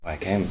I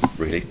came,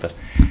 really, but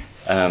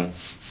a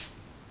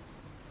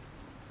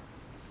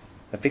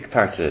big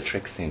part of the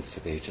trick seems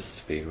to be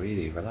just to be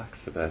really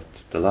relaxed about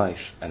the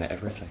life and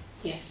everything.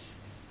 Yes.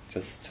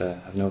 Just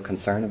have no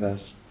concern about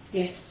it.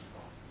 Yes.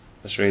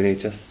 Just really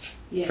just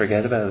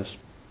forget about it.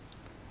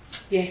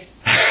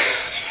 Yes.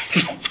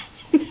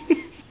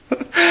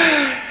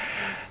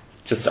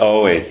 Just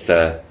always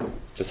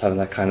just having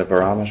that kind of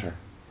barometer.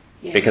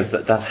 Yes. Because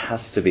that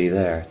has to be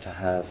there to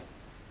have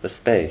the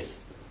space.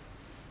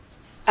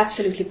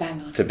 Absolutely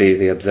bang on. To be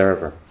the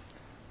observer,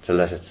 to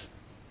let it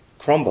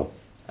crumble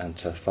and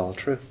to fall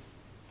through.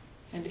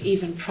 And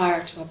even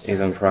prior to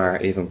observing.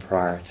 Even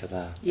prior to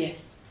that.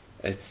 Yes.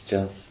 It's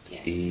just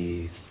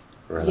ease,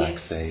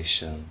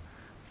 relaxation,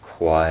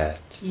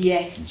 quiet,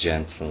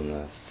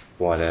 gentleness,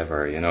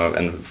 whatever,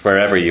 and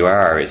wherever you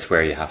are is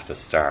where you have to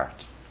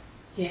start.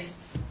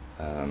 Yes.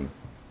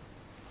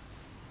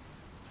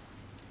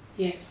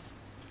 Yes.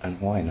 And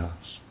why not?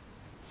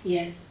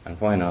 Yes. And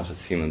why not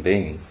as human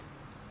beings?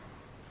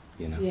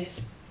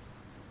 Yes.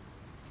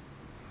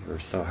 We're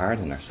so hard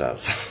on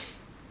ourselves.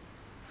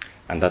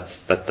 And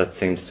that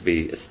seems to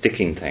be a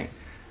sticking thing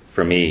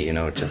for me,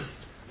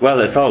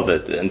 it's all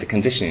the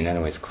conditioning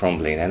anyway is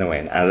crumbling anyway,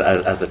 and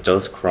as it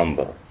does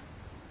crumble,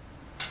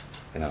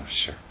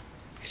 sure,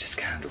 you just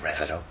can't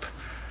rev it up.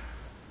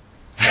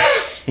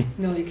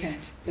 No, you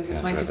can't. There's a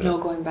point of no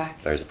going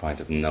back. There's a point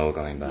of no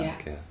going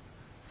back, yeah.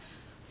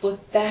 But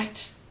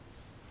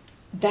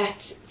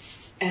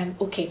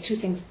okay, two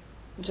things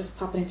just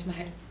popping into my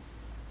head.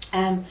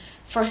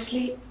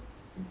 Firstly,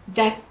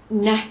 that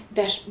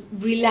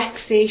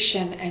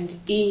relaxation and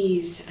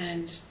ease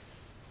and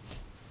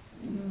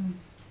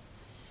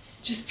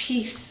just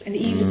peace and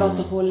ease about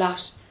the whole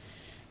lot,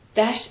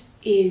 that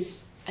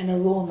is an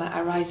aroma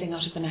arising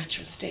out of the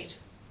natural state.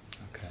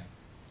 Okay.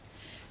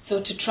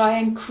 So to try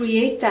and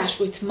create that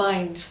with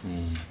mind,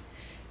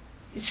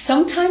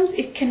 sometimes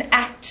it can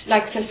act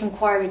like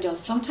self-inquiry does.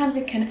 Sometimes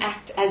it can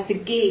act as the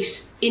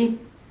gate in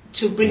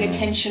to bring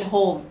attention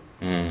home.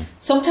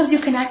 Sometimes you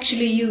can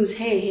actually use,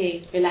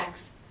 hey,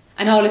 relax.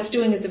 And all it's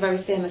doing is the very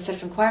same as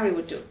self-inquiry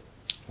would do.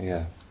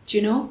 Yeah. Do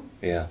you know?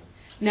 Yeah.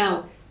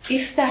 Now,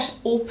 if that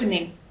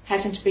opening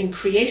hasn't been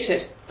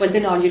created, well,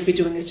 then all you'd be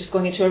doing is just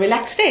going into a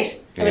relaxed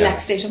state. A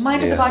relaxed state of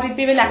mind and the body would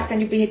be relaxed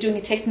and you'd be doing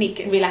a technique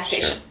in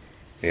relaxation. Sure.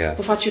 Yeah.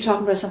 But what you're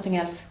talking about is something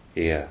else.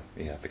 Yeah,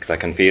 because I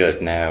can feel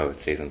it now.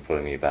 It's even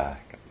pulling me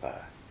back and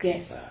back.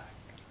 Yes. And back.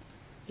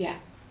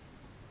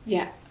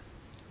 Yeah.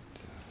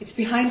 It's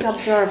behind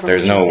observer.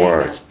 There's no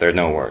words. There are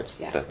no words.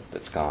 Yeah.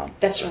 That's gone.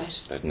 That's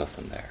right. There's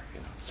nothing there.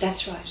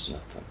 That's right.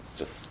 Nothing. It's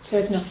just.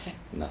 There's nothing.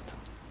 Nothing.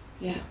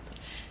 Yeah.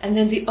 And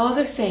then the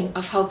other thing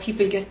of how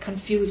people get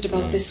confused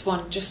about this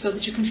one, just so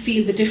that you can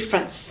feel the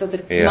difference, so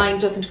that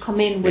mind doesn't come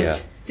in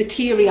with the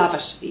theory of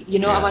it.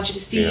 I want you to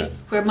see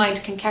where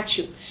mind can catch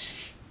you.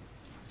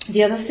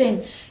 The other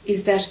thing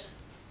is that,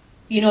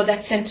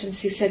 that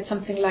sentence you said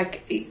something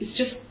like, it's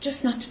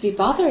just not to be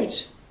bothered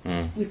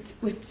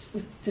with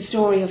the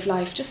story of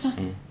life, just not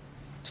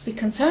to be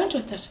concerned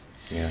with it.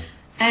 Yeah.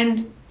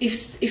 And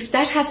if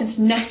that hasn't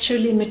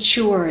naturally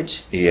matured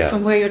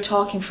from where you're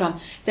talking from,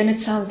 then it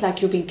sounds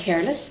like you're being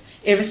careless,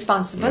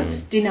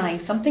 irresponsible, denying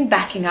something,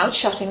 backing out,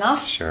 shutting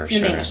off. Sure.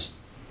 Name it.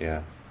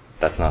 Yeah.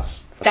 That's not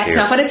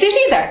what it's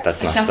either.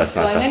 That's not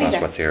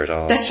what's here at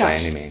all. That's right.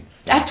 By any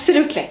means.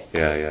 Absolutely.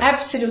 Yeah.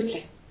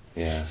 Absolutely.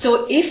 Yeah.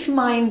 So if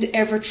mind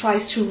ever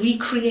tries to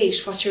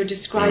recreate what you're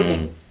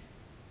describing,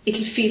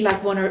 it'll feel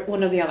like one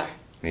or the other.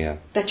 Yeah.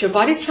 That your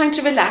body's trying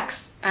to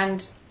relax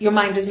and your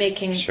mind is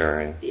making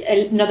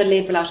another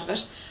label out of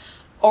it,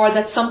 or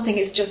that something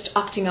is just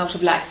opting out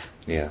of life.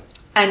 Yeah.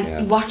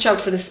 And watch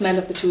out for the smell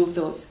of the two of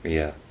those.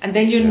 Yeah. And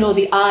then you know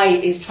the I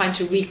is trying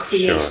to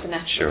recreate the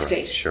natural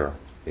state. Sure.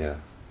 Yeah.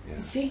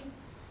 You see?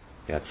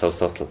 Yeah, it's so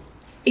subtle.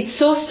 It's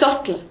so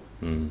subtle.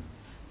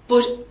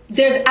 But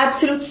there's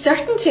absolute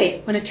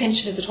certainty when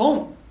attention is at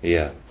home.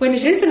 Yeah. When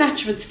it is the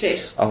natural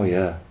state. Oh,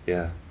 yeah.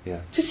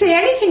 To say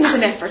anything is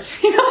an effort,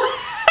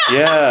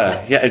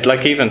 Yeah. It's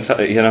like even,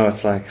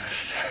 it's like,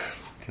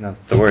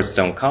 the words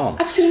don't come.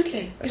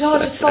 Absolutely. It all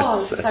just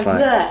falls. It's like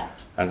bleh.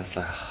 And it's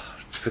like,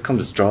 it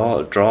becomes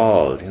drawled,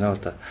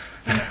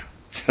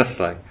 it's just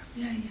like,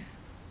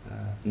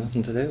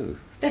 nothing to do.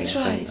 That's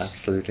right.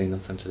 Absolutely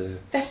nothing to do.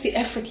 That's the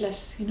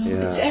effortless,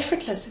 It's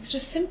effortless. It's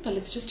just simple.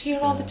 It's just here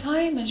all the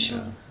time. And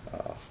sure,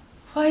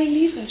 why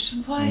leave it?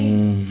 And why?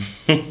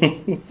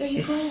 There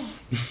you go.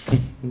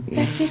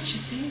 That's it, you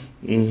see.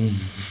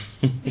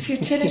 The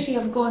futility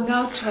of going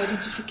out to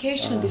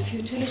identification, and the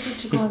futility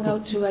to going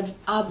out to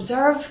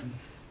observe.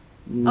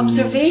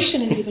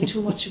 Observation is even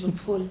too much of a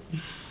pull.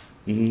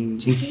 Do you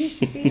see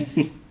it? You feel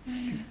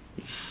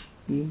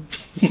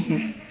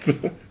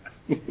it?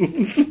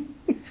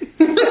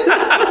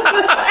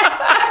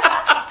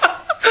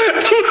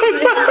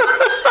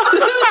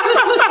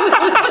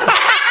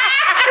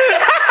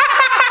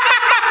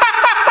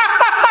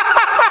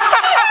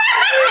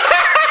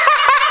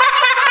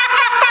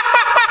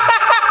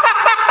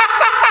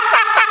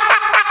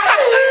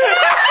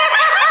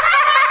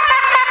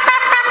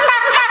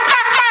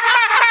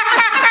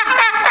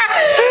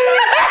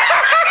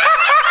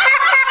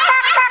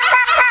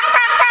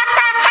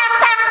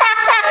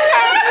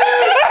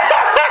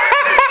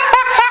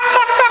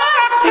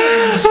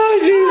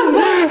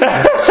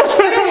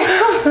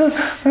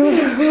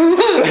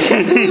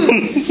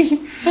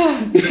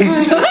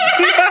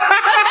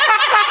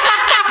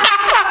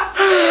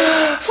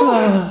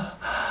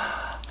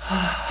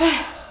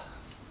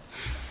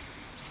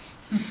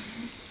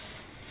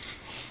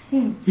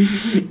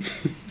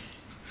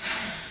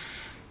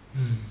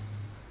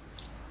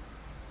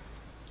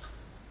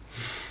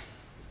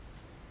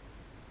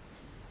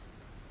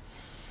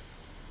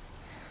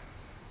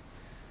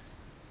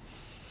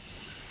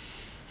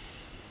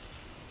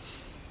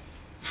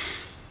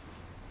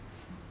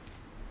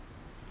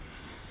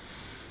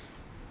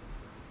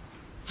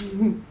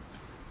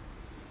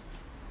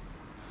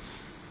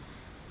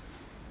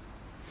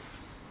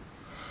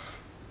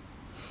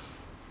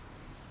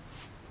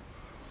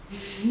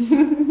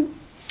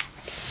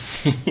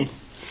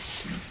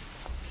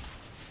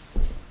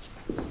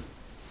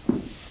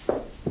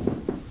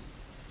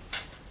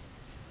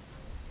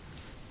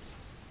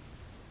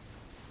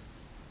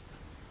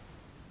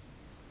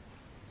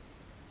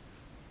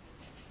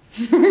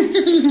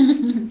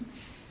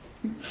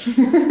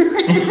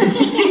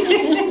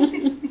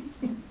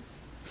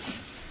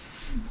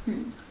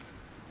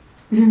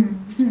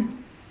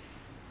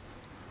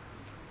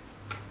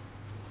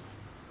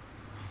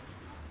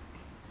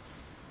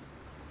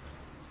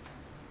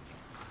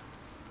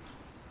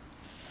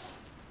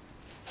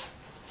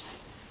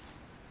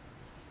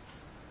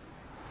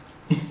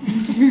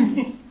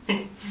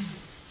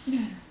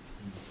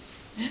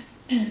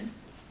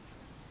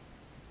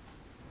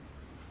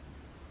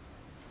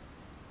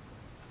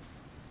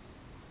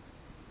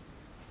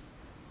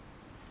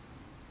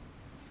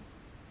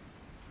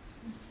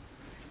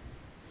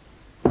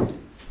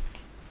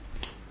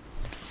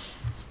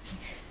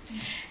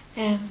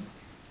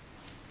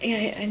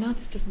 Yeah, I know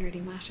this doesn't really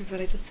matter, but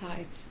I just thought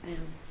I'd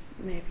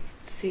maybe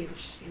see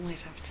what you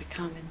might have to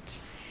comment.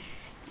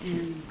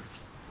 I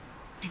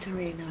don't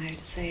really know how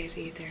to say it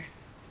either.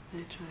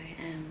 I'll try.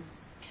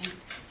 Okay.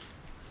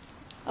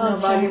 Oh, no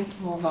volume,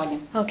 more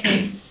volume.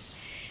 Okay.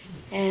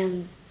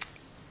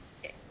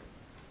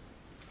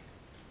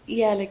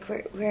 Yeah, like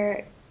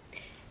we're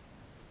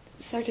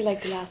sort of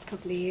like the last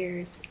couple of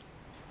years.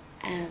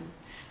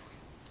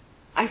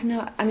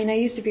 I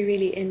used to be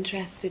really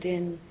interested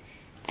in,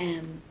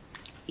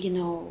 you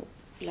know,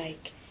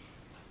 like,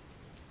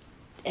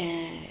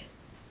 I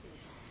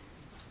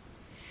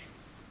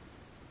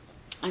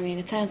mean,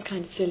 it sounds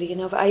kind of silly, you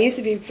know, but I used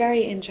to be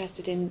very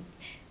interested in,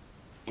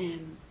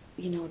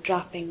 you know,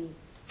 dropping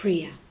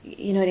Priya.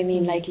 You know what I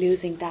mean? Like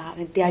losing that,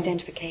 and the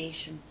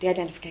identification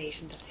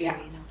that's here,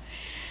 you know.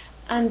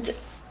 And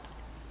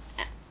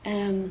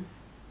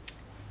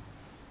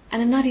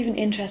I'm not even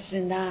interested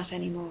in that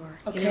anymore,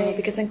 you know,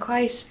 because I'm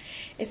quite,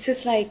 it's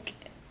just like,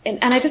 and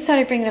I just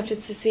started bringing it up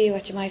just to see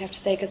what you might have to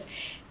say, because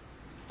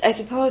I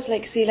suppose,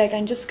 like, see, like,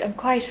 I'm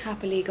quite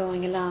happily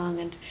going along,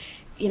 and,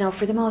 you know,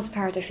 for the most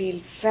part I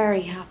feel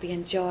very happy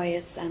and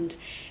joyous, and,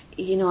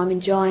 you know, I'm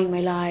enjoying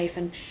my life,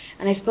 and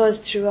I suppose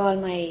through all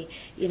my,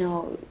 you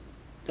know,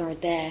 or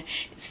the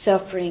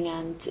suffering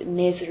and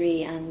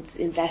misery and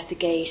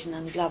investigation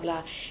and blah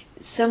blah,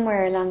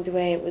 somewhere along the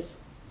way it was,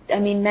 I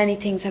mean, many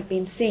things have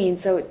been seen,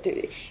 so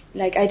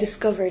like I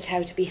discovered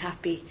how to be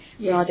happy,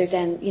 rather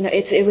than, you know,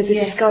 it was a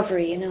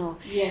discovery, you know.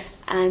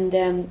 Yes. And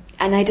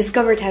I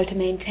discovered how to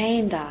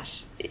maintain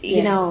that,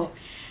 you know,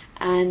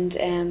 and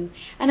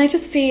I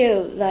just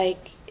feel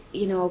like,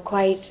 you know,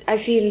 I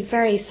feel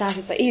very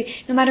satisfied.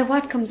 No matter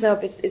what comes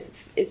up,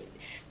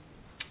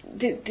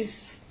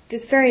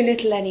 there's very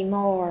little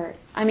anymore.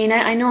 I mean,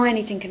 I know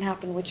anything can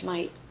happen which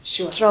might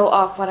throw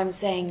off what I'm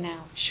saying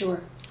now.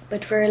 Sure.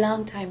 But for a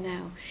long time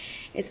now,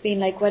 it's been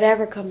like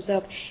whatever comes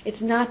up,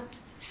 it's not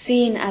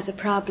seen as a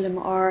problem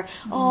or,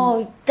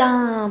 oh,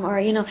 damn, or,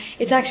 you know,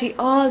 it's actually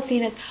all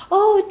seen as,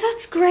 oh,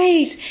 that's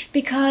great,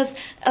 because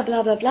a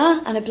blah, blah,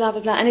 blah, and a blah,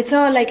 blah, blah. And it's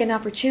all like an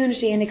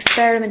opportunity, an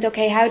experiment.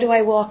 Okay, how do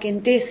I walk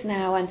in this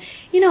now? And,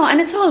 you know, and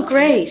it's all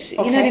great. You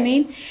know what I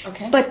mean?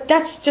 Okay. But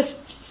that's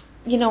just,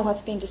 you know,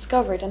 what's been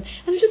discovered. And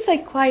I'm just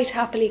like quite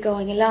happily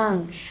going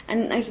along.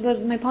 And I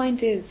suppose my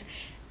point is,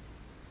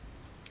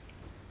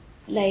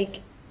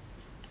 like,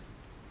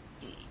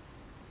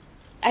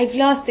 I've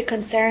lost the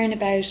concern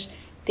about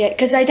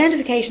because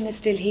identification is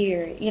still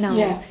here, you know.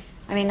 Yeah.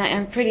 I mean,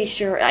 I'm pretty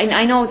sure.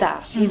 I know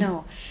that, you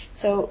know.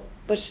 So,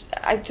 but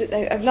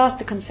I've lost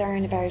the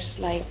concern about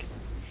like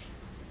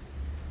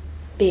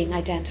being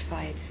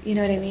identified. You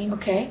know what I mean?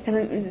 Okay.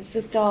 Because it's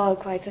just all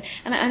quite.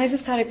 And I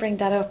just thought I'd bring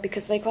that up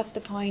because, like, what's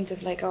the point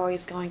of like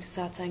always going to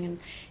satsang and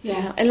you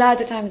know, a lot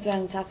of the time as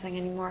well in satsang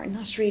anymore, and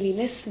not really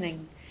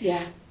listening.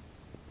 Yeah.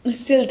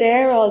 It's still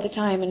there all the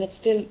time, and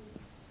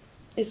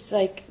it's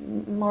like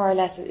more or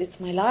less it's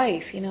my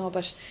life, you know,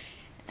 but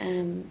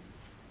and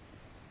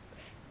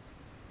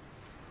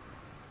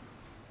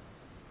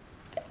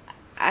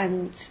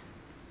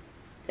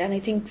I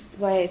think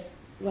why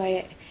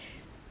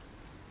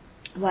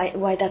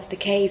that's the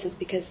case is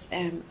because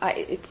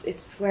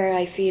it's where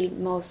I feel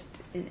most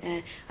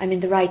I'm in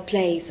the right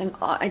place.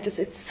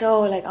 It's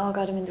so like, oh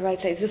God, I'm in the right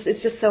place.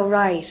 It's just so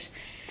right.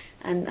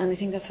 And I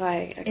think that's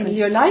why in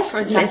your life or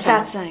in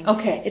satsang?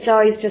 Okay. It's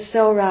always just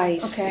so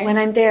right. Okay. When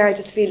I'm there, I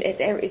just feel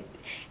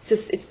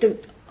it's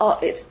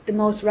it's the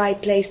most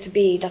right place to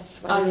be.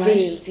 That's what it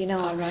feels, you know.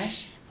 All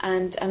right.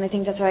 And I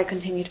think that's why I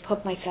continue to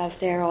put myself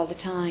there all the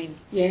time.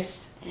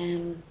 Yes.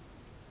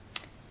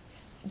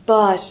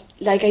 But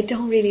like I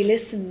don't really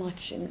listen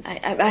much, and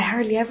I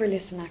hardly ever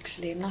listen.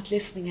 Actually, I'm not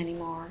listening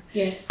anymore.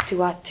 Yes.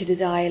 To the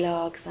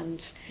dialogues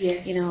and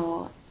yes. you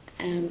know,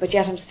 but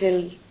yet I'm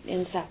still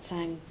in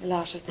satsang a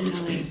lot of the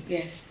time.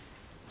 Yes.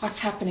 What's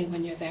happening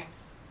when you're there?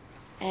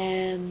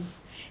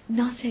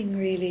 Nothing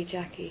really,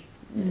 Jackie.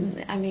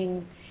 I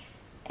mean,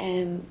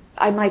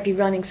 I might be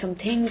running some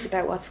things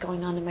about what's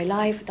going on in my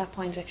life at that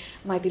point. I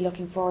might be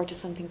looking forward to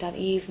something that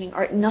evening,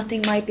 or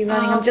nothing might be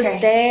running. I'm just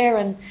there,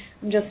 and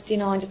I'm just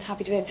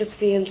happy to be. It just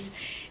feels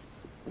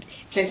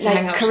place like to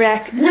hang out.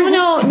 Correct.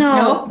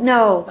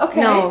 No.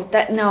 Okay.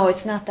 No,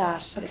 it's not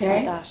that. Okay. It's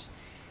not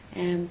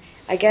that.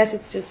 I guess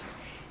it's just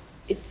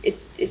it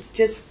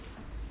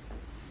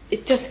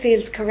just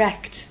feels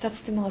correct.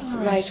 That's the most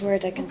right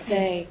word I can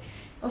say.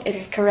 Okay.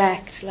 It's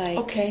correct, like.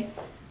 Okay.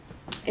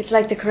 It's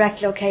like the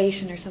correct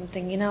location or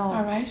something, you know.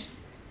 All right.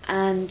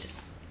 And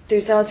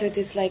there's also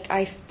this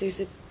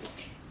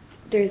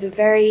there's a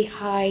very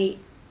high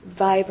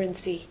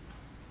vibrancy,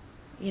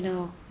 you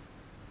know,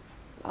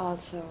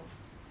 also,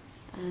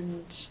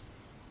 and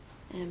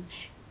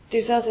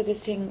there's also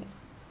this thing.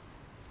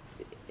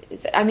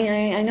 I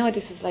mean, I know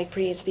this is like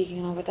Priya speaking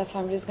and all, but that's why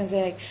I'm just going to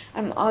say, like,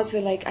 I'm also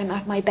like, I'm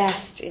at my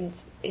best in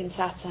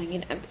satsang. You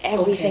know,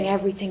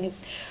 everything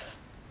is,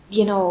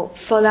 you know,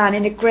 full on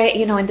in a great,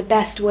 you know, in the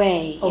best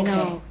way. You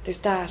know, there's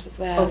that as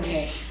well.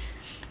 Okay.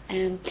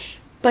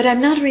 But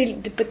I'm not really.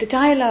 But the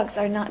dialogues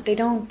are not. They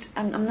don't.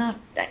 I'm not.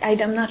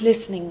 I'm not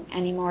listening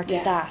anymore to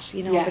that.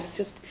 You know. But it's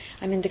just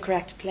I'm in the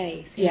correct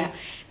place. Yeah.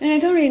 I mean, I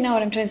don't really know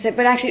what I'm trying to say.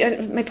 But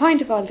actually, my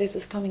point of all this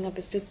is coming up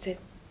is just to,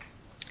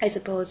 I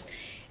suppose,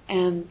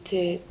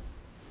 because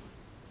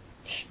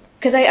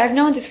I've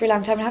known this for a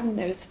long time. I haven't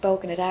never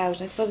spoken it out.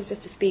 And I suppose it's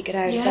just to speak it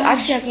out. Yeah, But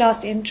actually, I've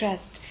lost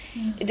interest.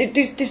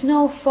 There's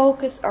no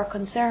focus or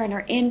concern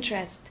or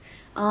interest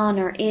on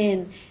or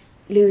in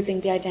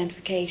losing the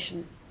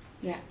identification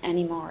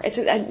anymore.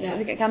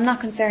 I'm not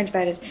concerned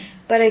about it.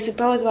 But I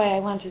suppose why I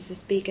wanted to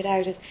speak it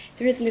out is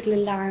there is a little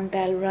alarm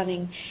bell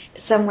running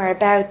somewhere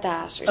about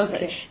that.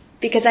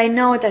 Because I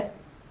know that,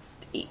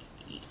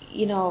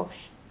 you know,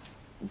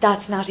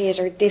 that's not it,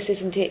 or this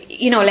isn't it.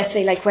 You know, let's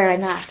say like where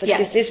I'm at, but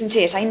this isn't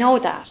it. I know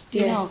that. Do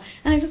you know?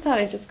 And I just thought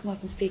I'd just come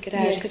up and speak it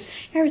out because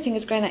everything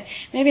is great.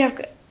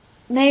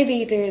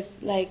 Maybe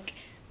there's like,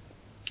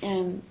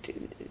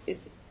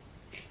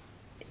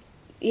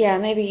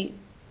 maybe,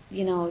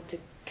 you know, the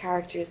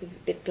character is a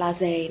bit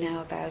blasé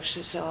now about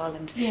it all,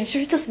 and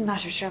sure, it doesn't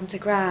matter. Sure, I'm to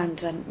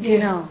grand, and you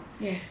know.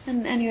 Yes.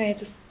 And anyway,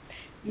 just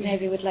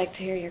maybe would like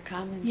to hear your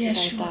comments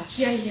about that.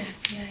 Yeah.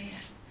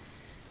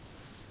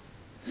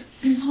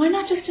 Why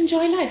not just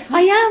enjoy life? Huh?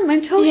 I am.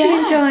 I'm totally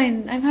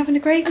enjoying. I'm having a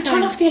great time. And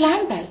turn off the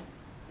alarm bell.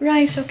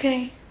 Right.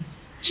 Okay.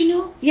 Do you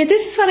know? Yeah,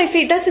 this is what I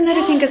feel. That's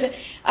another thing, because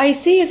I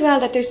see as well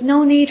that there's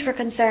no need for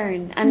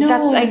concern, and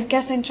I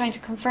guess I'm trying to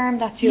confirm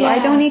that too. I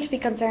don't need to be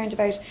concerned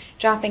about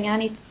dropping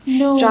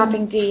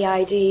dropping the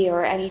ID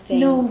or anything.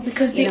 No,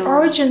 because the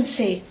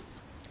urgency,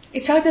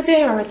 it's either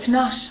there or it's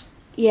not.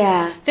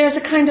 Yeah. There's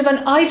a kind of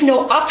I've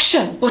no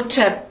option but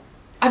to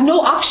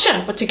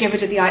give it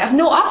to the eye. I've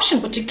no option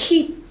but to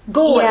keep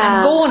going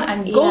and going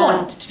and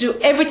going to do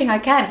everything I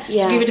can to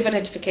give it of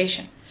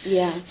identification.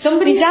 Yeah.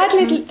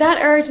 That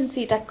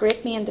urgency that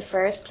gripped me in the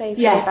first place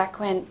way back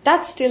when,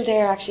 that's still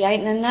there actually.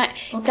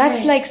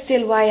 That's like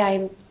still why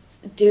I'm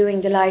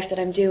doing the life that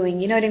I'm doing,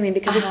 you know what I mean?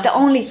 Because it's the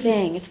only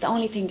thing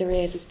there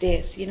is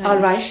this, you know. All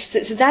right.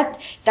 So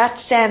that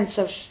sense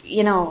of,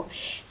 you know,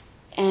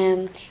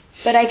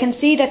 but I can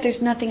see that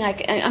there's nothing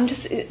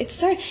it's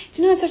sort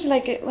of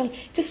like,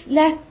 just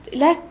let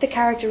the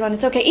character run.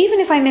 It's okay. Even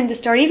if I'm in the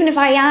story, even if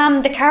I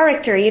am the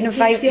character, you know,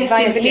 if I'm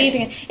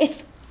believing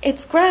it,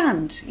 it's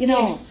grand, you know.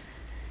 Yes.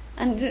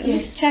 And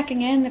just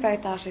checking in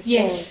about that, I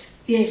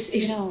suppose. Yes,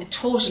 it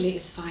totally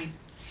is fine.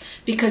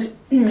 Because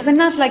I'm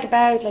not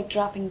about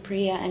dropping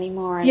Priya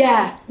anymore.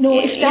 Yeah, no,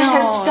 if that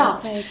has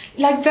stopped.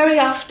 Like very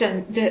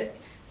often,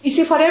 you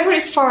see, whatever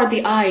is for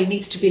the eye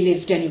needs to be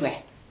lived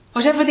anyway.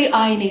 Whatever the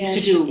eye needs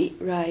to do.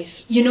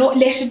 Right. You know,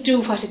 let it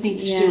do what it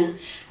needs to do.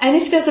 And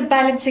if there's a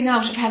balancing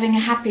out of having a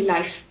happy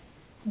life,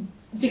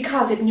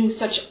 because it knew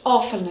such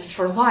awfulness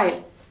for a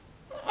while,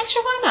 well,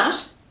 sure, why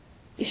not?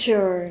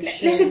 Sure.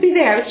 Let it be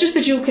there. It's just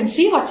that you can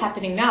see what's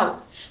happening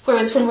now.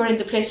 Whereas when we're in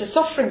the place of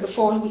suffering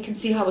before, we can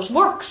see how it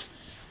works.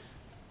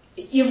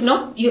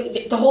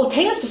 The whole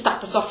thing is to stop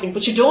the suffering,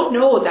 but you don't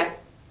know that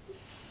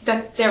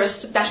there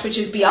is that which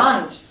is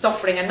beyond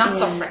suffering and not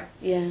suffering.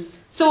 Yeah.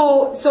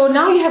 So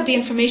now you have the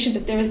information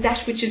that there is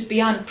that which is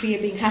beyond Priya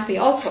being happy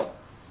also.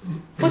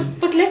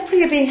 But let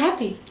Priya being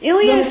happy. Oh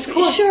yeah,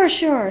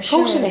 sure.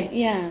 Totally.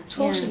 Yeah.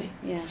 Totally.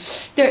 Yeah.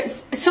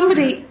 There's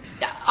somebody,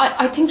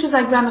 I think it was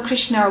like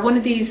Ramakrishna or one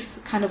of these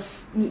kind of,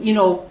 you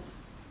know,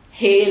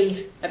 hailed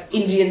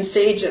Indian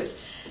sages,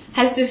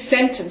 has this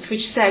sentence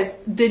which says,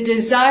 the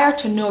desire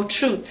to know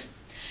truth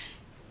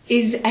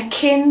is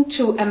akin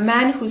to a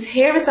man whose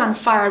hair is on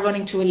fire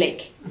running to a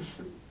lake.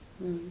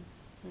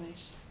 Right.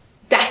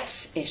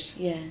 That's it.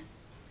 Yeah.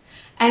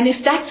 And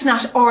if that's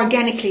not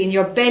organically in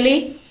your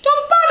belly,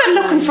 don't bother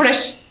looking for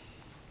it.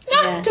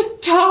 Not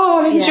at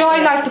all.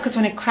 Enjoy life, because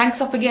when it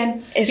cranks up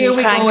again, here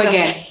we go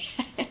again.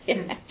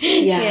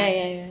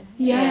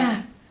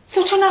 Yeah.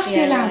 So turn off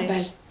the alarm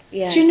bell.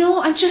 Yeah. Do you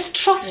know? And just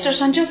trust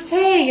it, and just,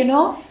 hey, you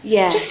know,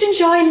 just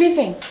enjoy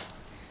living.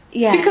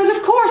 Yeah. Because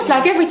of course,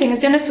 like everything, as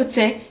Dennis would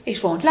say,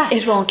 it won't last.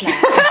 It won't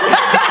last.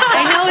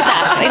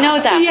 I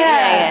know that.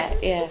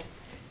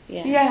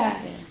 Yeah.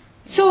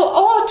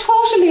 So,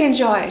 totally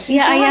enjoy it.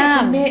 I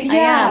am.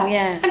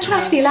 And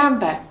turn off the alarm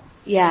bell.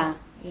 Yeah.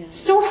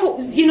 So,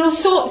 you know,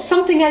 so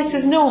something else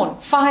is known,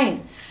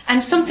 fine.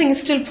 And something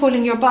is still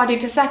pulling your body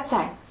to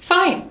satsang,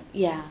 fine.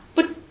 Yeah.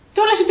 But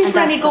don't let it be for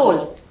any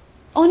goal.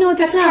 Oh no,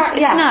 it's not.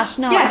 It's not.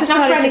 No, it's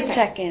not for anything. Just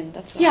check in.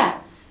 That's right. Yeah.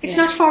 It's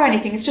not for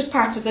anything. It's just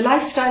part of the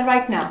lifestyle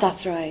right now.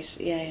 That's right.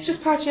 Yeah. It's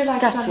just part of your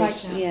lifestyle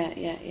right now.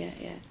 Yeah.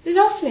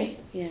 Lovely.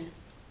 Yeah.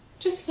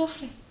 Just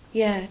lovely.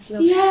 Yeah, it's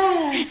lovely.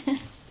 Yeah.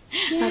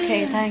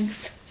 Okay, thanks.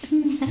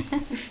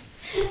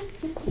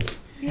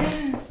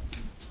 Yeah.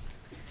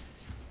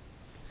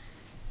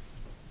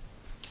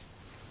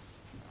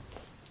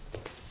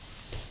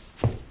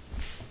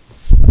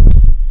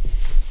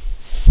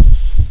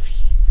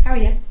 How are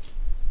you?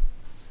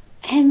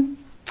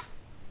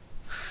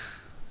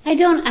 I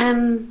don't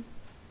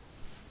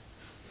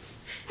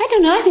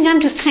know, I think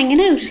I'm just hanging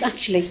out,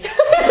 actually. Tell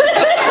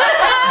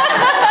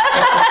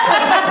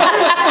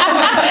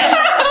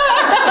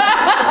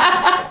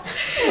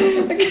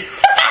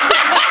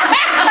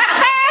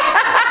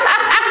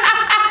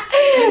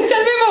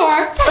me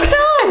more. That's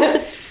all.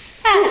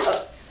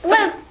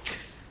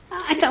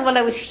 Well,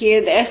 I was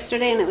here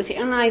yesterday, and I was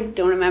here, and I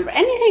don't remember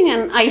anything,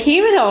 and I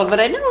hear it all, but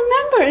I don't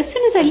remember. As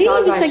soon as I leave,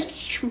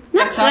 it's like,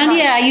 that's all right.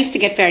 Yeah, I used to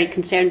get very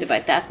concerned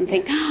about that and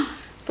think,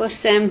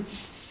 but I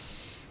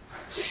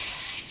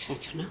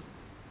don't know.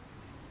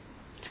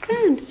 It's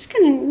grand. It's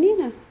kind of, you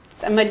know,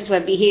 I might as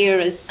well be here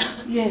as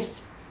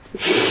yes.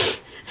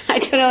 I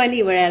don't know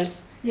anywhere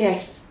else.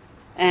 Yes.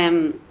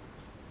 And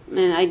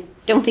I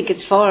don't think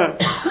it's for.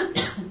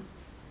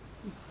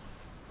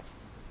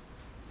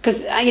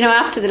 Because, you know,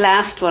 after the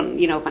last one,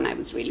 you know, when I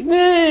was really,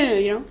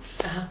 you know,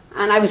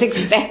 and I was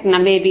expecting,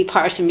 and maybe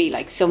part of me,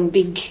 like some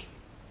big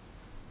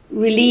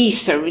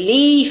release or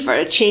relief or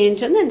a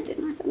change, and then it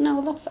didn't. I thought,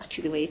 no, that's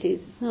actually the way it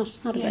is. It's not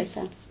about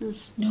that. It's not.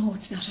 No,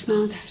 it's not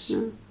about that.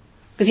 No.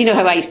 Because you know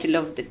how I used to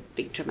love the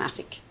big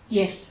dramatic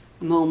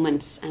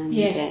moments. And,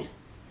 yes.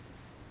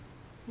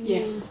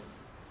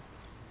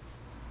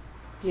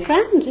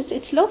 Grand.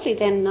 It's lovely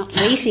then not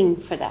waiting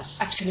for that.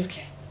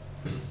 Absolutely.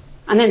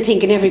 And then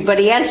thinking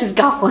everybody else has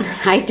got one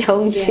and I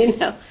don't, you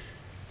know.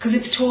 Because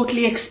it's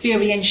totally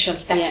experiential,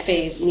 that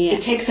phase. Yeah.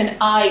 It takes an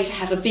eye to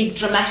have a big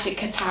dramatic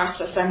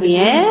catharsis and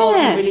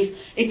relief.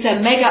 It's a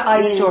mega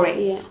eye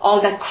story. Yeah.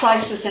 All that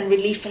crisis and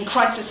relief, it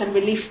comes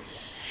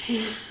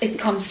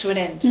to an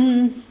end.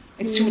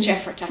 It's too much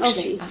effort,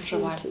 actually, after a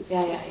while.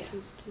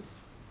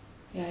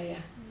 Yeah.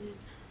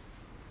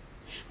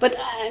 But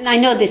I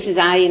know this is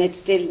and it's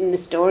still in the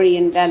story,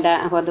 and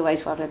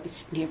otherwise what I'd be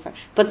sitting here for.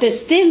 But there's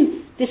still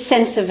this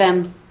sense of,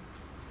 you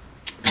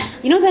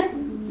know, that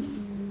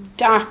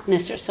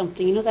darkness or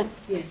something, you know, that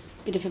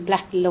bit of a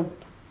black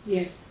lump.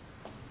 Yes.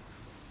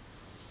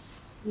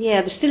 Yeah,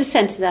 there's still a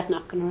sense of that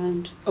knocking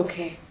around.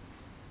 Okay.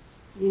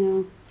 You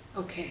know.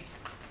 Okay.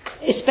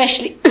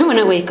 Especially when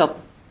I wake up.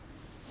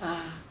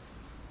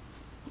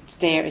 It's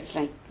there, it's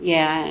like,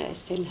 I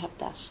still have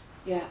that.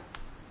 Yeah.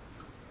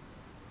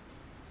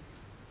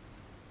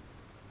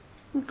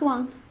 Go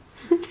on.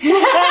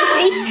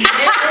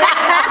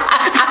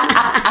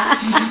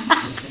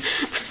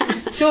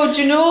 So,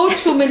 do you know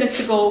 2 minutes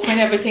ago when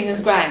everything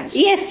is grand?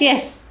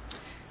 Yes.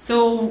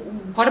 So,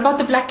 what about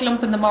the black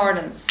lump in the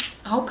mornings?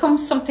 How come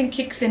something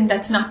kicks in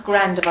that's not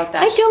grand about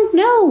that? I don't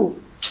know.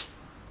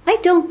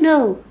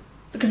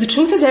 Because the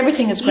truth is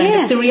everything is grand.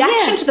 It's the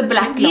reaction to the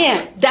black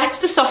lump. That's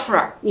the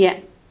sufferer. Yeah.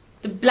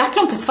 The black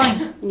lump is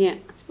fine. Yeah,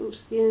 I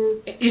suppose. Yeah.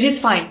 It is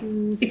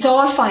fine. It's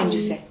all fine,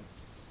 you say.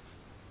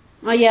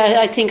 Oh yeah,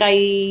 I think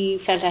I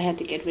felt I had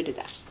to get rid of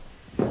that.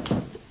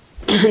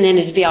 And then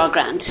it'd be all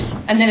grand.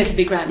 And then it'll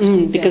be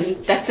grand. Because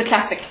that's the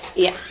classic.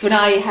 Yeah. When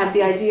I have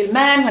the ideal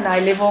man, when I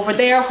live over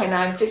there, when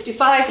I'm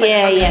 55.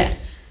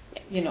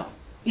 You know.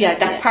 Yeah,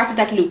 that's part of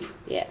that loop.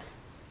 Yeah.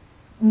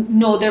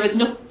 No, there is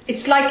no.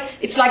 It's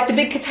like the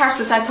big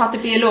catharsis. I thought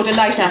there'd be a load of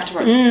light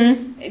afterwards.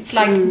 It's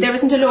like there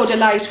isn't a load of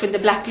light when the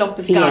black lump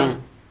is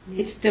gone.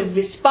 It's the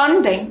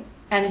responding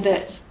and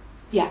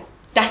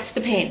that's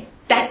the pain.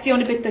 That's the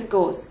only bit that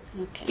goes.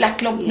 Okay.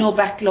 Black lump, no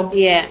black lump.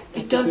 Yeah.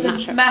 It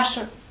doesn't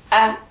matter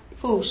a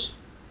hoot.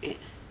 Yeah.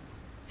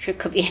 Sure, it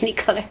could be any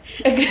colour.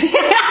 It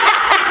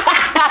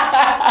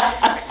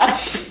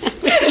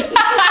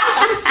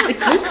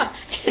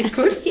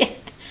could. Yeah.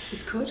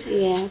 It could.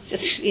 Yeah. It's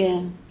just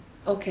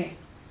Okay.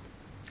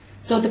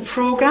 So the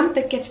program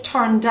that gets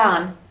turned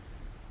on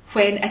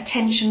when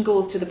attention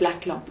goes to the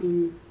black lump.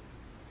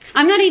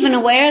 I'm not even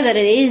aware that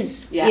it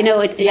is. Yeah. You know,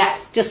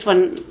 it's just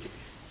when.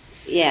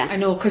 Yeah. I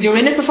know, because you're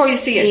in it before you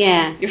see it.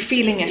 Yeah. You're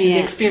feeling it, and the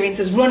experience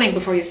is running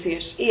before you see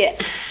it.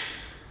 Yeah.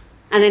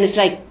 And then it's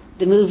like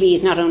the movie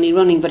is not only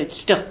running, but it's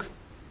stuck.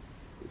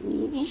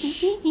 Yeah.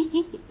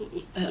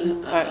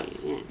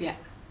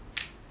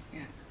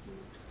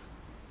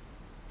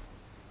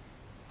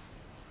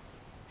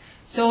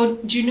 So,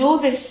 do you know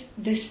this,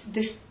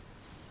 it's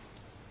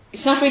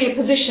not really a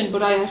position,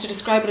 but I have to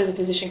describe it as a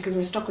position because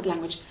we're stuck with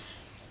language.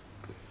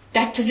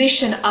 That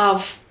position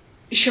of,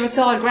 sure, it's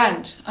all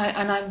grand,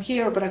 and I'm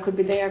here, but I could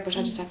be there, but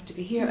I just happen to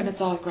be here, and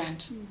it's all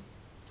grand.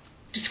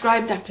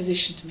 Describe that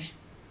position to me.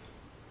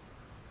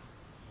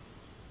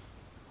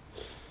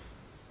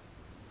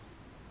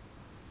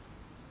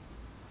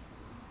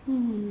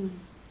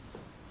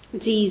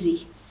 It's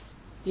easy.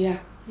 Yeah.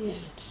 Yeah,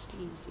 just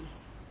easy.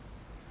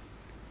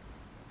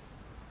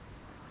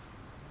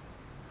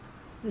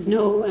 There's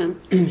no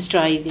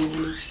striving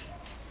in it.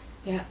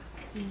 Yeah.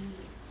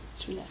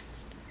 It's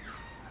relaxed.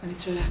 And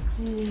it's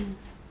relaxed.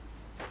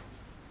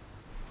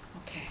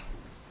 Okay.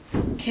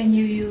 Can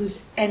you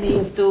use any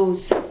of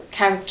those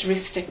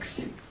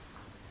characteristics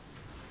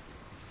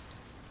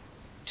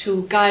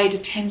to guide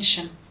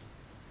attention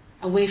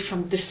away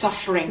from the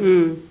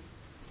suffering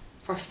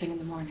first thing in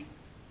the morning?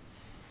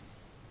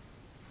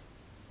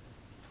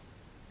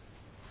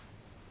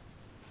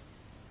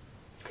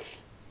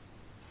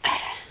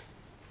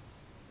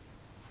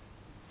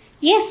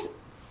 Yes,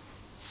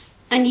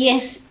 and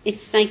yet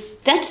it's like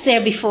that's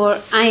there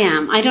before I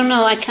am. I don't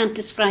know, I can't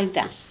describe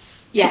that.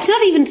 Yeah. It's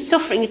not even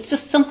suffering, it's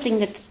just something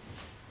that's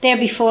there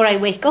before I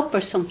wake up or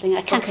something.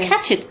 I can't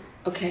catch it.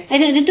 Okay.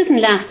 And it doesn't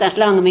last that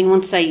long. I mean,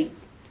 once I...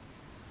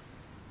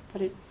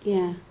 But it,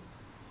 yeah.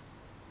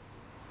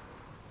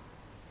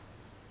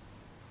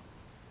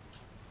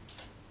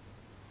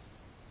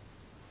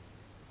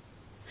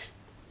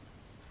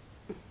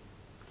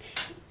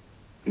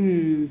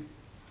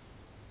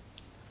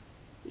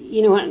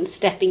 You know, and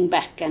stepping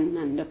back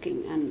and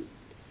looking, and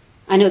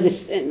I know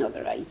this is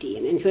another idea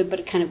into it,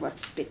 but it kind of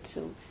works a bit.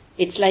 So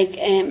it's like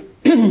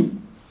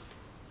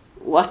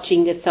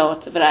watching the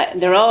thoughts, but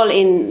they're all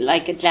in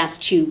like a glass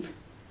tube.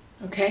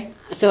 Okay.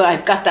 So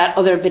I've got that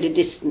other bit of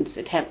distance.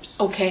 It helps.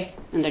 Okay.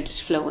 And they're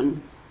just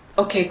flowing.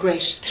 Okay,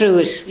 great. Through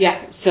it.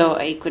 Yeah. So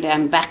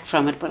I'm back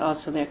from it, but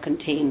also they're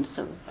contained,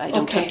 so I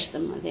don't touch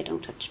them or they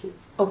don't touch me.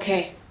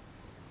 Okay.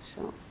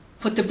 So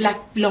put the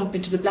black lump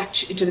into the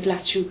glass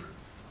tube.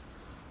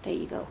 There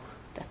you go.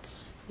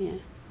 That's, yeah.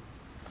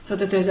 So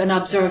that there's an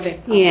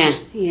observing. Yeah,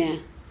 yeah.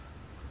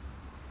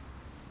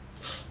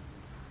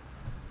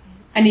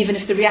 And even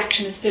if the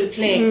reaction is still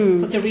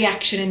playing, put the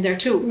reaction in there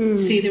too.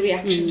 See the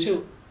reaction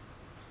too.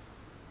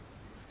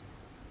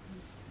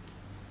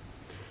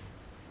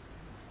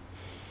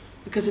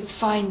 Because it's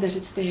fine that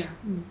it's there.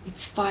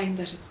 It's fine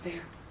that it's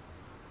there.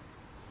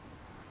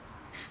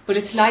 But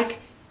it's like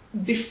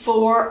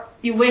before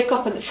you wake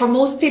up, and for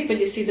most people,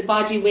 you see, the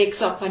body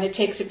wakes up and it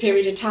takes a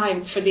period of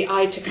time for the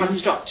eye to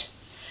construct.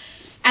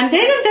 And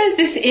then there's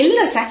this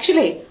illness,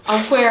 actually,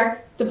 of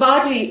where the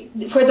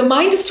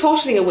mind is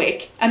totally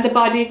awake and the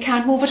body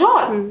can't move at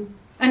all.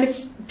 And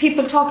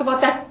people talk about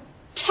that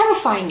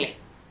terrifyingly.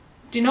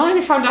 Do you know? And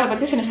I found out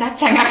about this in a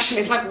satsang, actually.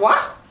 It's like,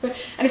 what?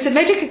 And it's a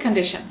medical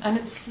condition, and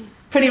it's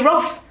pretty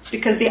rough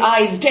because the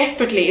eyes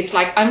desperately, it's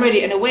like, I'm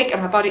ready and awake and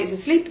my body is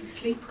asleep.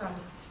 Sleep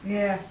paralysis.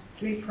 Yeah.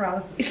 Sleep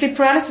paralysis. Sleep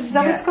paralysis, is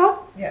that what it's called?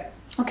 Yeah.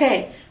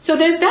 Okay, so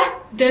there's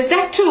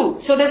that too.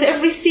 So there's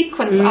every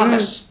sequence of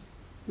it.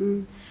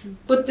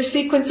 But the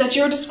sequence that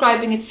you're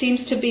describing, it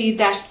seems to be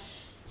that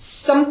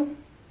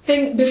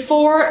something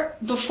before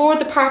the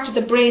part of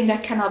the brain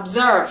that can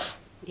observe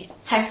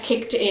has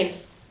kicked in.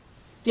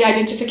 The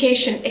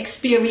identification,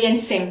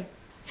 experiencing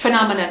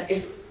phenomenon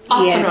is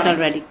off and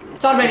running.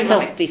 It's already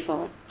running. Up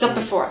before. It's up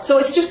before. So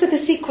it's just that the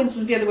sequence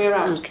is the other way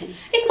around. Okay.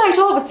 It might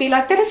always be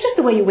like that. It's just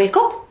the way you wake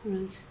up.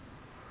 Right.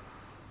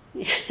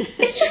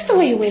 It's just the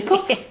way you wake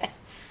up. Yeah.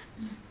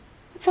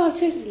 That's all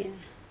it is. Yeah.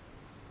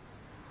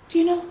 Do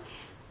you know?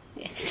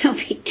 It's no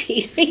big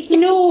deal, really.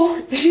 No,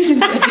 it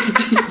isn't a big deal.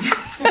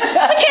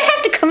 But you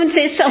have to come and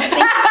say something.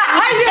 I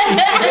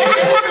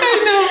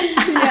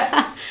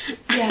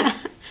know.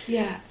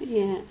 Yeah.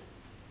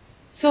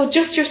 So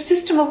just your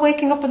system of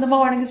waking up in the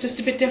morning is just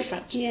a bit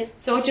different. Yeah.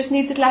 So it just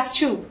needs a glass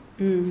tube.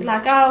 So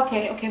like,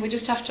 okay, we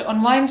just have to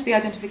unwind the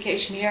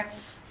identification here,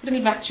 put a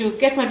little back tube,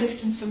 get more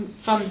distance from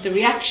the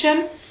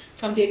reaction,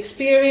 from the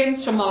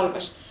experience, from all of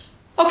it.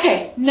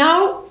 Okay,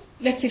 now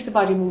let's see if the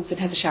body moves and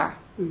has a shower.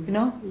 You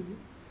know?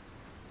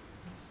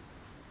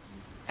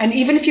 And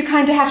even if you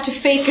kind of have to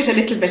fake it a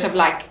little bit of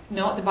like,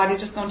 no, the body's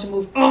just going to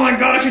move. Oh my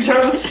God, I feel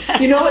terrible.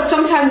 You know,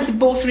 sometimes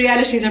both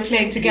realities are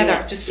playing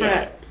together just for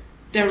a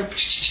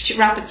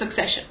rapid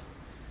succession.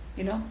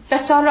 You know,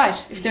 that's all right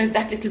if there's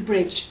that little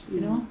bridge. You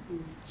know,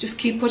 just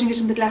keep putting it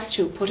in the glass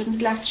tube. Put it in the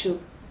glass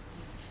tube,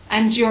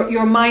 and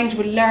your mind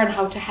will learn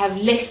how to have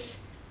less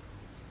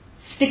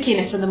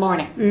stickiness in the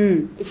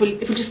morning. It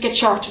will just get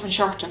shorter and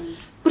shorter.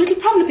 But it'll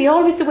probably be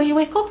always the way you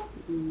wake up.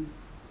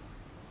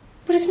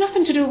 But it's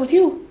nothing to do with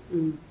you.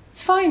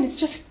 It's fine. It's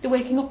just the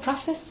waking up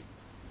process.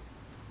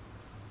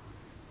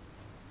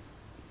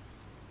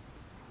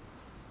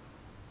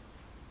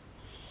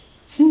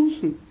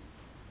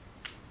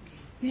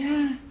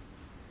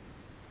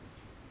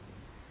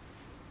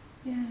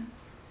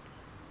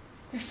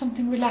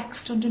 something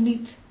relaxed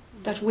underneath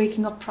that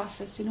waking up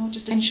process,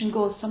 just attention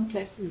goes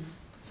someplace,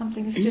 but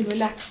something is still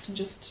relaxed and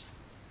just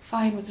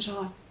fine with it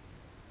all.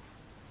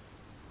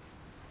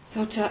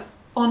 So to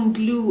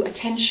unglue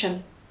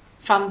attention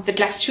from the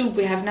glass tube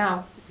we have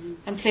now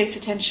and place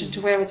attention to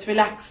where it's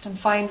relaxed and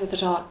fine with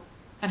it all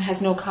and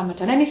has no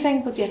comment on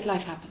anything, but yet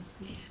life happens.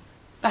 Yeah.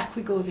 Back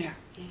we go there.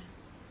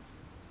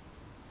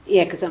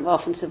 Yeah, because I'm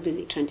often so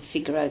busy trying to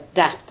figure out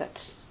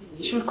that.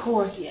 Sure,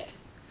 course. Yeah.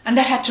 And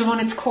that had to run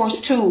its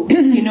course too,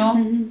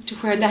 to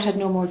where that had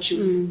no more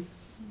juice.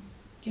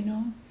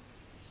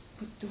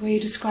 But the way you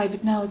describe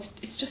it now,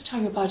 it's just how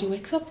your body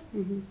wakes up.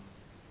 Mm-hmm.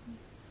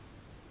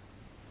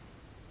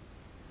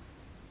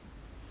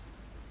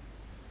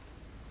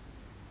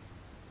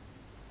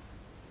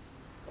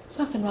 There's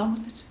nothing wrong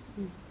with it.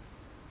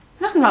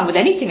 There's nothing wrong with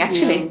anything,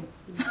 actually.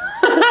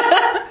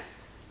 No.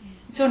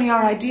 It's only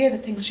our idea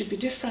that things should be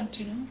different,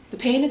 The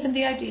pain is in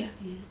the idea,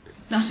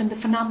 not in the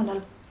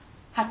phenomenal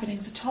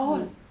happenings at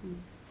all.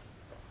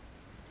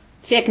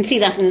 See, I can see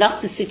that in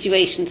lots of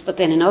situations, but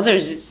then in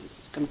others it's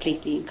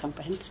completely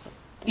incomprehensible.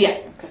 Yeah,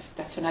 because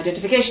that's when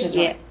identification is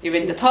wrong. Yeah. You're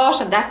in the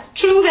thought, and that's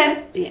true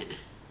then. Yeah.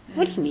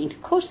 What do you mean?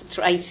 Of course it's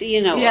right, Yeah.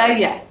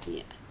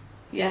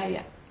 Yeah.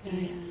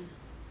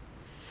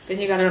 Then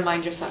you got to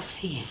remind yourself.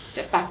 Yeah.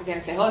 Step back again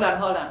and say, hold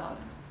on.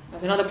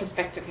 There's another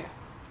perspective here.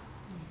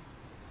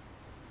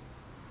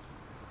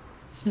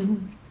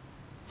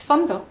 It's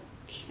fun though.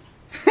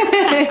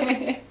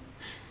 Yeah.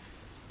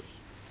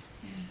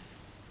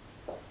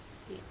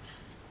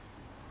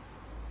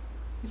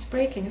 It's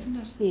breaking, isn't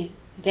it? Yeah,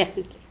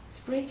 definitely. It's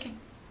breaking.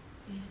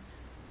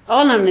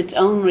 All on its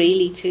own,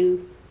 really,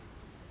 too.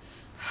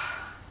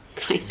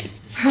 Kind of.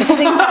 I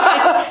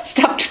think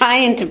stop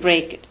trying to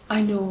break it.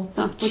 I know,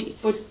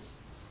 Oh,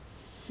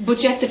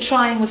 but yet the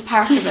trying was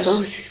part I of it.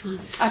 suppose it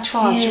was. It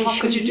was. Yeah,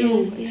 What could you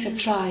do yeah, except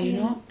try,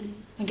 yeah.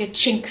 and get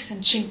chinks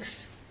and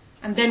chinks.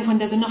 And then when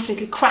there's enough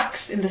little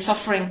cracks in the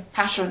suffering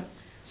pattern,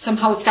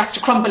 somehow it starts to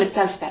crumble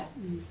itself then.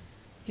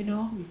 Yeah.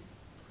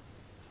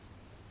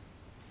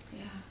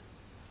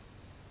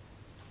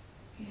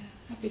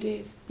 Happy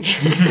days.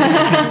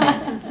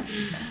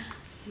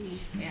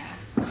 Yeah.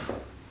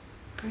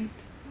 Great.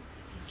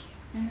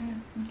 Yeah,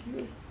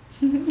 thank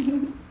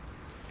you.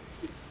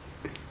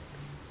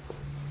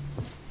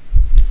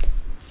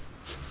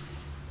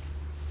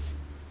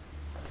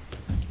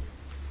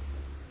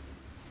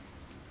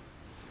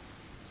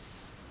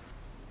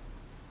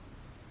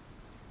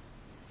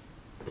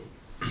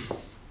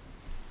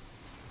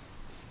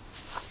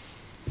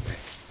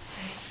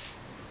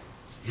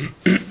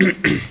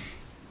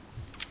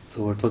 So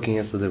we were talking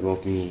yesterday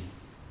about me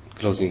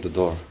closing the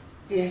door.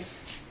 Yes.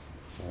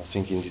 So I was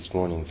thinking this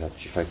morning that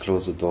if I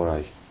close the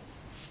door,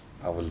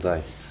 I will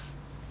die.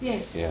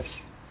 Yes. Yes.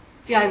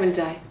 The I will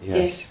die.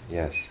 Yes.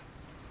 Yes.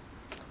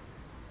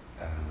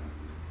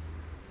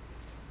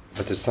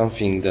 But there's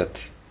something that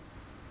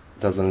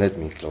doesn't let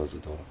me close the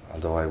door,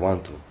 although I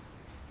want to.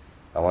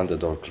 I want the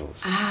door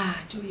closed. Ah,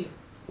 do you?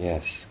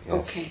 Yes.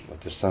 Okay. But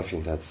there's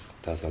something that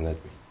doesn't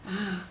let me.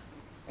 Ah.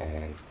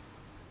 And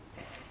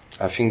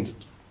I think that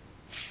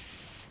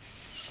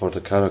for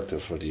the character,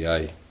 for the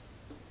I,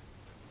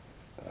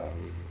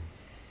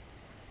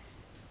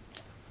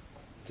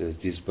 there's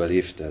this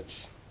belief that,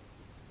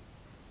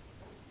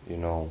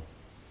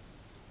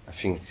 I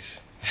think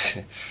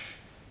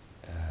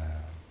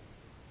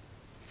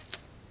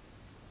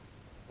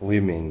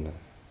women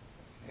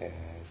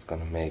is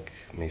gonna make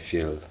me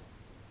feel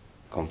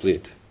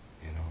complete,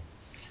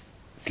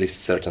 at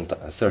least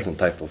a certain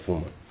type of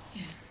woman.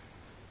 Yeah.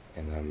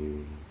 And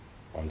I'm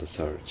on the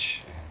search,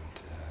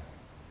 and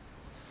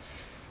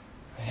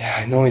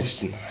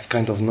I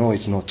kind of know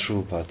it's not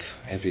true, but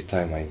every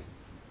time I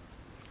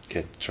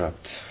get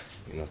trapped,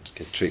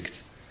 get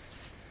tricked,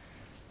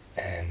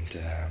 and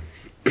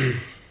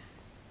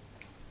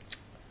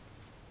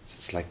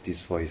it's like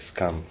this voice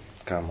come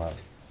out,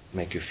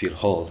 make you feel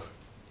whole,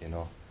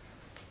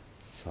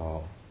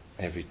 so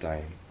every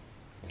time,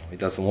 it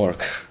doesn't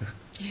work.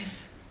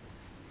 Yes.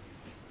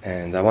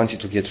 And I want you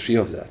to get free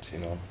of that,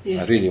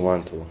 Yes. I really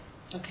want to.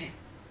 Okay.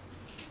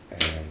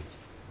 And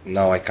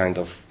now I kind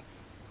of,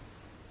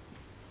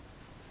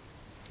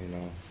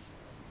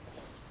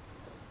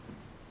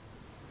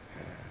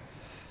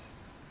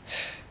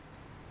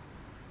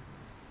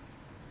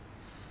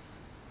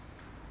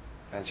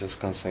 I just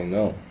can't say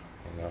no,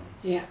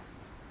 Yeah.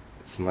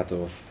 It's a matter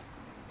of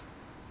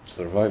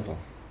survival,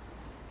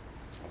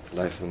 of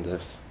life and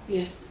death.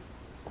 Yes.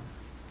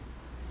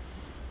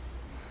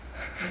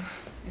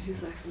 It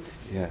is life and death.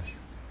 Yes.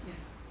 Yeah.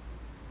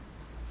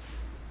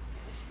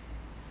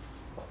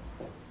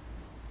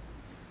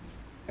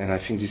 And I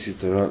think this is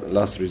the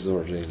last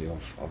resort, really,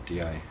 of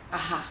the I.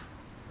 Aha.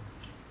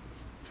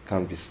 It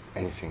can't be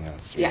anything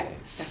else, really. Yeah,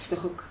 that's the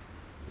hook.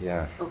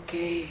 Yeah,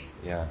 Okay.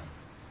 yeah.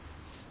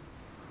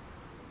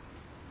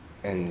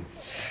 And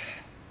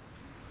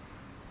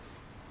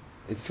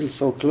it feels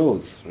so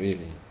close,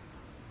 really.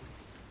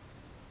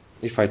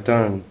 If I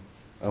turn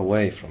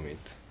away from it,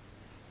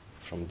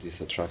 from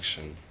this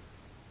attraction,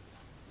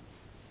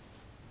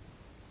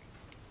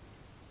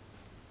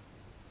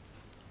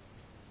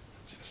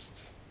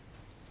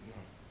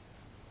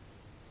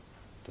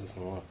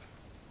 doesn't work.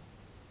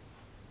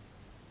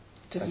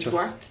 Doesn't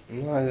work?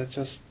 No,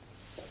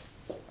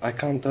 I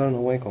can't turn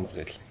away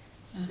completely.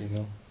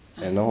 You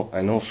know,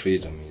 I know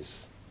freedom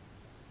is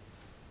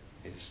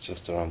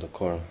just around the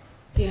corner.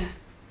 Yeah.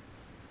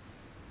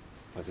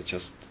 But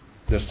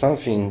there's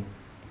something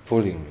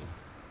pulling me.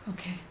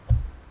 Okay.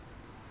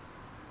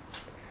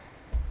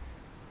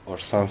 Or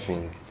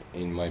something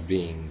in my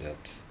being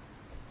that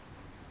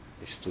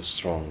is too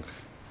strong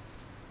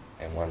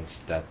and wants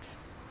that.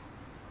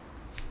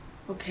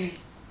 Okay.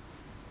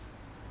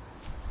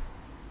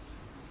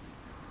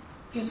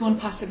 Here's one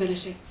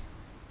possibility.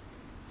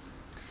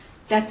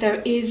 That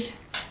there is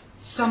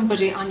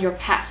somebody on your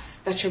path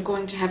that you're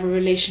going to have a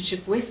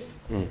relationship with,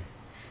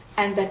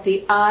 and that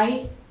the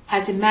I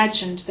has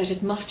imagined that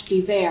it must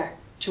be there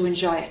to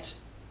enjoy it.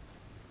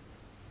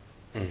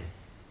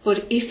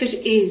 But if it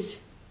is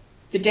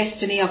the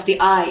destiny of the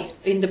I,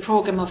 in the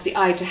program of the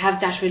I, to have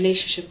that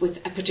relationship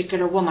with a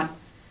particular woman,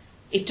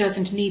 it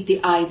doesn't need the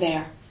I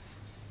there.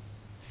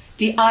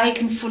 The I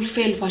can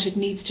fulfill what it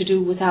needs to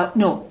do without...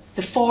 No,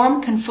 the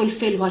form can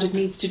fulfill what it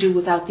needs to do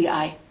without the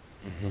I.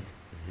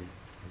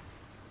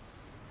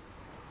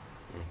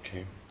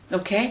 Okay.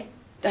 Okay?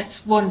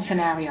 That's one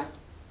scenario.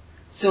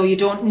 So you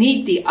don't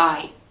need the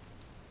I,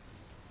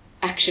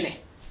 actually.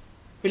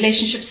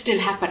 Relationships still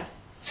happen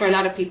for a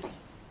lot of people.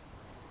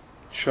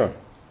 Sure,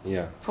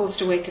 yeah.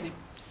 Post-awakening.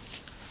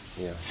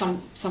 Yeah.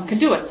 Some can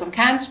do it, some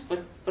can't,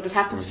 but it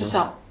happens for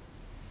some.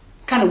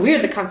 It's kind of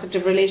weird, the concept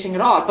of relating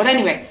at all, but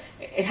anyway,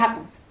 it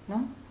happens,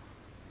 no?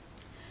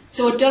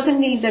 So it doesn't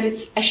mean that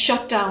it's a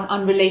shutdown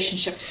on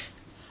relationships,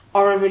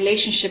 or a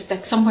relationship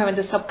that somewhere in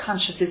the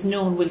subconscious is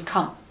known will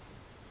come.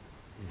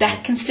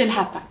 That can still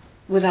happen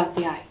without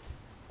the I.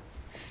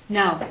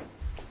 Now,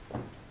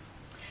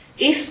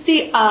 if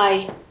the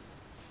I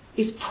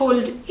is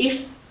pulled,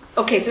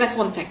 okay, so that's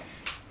one thing.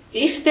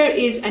 If there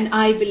is an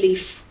I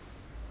belief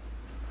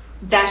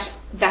that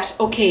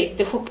okay,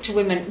 the hook to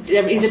women,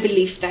 there is a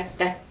belief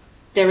that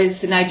there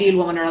is an ideal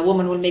woman, or a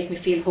woman will make me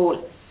feel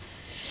whole.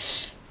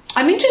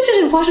 I'm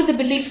interested in what are the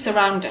beliefs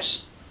around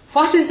it.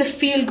 What is the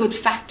feel-good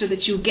factor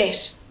that you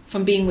get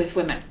from being with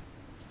women?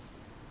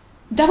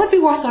 That would be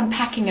worth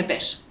unpacking a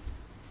bit,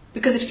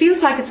 because it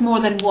feels like it's more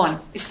than one.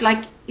 It's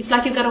like you've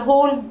got a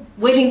whole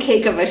wedding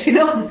cake of it, you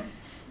know.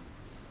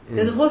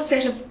 There's a whole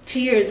set of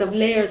tiers, of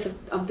layers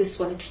of this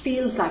one. It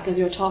feels like as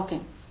you're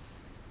talking.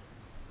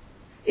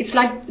 It's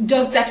like,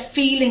 does that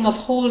feeling of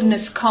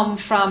wholeness come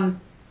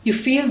from you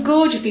feel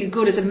good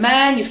as a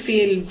man, you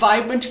feel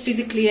vibrant,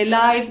 physically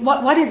alive?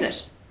 What is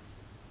it?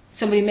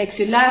 Somebody makes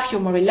you laugh, you're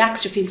more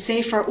relaxed, you feel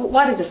safer.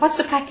 What is it? What's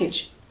the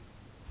package?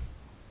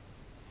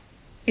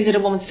 Is it a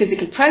woman's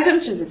physical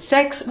presence? Is it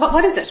sex?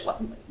 What is it?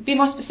 Be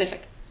more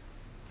specific.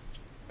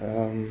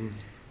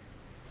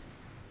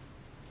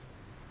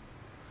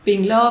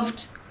 Being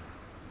loved.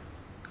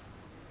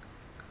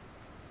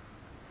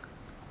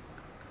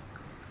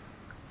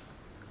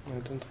 I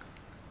don't.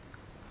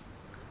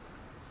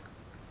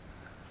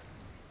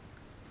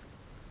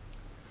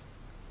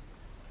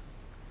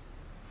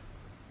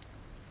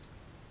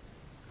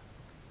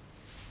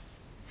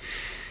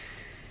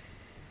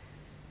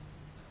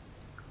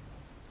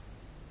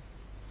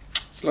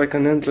 It's like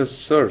an endless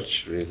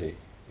search, really.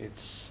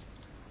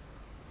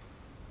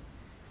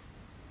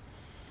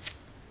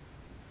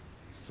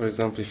 For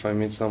example, if I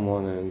meet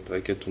someone and I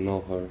get to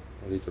know her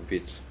a little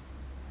bit,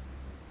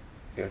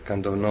 I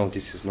kind of know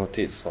this is not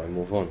it, so I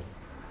move on.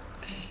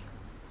 Okay.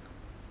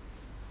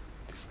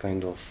 This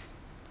kind of...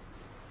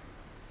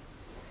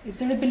 Is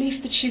there a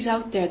belief that she's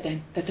out there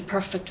then? That the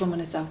perfect woman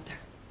is out there?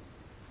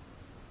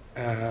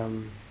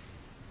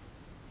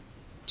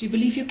 Do you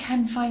believe you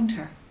can find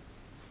her?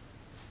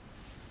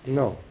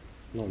 No,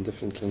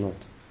 definitely not.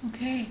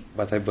 Okay.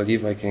 But I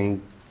believe I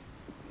can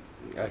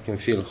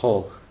feel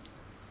whole.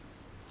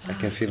 I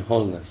can feel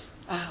wholeness.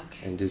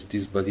 Okay. And this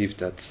belief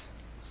that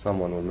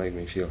someone will make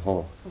me feel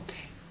whole.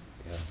 Okay.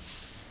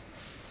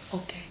 Yeah.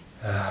 Okay.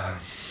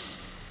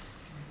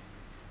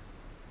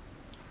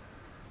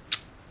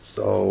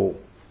 So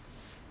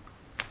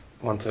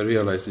once I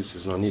realize this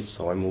is not it,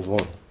 so I move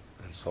on,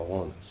 and so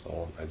on, and so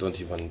on. I don't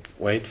even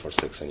wait for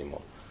sex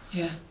anymore.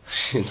 Yeah.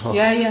 You know?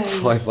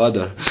 Yeah. Why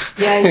bother?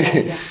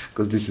 Yeah.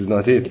 Because this is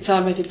not it. It's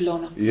already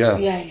blown up. Yeah.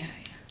 Yeah.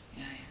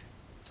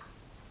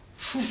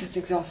 Phew, that's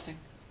exhausting.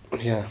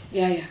 Yeah.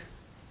 Yeah.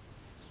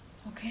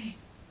 Okay.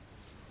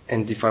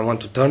 And if I want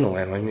to turn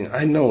away, I mean,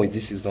 I know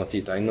this is not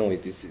it. I know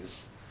it. This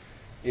is,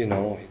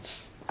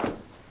 it's.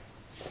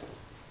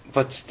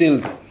 But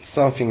still,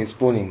 something is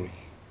pulling me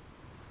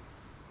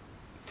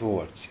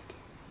towards it.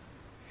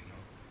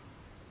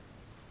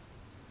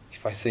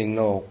 If I say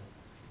no,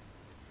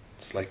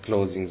 it's like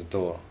closing the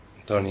door,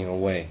 turning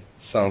away.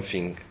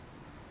 Something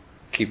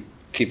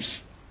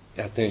keeps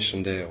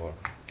attention there, or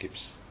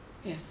keeps.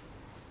 Yes.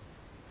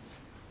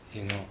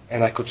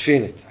 And I could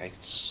feel it.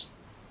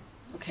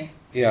 Okay.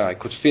 Yeah, I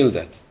could feel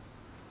that.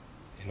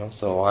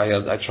 So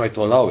I try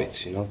to allow it,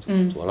 to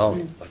allow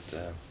it, but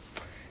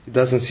it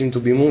doesn't seem to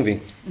be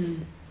moving.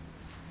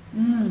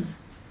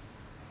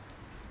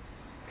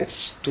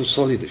 It's too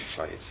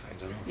solidified. I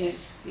don't know.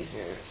 Yes.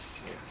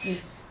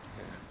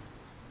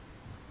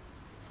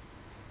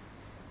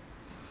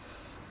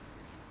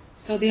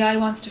 So the I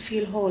wants to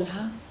feel whole,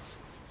 huh?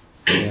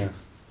 Yeah.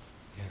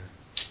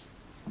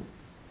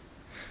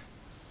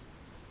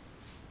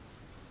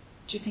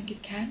 Do you think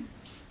it can?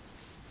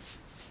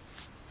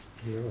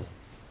 No.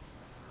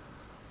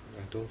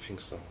 I don't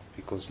think so.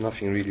 Because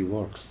nothing really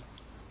works.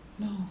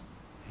 No.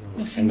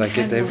 And I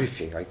get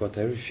everything. I got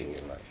everything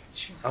in life.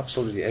 Sure.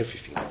 Absolutely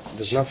everything.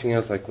 There's nothing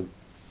else I could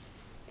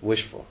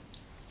wish for.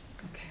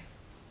 Okay.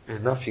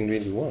 And nothing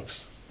really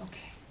works.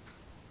 Okay.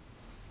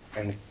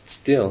 And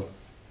still,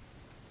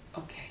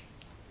 Okay.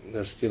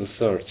 there's still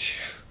search.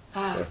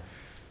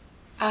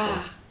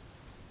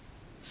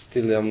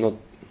 Still, I'm not.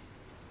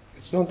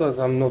 It's not that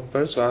I'm not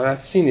persuaded.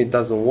 I've seen it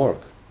doesn't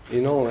work.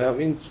 You know, I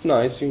mean, it's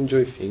nice. You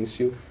enjoy things.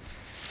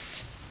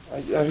 I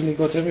really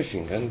got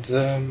everything,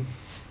 and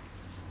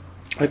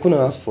I couldn't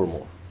ask for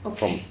more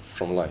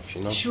from life.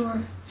 You know.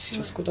 Sure.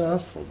 Just couldn't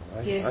ask for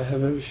more. Yes. I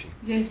have everything.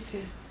 Yes.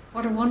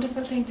 What a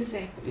wonderful thing to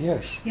say.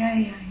 Yes.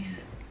 Yeah.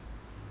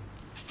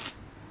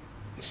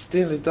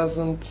 Still, it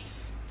doesn't.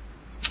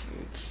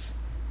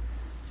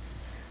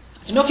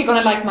 I don't know if you're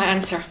going to like my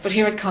answer, but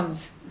here it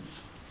comes.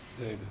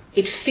 There you go.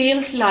 It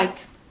feels like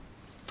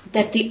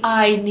that the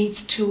I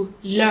needs to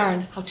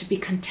learn how to be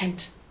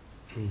content.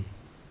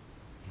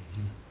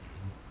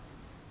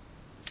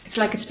 It's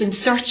like it's been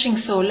searching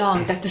so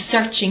long that the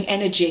searching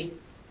energy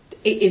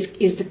is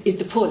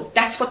the pull.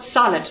 That's what's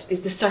solid,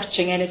 is the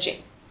searching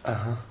energy.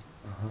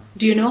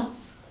 Do you know?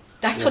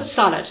 That's what's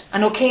solid.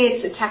 And okay,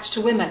 it's attached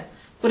to women,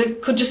 but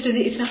it could just,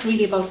 it's not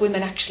really about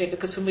women actually,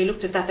 because when we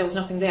looked at that, there was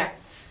nothing there.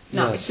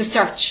 No, Yes. it's the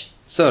search.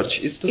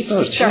 It's the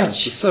search.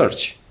 Yes, the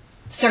search.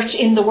 Search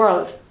in the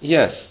world.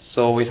 Yes,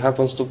 so it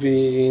happens to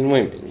be in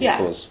women. Yeah.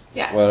 Because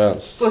Yeah. where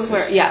else? Was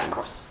where? Yeah, of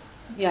course.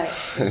 Yeah.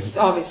 It's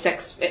always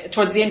sex.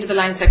 Towards the end of the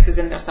line, sex is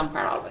in there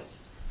somewhere always.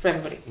 For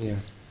everybody. Yeah.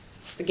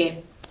 It's the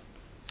game.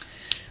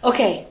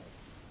 Okay.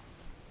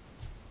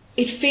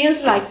 It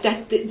feels like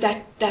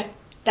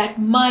that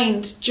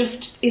mind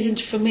just isn't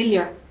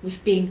familiar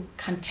with being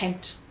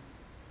content.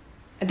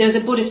 And there's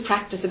a Buddhist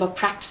practice about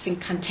practicing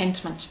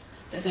contentment.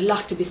 There's a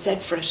lot to be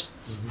said for it.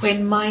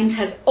 When mind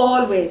has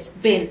always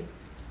been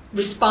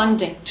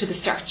responding to the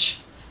search.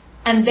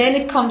 And then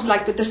it comes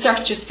like that the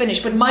search is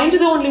finished. But mind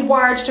is only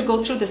wired to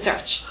go through the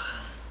search.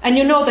 And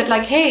you know that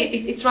like, hey,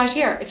 it's right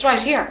here. It's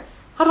right here.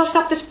 How do I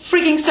stop this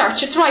frigging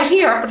search? It's right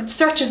here, but the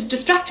search is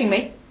distracting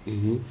me.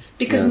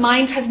 Because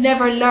mind has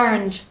never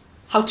learned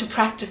how to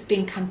practice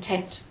being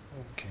content.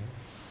 Okay.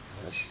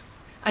 Yes.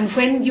 And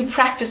when you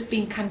practice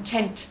being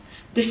content,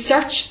 the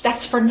search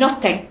that's for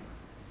nothing,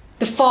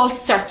 the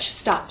false search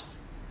stops.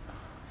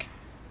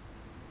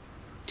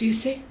 Do you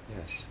see?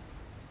 Yes.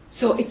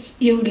 So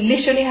you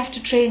literally have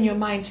to train your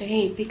mind to,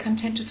 hey, be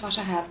content with what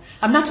I have.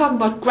 I'm not talking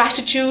about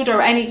gratitude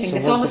or anything. So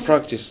it's what's almost the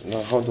practice?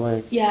 Now, how do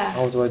I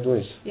do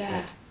it?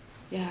 Yeah.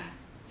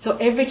 So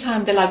every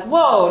time they're like,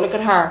 whoa, look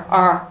at her,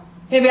 or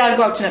maybe I'll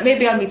go out tonight,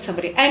 maybe I'll meet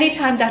somebody.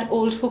 Anytime that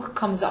old hook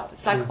comes up,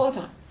 it's like, hold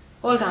on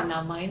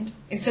now, mind.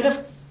 Instead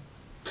of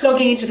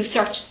plugging into the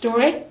search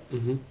story,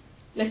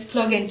 let's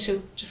plug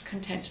into just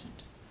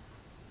contentment.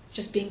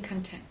 Just being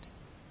content.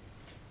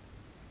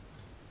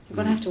 You're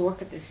going to have to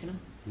work at this, you know.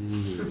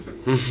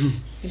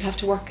 You'll have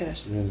to work at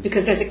it.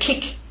 Because there's a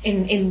kick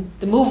in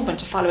the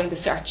movement of following the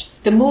search.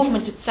 The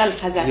movement itself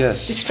has a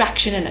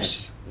distraction in it.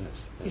 Yes.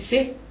 You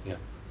see? Yeah.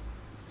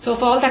 So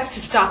if all that's to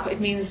stop, it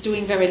means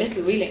doing very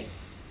little, really.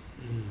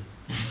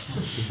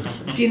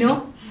 Do you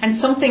know? And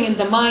something in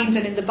the mind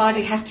and in the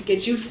body has to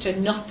get used to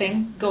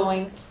nothing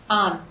going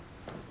on.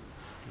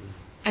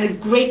 And a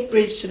great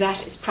bridge to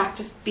that is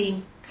practice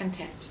being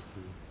content.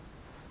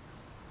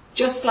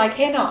 Just like,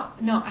 hey,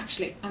 no,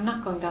 actually, I'm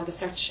not going down the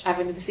search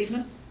avenue this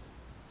evening.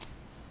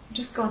 I'm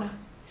just going to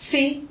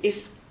see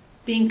if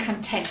being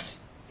content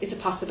is a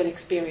possible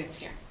experience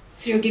here.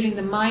 So you're giving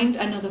the mind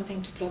another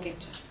thing to plug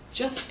into.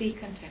 Just be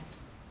content.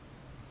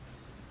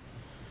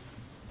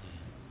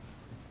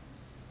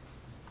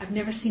 I've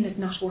never seen it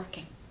not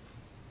working.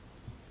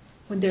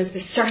 When there's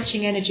this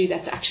searching energy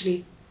that's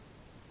actually,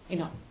 you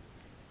know,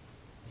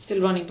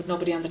 still running, but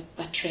nobody on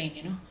that train,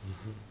 you know.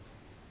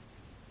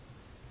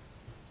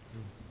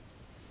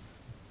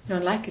 You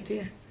don't like it, do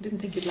you? I didn't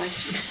think you'd like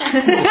it.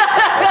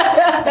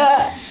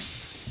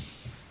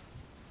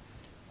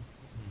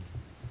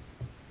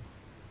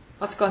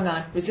 What's going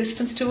on?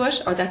 Resistance to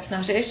it? Or that's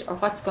not it? Or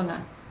what's going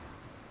on?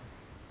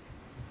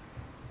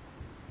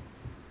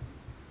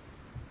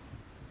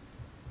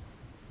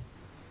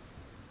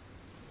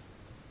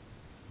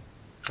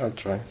 I'll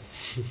try.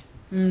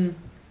 What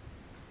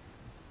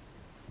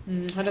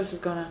else is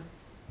going on?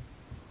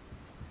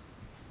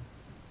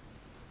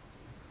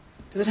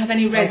 Does it have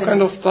any resonance? I'm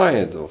kind of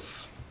tired of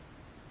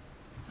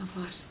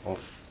what? Of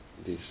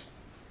these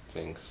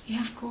things.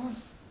 Yeah, of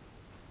course.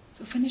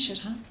 So finish it,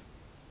 huh?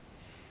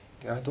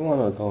 I don't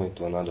want to go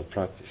into another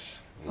practice.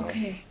 You know?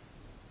 Okay.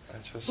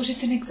 But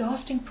it's an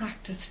exhausting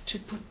practice to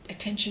put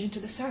attention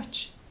into the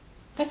search.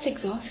 That's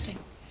exhausting.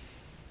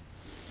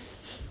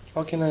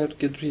 How can I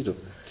get rid of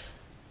that?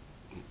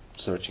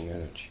 searching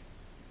energy?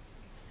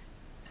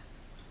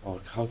 Or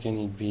how can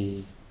it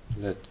be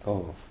let go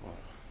of? Or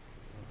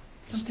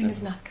something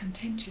is not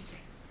content, you see.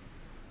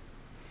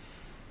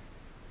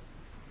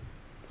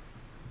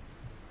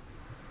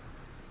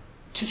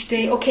 To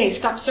stay, okay,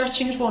 stop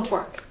searching, it won't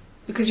work.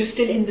 Because you're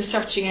still in the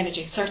searching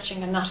energy,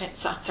 searching and not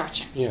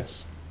searching.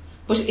 Yes.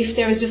 But if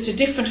there is just a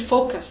different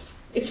focus,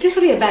 it's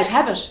literally a bad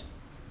habit.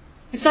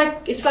 It's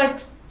like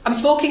I'm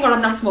smoking or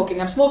I'm not smoking,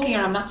 I'm smoking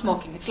or I'm not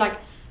smoking. It's like,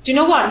 do you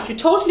know what? If you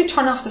totally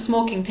turn off the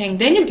smoking thing,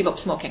 then you'll give up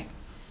smoking.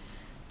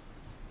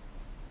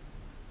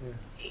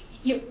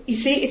 Yeah. You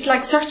see, it's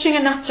like searching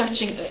and not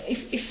searching.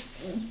 If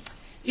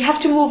you have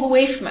to move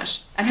away from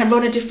it and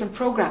run a different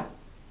program.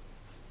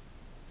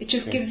 It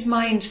just gives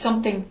mind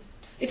something.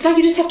 It's like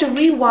you just have to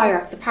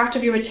rewire the part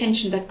of your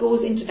attention that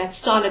goes into that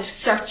solid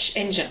search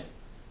engine.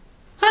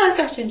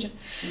 Search engine.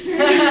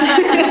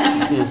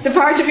 The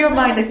part of your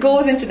mind that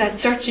goes into that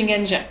searching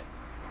engine.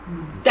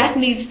 That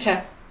needs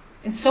to,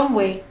 in some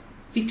way,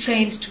 be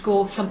trained to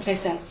go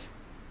someplace else.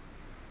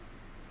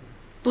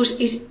 But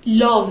it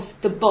loves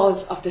the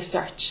buzz of the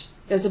search.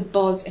 There's a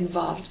buzz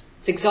involved.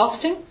 It's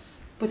exhausting,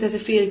 but there's a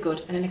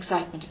feel-good and an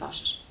excitement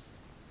about it.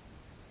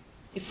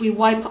 If we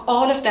wipe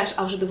all of that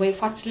out of the way,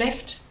 what's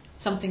left?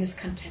 Something is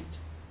content.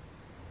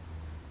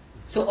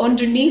 So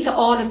underneath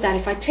all of that,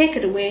 if I take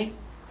it away,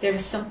 there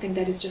is something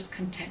that is just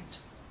content.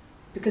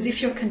 Because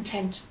if you're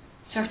content,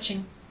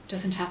 searching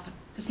doesn't happen.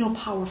 There's no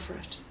power for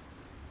it.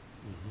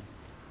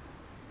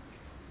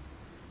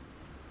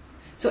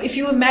 So if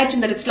you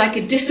imagine that it's like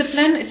a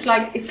discipline, it's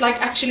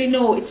like actually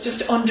no, it's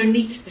just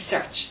underneath the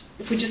search.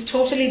 If we just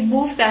totally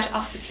move that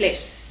off the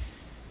plate.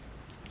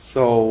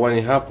 So when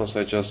it happens,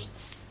 I just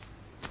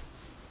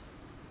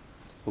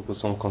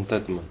focus on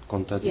contentment.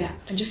 Yeah,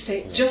 and just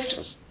say,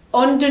 just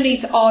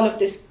underneath all of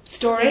this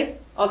story,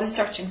 all this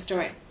searching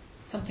story,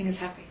 something is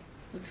happy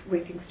with the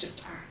way things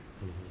just are.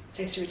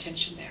 Place your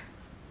attention there.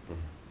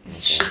 It'll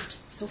shift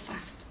so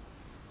fast.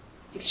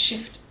 It'll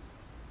shift.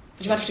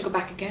 But you might have to go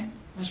back again.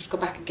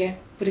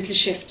 But it'll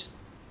shift.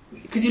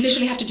 Because you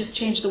literally have to just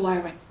change the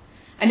wiring.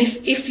 And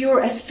if you're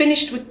as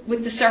finished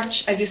with the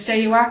search as you say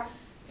you are,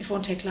 it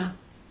won't take long.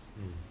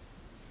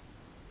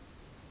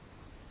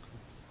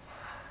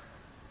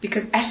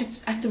 Because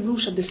at the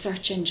root of the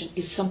search engine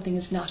is something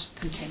is not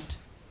content.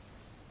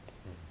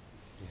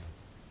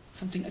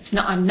 Something it's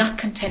not. I'm not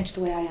content the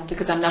way I am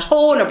because I'm not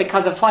whole or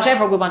because of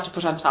whatever we want to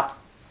put on top.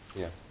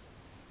 Yeah.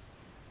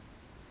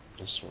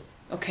 That's right.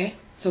 Okay,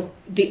 so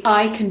the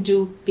I can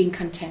do being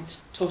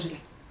content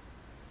totally.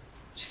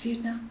 Do you see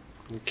it now?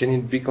 Can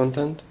it be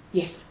content?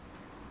 Yes.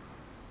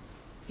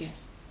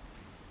 Yes.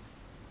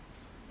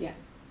 Yeah,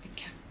 it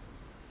can.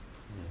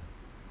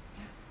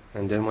 Yeah.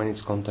 And then when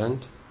it's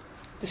content?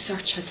 The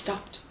search has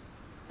stopped.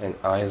 And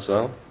I as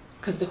well?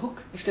 Because the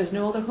hook. If there's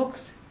no other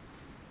hooks.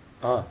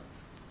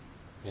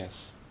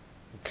 Yes.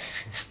 Okay.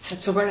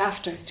 That's what we're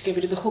after, is to get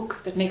rid of the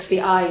hook that makes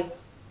the I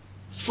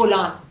full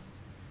on.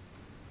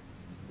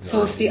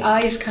 So if the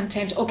I is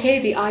content, okay,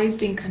 the I is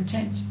being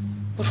content.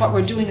 But what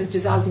we're doing is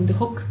dissolving the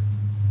hook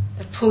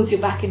that pulls you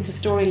back into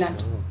storyland.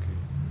 Okay.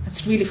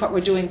 That's really what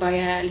we're doing by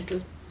a little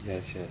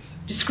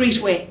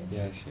discreet way.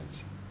 Yes.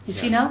 You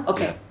see now?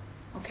 Okay. Yeah.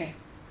 Okay.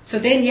 So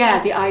then, the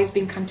I is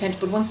being content,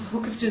 but once the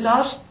hook is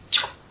dissolved,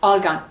 all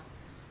gone.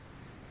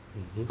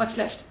 What's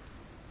left?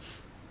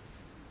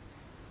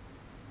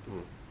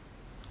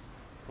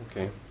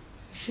 Okay. You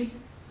see?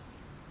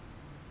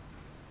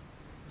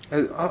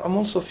 I'm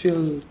also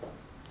feel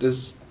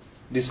there's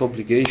this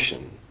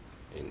obligation.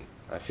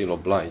 I feel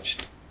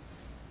obliged.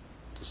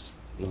 There's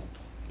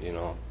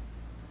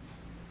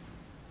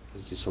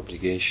this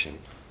obligation,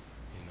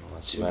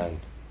 as man.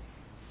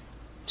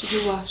 To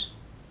do what?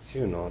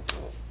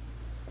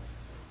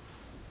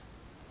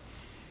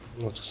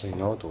 Not to say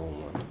no to a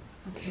woman.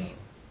 Okay.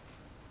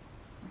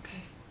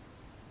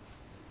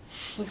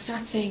 Well,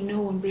 start saying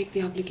no and break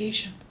the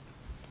obligation.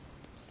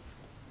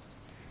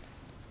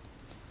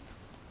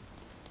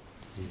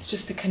 It's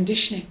just the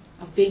conditioning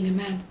of being a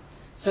man.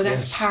 So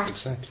that's part.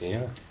 Exactly,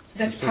 yeah. So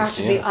that's part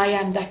of the I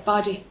am that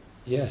body.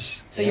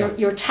 Yes. So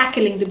you're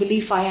tackling the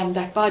belief I am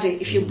that body.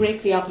 If you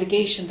break the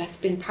obligation, that's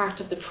been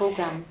part of the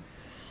program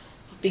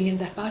of being in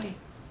that body.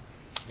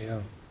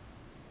 Yeah.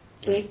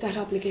 Break that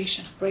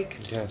obligation. Break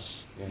it.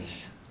 Yes.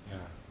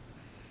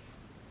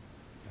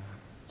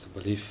 It's a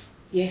belief.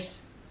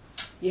 Yes,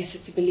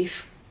 it's a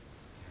belief.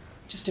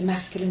 Just a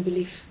masculine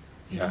belief.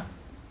 Yeah.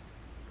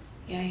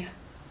 Yeah.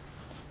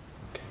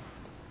 Okay.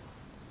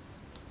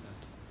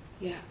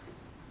 Yeah.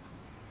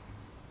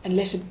 And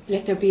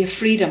let there be a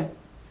freedom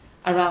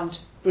around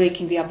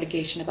breaking the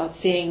obligation, about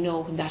saying no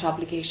when that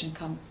obligation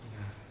comes.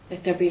 Yeah.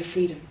 Let there be a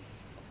freedom.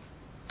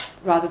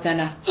 Rather than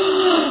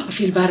I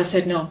feel bad, I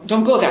said no.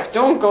 Don't go there.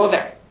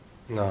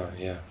 No,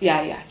 yeah.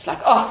 Yeah. It's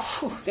like,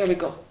 there we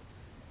go.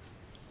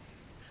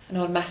 An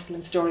old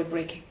masculine story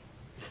breaking.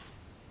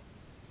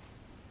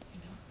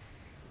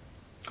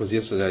 Because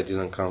yesterday I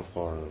didn't come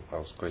I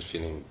was quite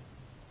feeling,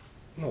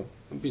 a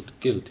bit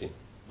guilty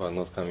about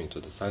not coming to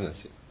the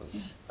silence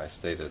because I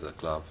stayed at the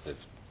club, had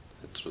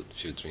a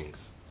few drinks.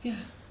 Yeah.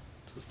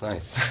 was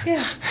nice.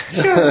 Yeah,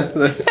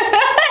 sure.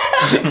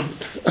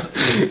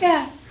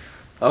 Yeah.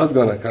 I was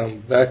gonna come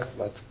back,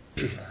 but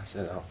I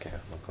said, okay,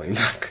 I'm not going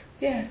back.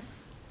 Yeah.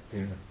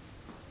 Yeah.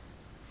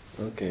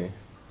 Okay.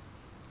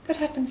 That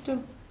happens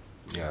too.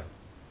 Yeah.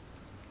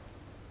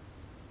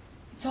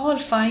 It's all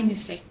fine, you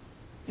see.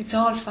 It's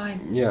all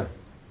fine. Yeah.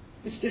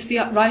 It's just the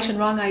right and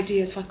wrong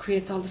ideas what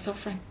creates all the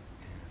suffering.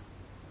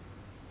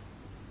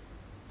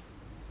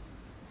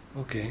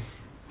 Okay.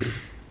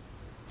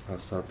 I'll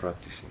start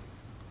practicing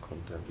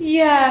content.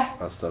 Yeah.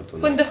 I'll start to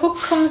When know. the hook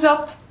comes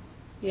up,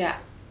 yeah.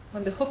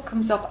 When the hook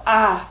comes up,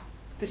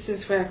 this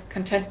is where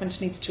contentment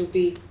needs to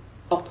be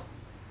up.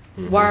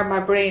 Mhm. Wire my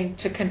brain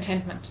to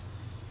contentment.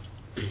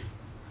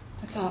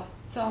 That's all.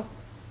 It's all.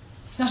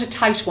 It's not a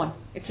tight one.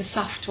 It's a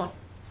soft one.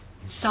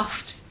 It's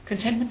soft.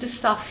 Contentment is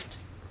soft.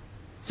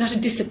 It's not a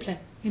discipline,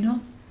 you know.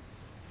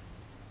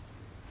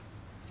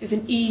 There's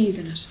an ease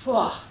in it.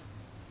 Whoa.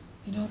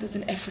 You know, there's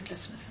an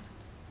effortlessness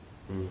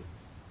in it. Mm.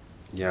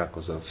 Yeah,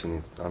 because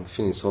I'm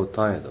feeling so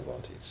tired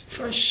about it.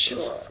 For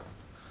sure.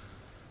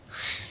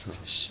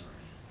 For sure.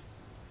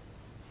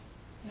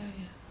 Yeah,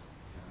 yeah.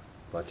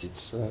 But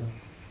it's, I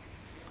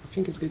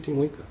think it's getting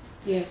weaker.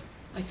 Yes,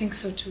 I think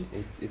so too.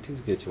 It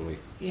is getting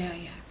weaker. Yeah,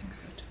 I think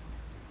so too.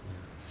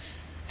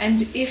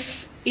 And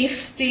if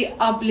the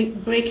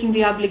breaking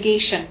the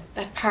obligation,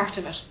 that part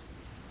of it,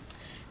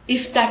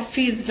 if that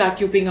feels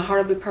like you're being a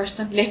horrible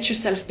person, let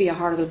yourself be a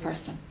horrible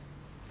person.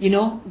 You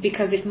know,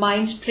 because if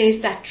mind plays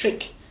that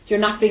trick, you're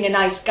not being a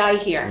nice guy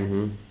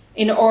here,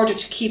 in order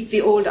to keep the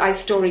old I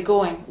story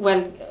going.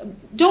 Well,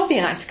 don't be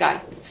a nice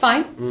guy. It's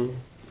fine. Mm.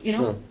 You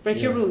know, Sure.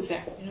 break your Yeah. rules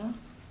there. You know.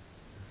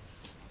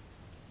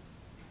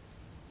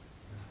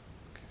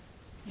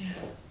 Yeah.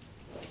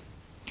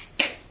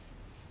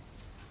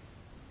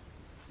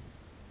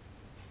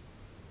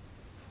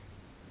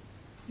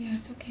 Yeah,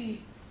 it's okay.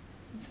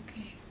 It's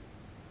okay.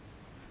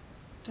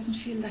 Doesn't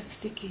feel that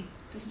sticky.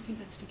 Doesn't feel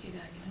that sticky,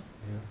 Dad, you know?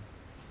 Yeah.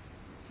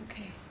 It's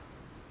okay.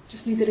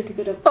 Just needs a little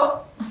bit of,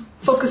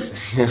 focus.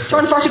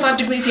 Turn 45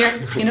 degrees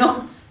here, you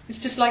know? It's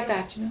just like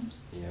that, you know?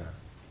 Yeah.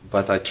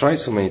 But I tried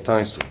so many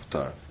times to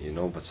turn, you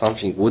know, but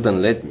something wouldn't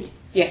let me.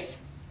 Yes.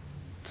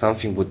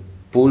 Something would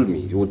pull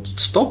me. It would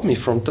stop me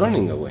from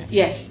turning away.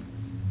 Yes.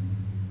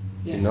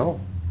 Yes. You know?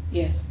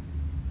 Yes.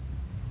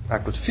 I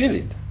could feel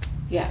it.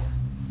 Yeah.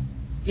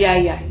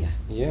 Yeah.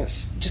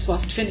 Yes. It just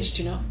wasn't finished,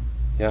 you know?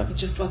 Yeah. It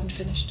just wasn't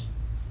finished.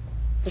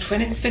 But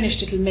when it's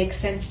finished, it'll make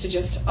sense to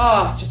just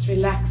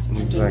relax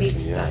underneath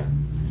Exactly, yeah. that.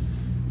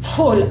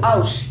 Pull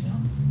out, you know?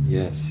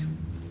 Yes.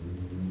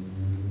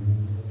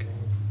 Okay.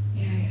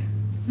 Yeah.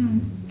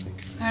 Thank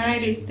you.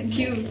 Alrighty, thank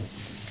you.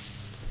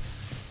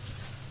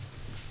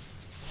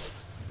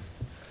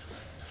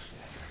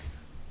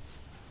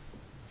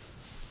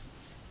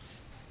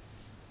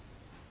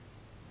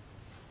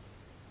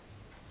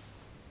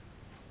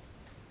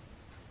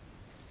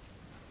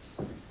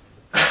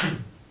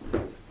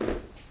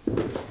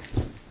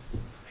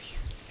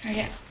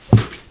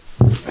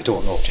 I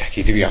don't know,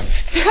 Jackie, to be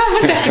honest.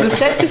 That's a good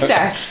place to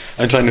start.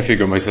 I'm trying to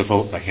figure myself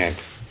out, I can't.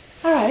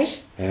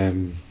 Alright.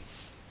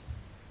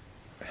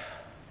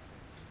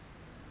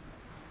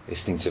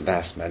 Listening to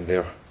Last Man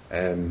there,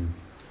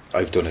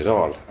 I've done it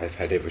all. I've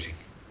had everything.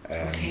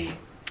 Okay.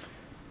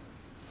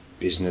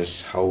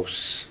 Business,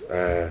 house,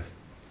 I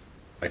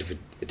have an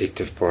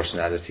addictive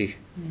personality.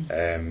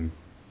 I've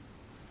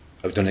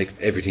done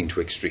everything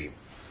to extreme.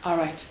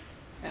 Alright.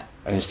 Yeah.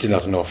 And it's still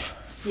not enough.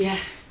 Yeah.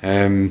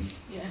 Yeah.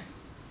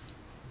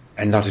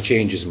 And a lot of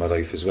changes in my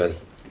life as well.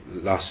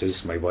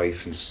 Losses, my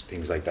wife and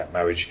things like that,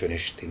 marriage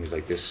finished, things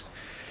like this.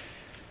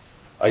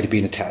 I'd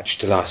been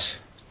attached a lot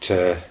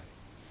to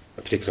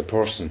a particular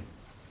person.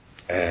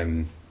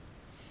 And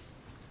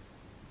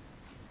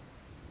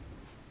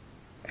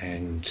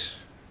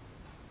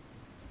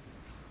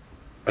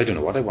I don't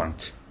know what I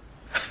want.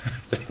 I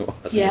don't know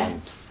what I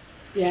want.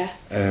 Yeah.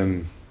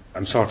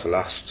 I'm sort of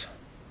lost.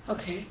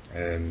 Okay.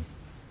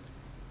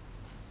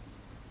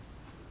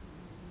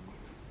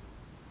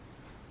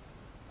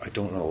 I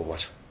don't know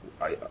what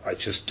I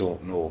just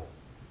don't know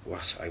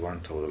what I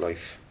want out of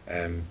life.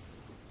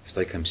 It's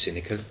like I'm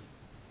cynical.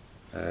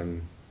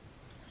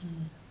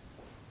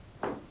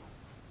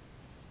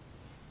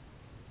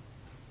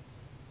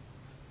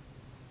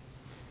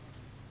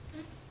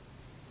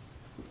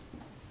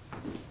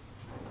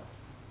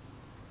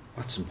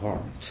 What's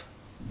important?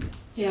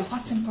 Yeah,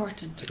 what's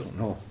important? I don't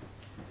know.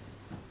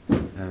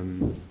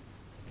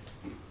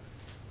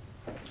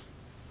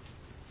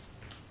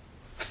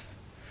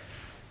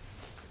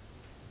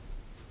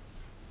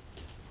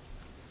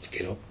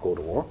 Get up, go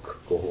to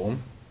work, go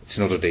home. It's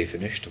another day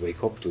finished.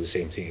 Wake up, do the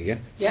same thing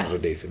again. It's Yeah. another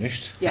day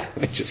finished. Yeah.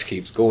 It just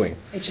keeps going.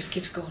 It just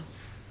keeps going.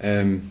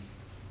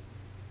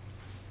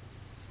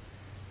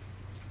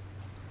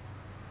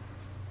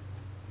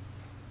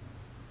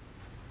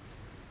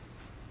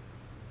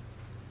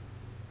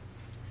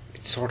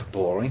 It's sort of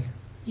boring.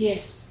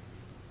 Yes.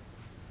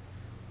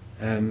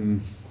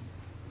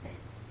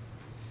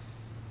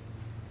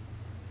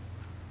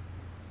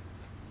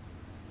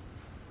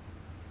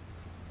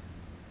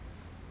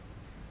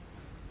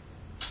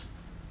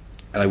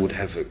 and I would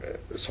have a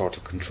sort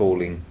of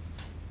controlling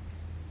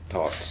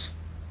thoughts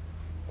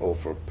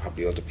over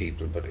probably other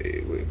people, but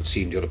it would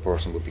seem the other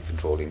person would be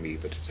controlling me,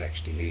 but it's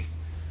actually me.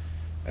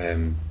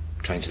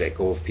 Trying to let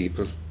go of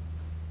people,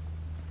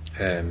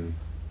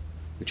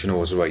 which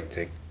is the right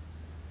thing.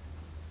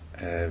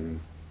 I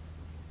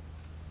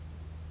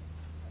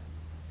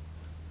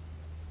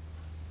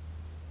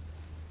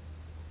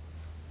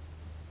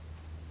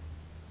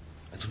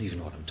don't even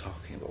know what I'm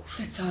talking about.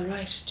 That's all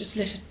right. Just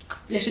let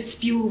it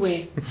spew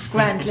away. It's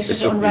grand. Let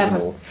it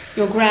unravel.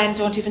 You're grand.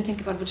 Don't even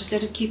think about it. But just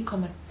let it keep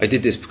coming. I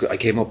did this because I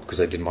came up because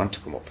I didn't want to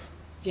come up.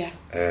 Yeah.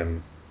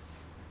 And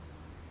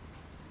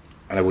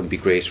I wouldn't be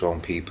great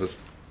around people.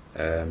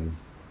 I'm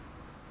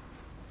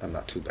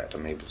not too bad.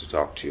 I'm able to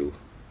talk to you.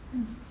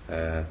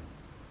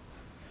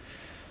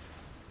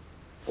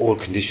 All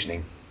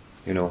conditioning,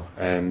 I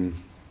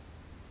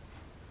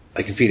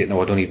can feel it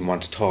now. I don't even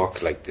want to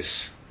talk like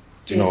this.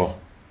 Do you know?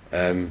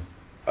 I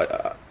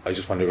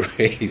just want to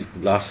raise the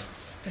lot.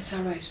 That's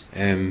all right.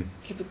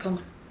 Keep it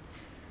coming.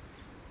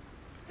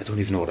 I don't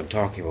even know what I'm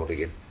talking about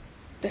again.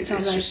 That's all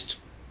right.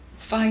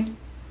 It's fine.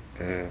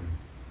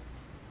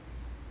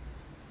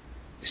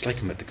 It's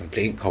like I'm at the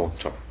complaint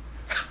counter.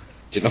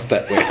 Do you know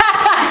that way?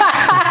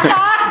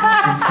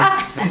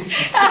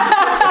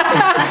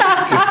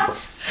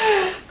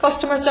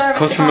 Customer service.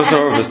 Customer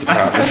service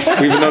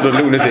department. We've another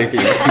lunatic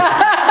here.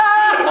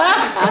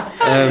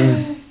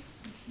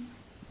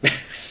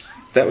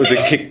 That was a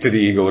kick to the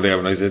ego there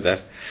when I said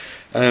that.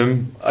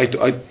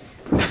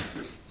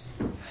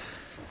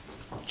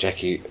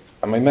 Jackie,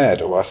 am I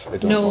mad or what? I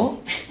don't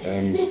know.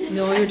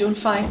 No, you're doing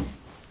fine.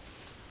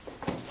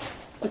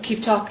 But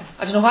keep talking.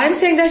 I don't know why I'm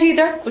saying that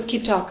either, but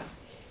keep talking.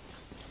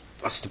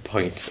 What's the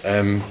point?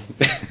 Right.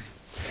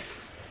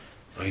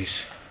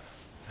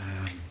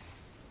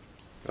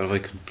 What have I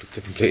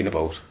to complain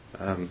about?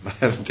 I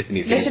haven't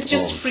anything. Let it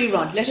just free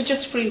run. Let it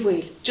just free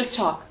wheel. Just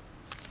talk.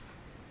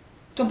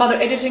 Don't bother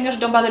editing it.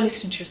 Don't bother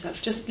listening to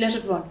yourself. Just let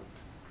it run.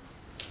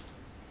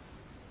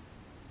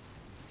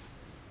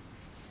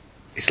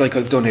 It's like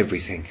I've done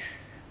everything.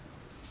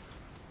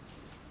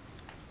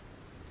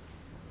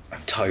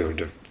 I'm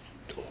tired of it.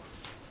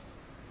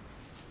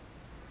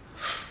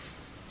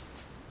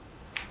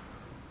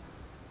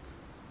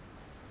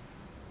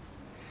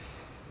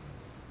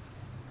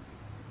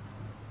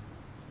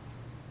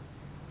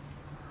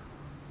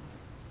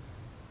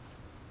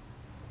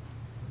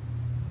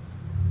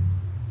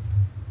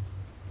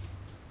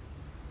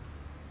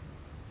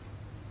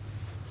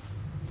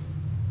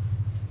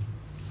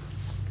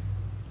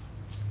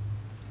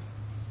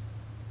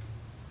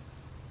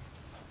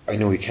 I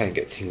know you can't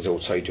get things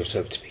outside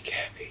yourself to make you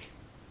happy.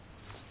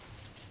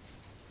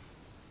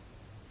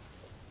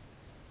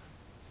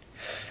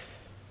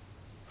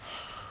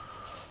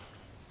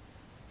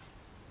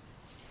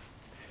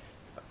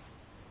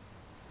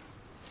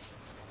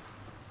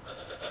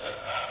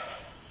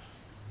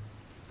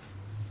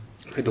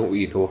 I don't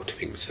really know how to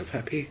make myself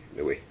happy in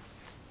a way.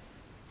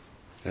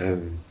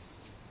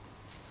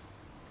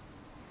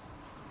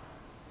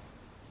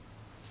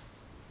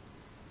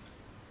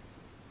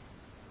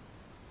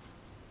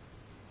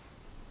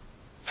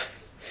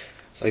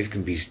 Life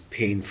can be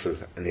painful,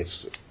 and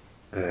it's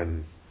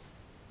I'm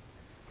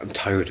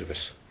tired of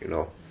it,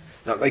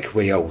 not like a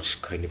way out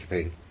kind of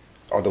thing,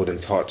 although them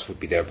thoughts would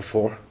be there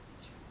before.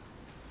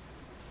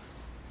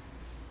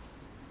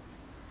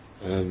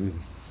 I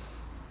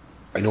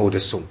know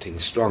there's something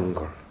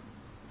stronger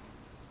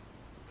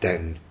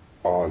than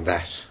all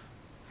that,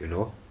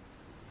 even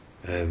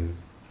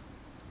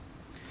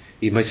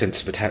my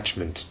sense of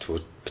attachment to a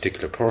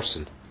particular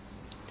person.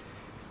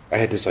 I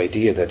had this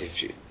idea that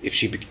if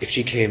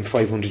she came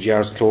 500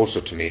 yards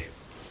closer to me,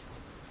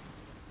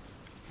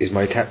 is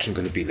my attachment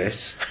going to be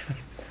less?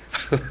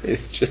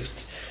 It's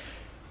just,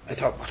 I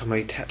thought, what am I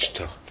attached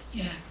to?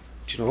 Yeah.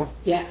 Do you know?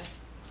 Yeah.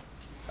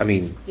 I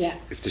mean, yeah.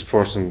 If this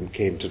person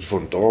came to the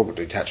front door, would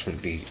the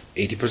attachment be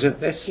 80%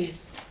 less? Yes.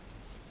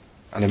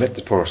 And I met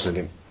the person,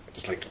 and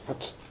it's like,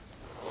 what's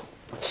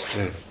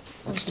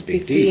the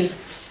big deal?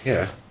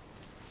 Yeah.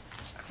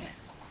 Yeah.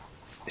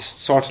 It's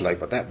sort of like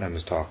what that man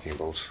was talking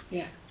about.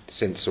 Yeah.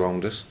 Sense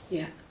around it.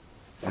 Yeah.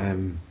 I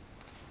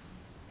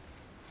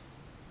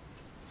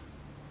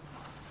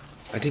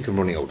think I'm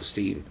running out of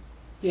steam.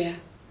 Yeah.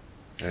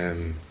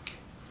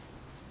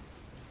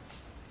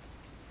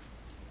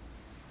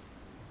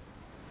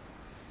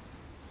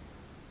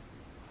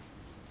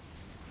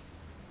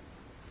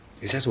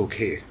 Is that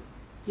okay?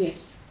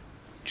 Yes.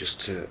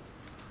 Just to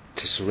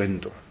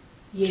surrender.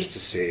 Yes. Just to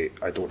say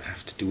I don't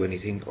have to do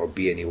anything or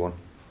be anyone.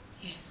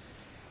 Yes.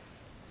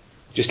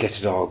 Just let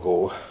it all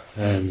go.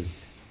 Yes.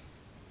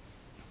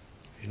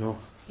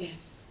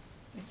 Yes.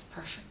 It's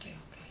perfectly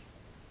okay.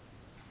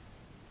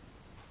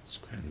 It's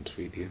grand,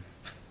 really.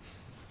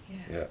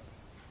 Yeah.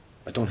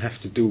 I don't have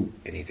to do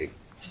anything.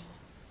 No.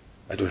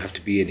 I don't have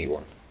to be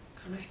anyone.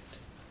 Correct.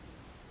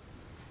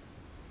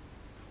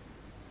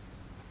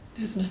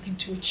 There's nothing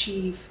to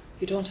achieve.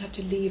 You don't have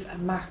to leave a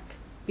mark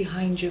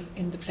behind you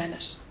in the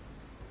planet.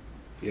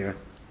 Yeah.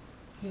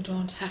 You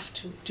don't have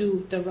to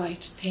do the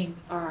right thing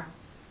or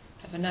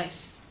have a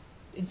nice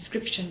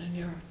inscription on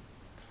your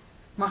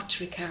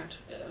mortuary card.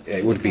 Yeah,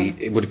 it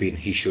would have been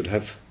he should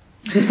have.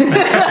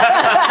 That's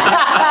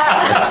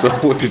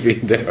what would have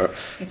been there.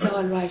 It's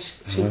all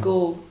right to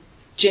go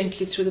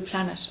gently through the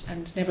planet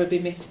and never be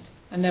missed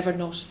and never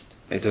noticed.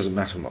 It doesn't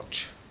matter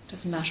much.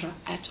 Doesn't matter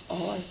at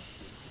all.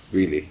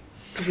 Really.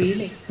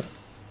 Really.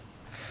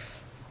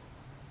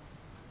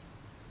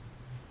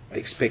 I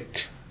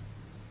expect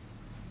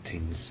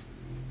things.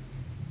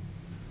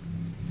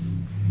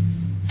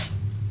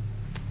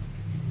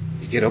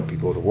 You get up, you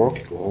go to work,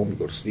 you go home, you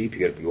go to sleep, you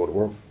get up, you go to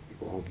work, you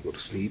go home, you go to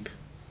sleep.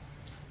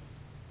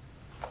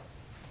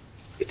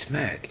 It's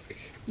mad, like.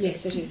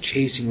 Yes, it is.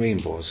 Chasing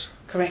rainbows.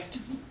 Correct.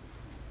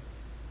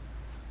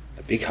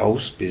 A big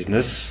house,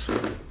 business.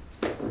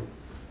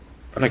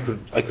 And I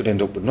could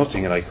end up with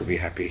nothing and I could be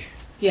happy.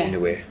 Yeah. In a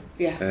way.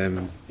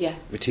 Yeah. Yeah.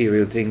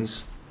 Material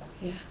things.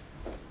 Yeah.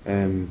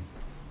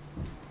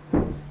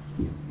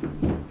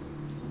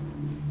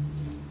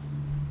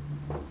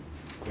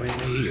 Why am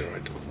I here? I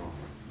don't know.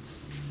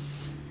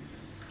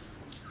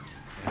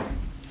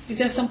 Is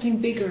there something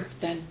bigger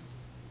than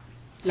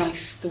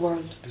life, the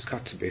world? There's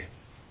got to be.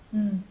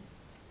 Mm.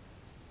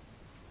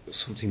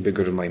 Something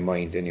bigger than my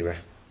mind, anyway.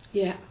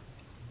 Yeah.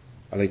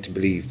 I like to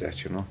believe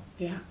that, you know.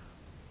 Yeah.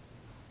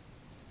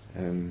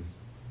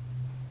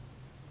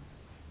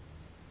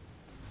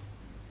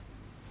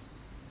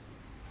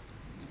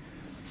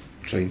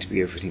 Trying to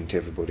be everything to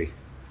everybody.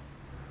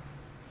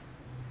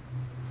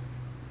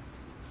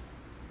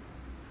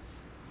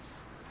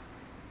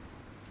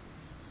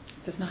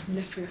 There's nothing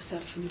left for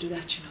yourself when you do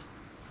that, you know.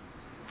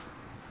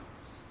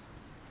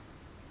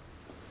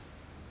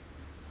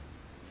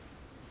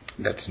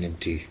 It's an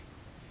empty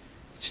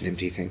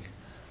thing.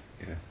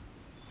 Yeah.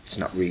 It's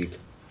not real.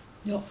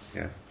 No.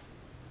 Yeah.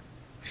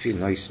 I feel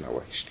nice now,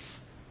 actually.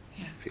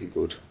 Yeah. I feel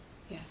good.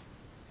 Yeah.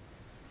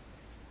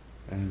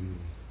 And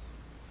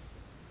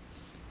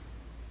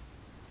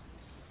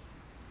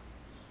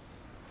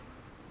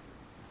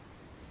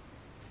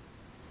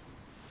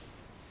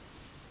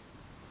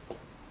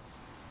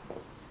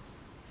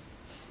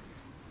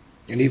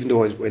even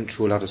though I went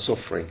through a lot of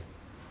suffering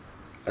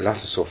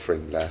last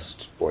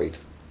void,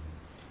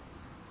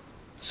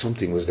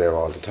 something was there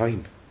all the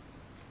time.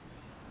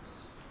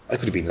 I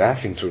could have been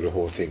laughing through the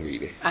whole thing,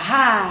 really.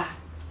 Aha!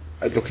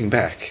 Looking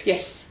back.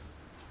 Yes.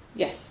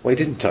 Yes. Why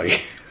didn't I?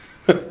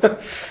 Do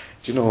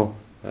you know,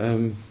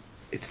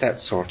 it's that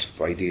sort of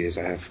ideas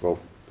I have about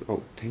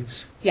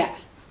things. Yeah.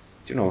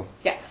 Do you know?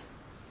 Yeah.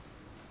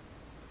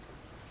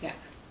 Yeah.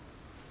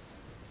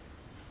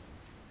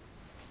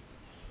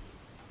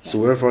 So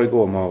wherever I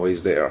go, I'm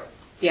always there.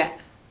 Yeah.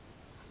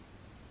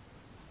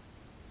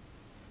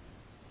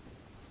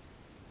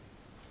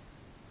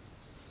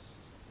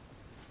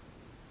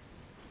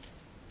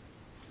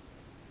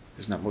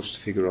 There's not much to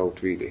figure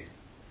out, really.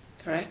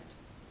 Correct.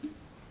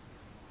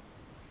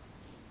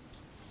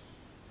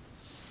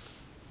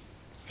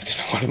 I don't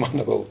know what I'm on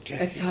about,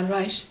 Jackie. That's all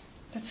right.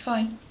 That's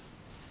fine.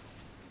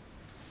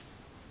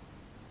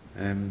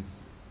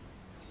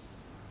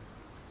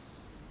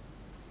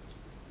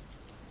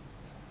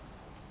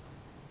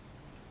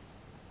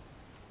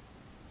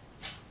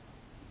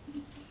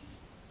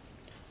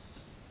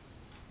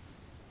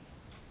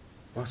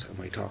 What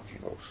am I talking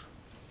about?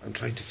 I'm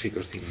trying to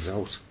figure things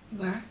out.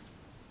 You are?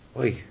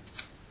 Why?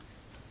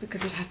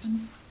 Because it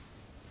happens.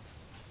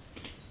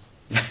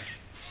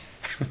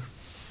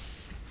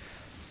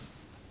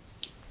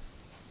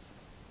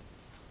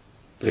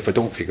 But if I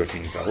don't figure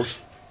things out,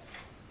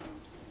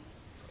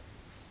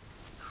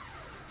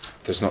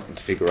 there's nothing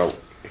to figure out.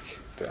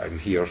 I'm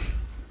here,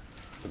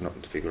 there's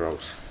nothing to figure out.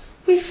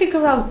 We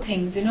figure out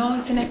things, you know.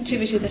 It's an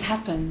activity that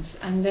happens,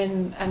 and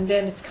then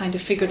it's kind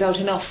of figured out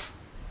enough.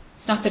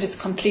 It's not that it's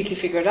completely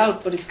figured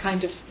out, but it's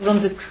kind of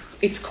runs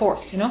its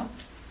course, you know.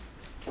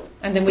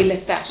 And then we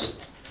let that.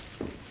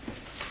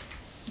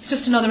 It's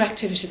just another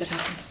activity that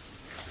happens.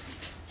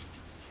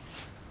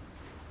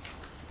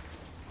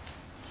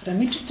 What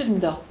I'm interested in,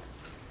 though,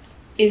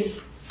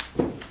 is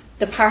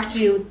the part of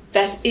you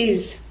that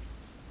is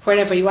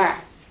wherever you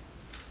are.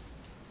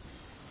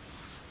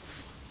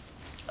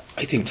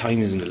 I think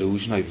time is an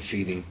illusion. I have a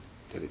feeling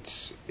that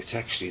it's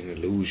actually an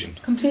illusion.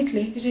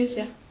 Completely, it is,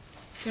 yeah.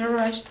 You're all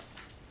right.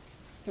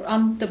 You're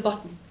on the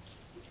button.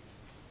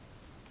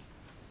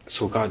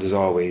 So God is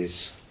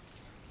always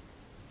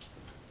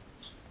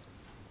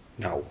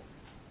now.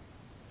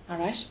 All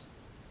right.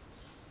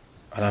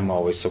 And I'm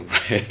always somewhere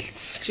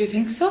else. Do you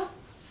think so?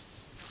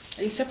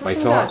 Are you separate My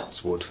from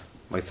thoughts would.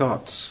 My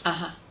thoughts.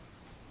 God?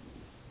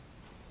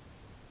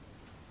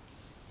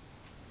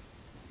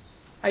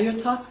 Are your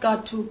thoughts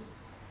God too?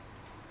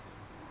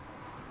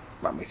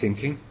 Am I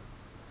thinking?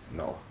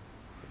 No,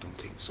 I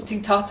don't think so. You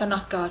think thoughts are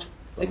not God?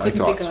 They My couldn't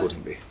be thoughts God.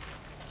 wouldn't be.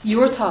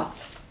 Your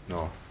thoughts?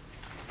 No.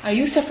 Are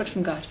you separate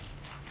from God?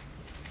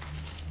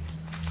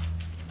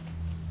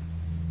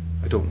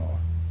 I don't know.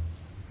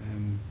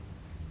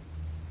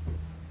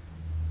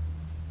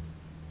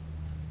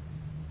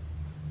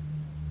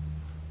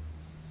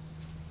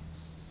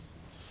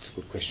 It's a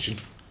good question.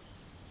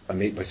 I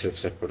made myself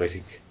separate, I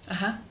think.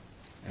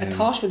 A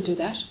thought will do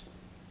that.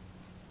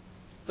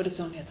 But it's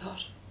only a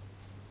thought.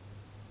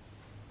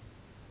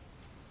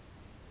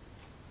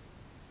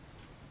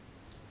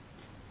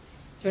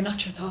 You're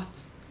not your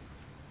thoughts.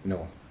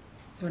 No.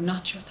 You're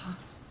not your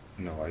thoughts.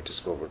 No, I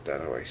discovered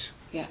that, alright.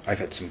 Yeah. I've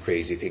had some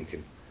crazy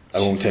thinking. I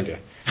won't tell you.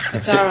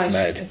 It's alright.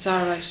 mad. It's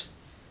alright.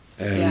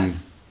 Yeah.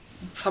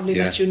 Probably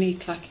not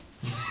unique, like.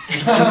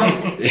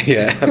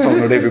 Yeah,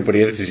 not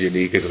everybody else is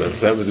unique as well.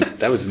 So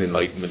that was an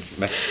enlightenment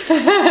for me.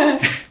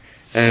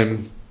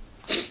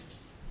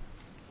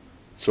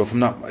 So if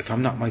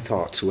I'm not my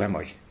thoughts, who am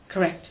I?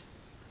 Correct.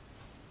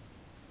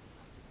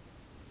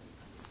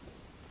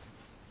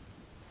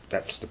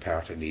 That's the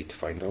part I need to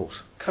find out.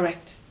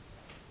 Correct.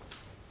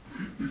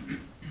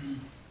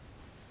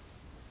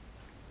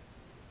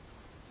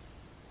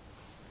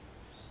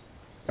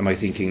 Am I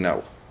thinking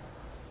now?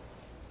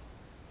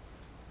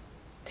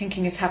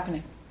 Thinking is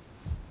happening.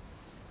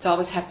 It's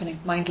always happening.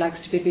 Mind likes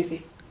to be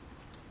busy.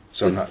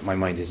 So my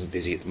mind isn't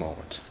busy at the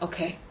moment.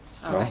 Okay.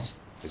 All no? right.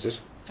 Is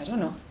it? I don't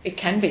know. It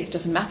can be. It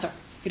doesn't matter.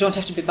 You don't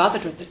have to be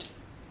bothered with it.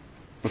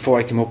 Before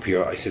I came up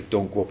here, I said,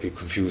 don't go up, you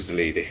confuse the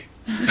lady.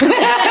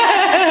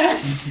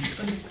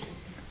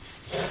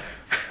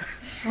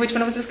 Which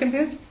one was this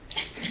confused?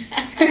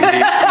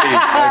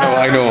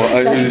 I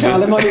know. Not at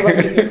all. I'm only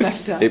wondering.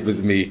 Not at all. It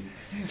was me.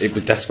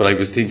 That's what I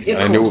was thinking.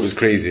 I knew it was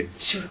crazy.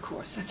 Sure, of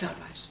course. That's all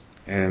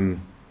right.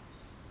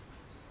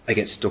 I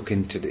get stuck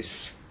into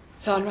this.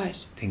 It's all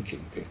right.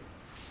 Thinking thing.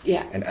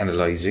 Yeah. And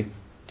analysing.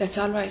 That's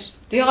all right.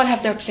 They all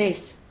have their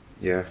place.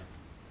 Yeah.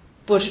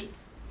 But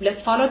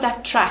let's follow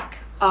that track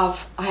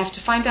of I have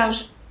to find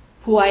out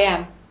who I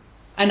am,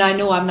 and I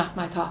know I'm not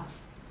my thoughts.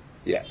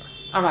 Yeah.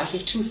 All right. We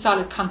have two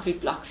solid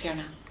concrete blocks here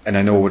now. And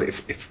I know what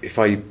if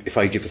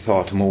I give a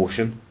thought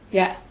emotion.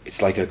 Yeah.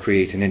 It's like I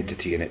create an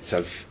entity in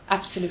itself.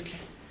 Absolutely.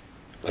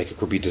 Like it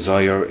could be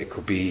desire, it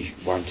could be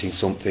wanting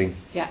something.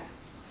 Yeah.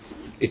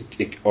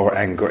 It or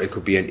anger. It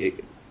could be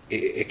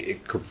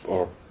it could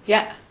or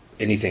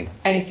anything.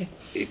 Anything.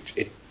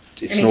 It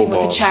Anything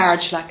snowballs. with a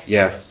charge, like.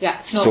 Yeah. Yeah.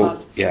 It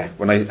snowballs. So yeah,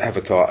 when I have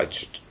a thought, I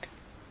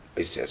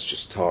say it's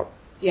just thought.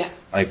 Yeah.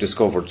 I've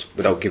discovered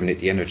without giving it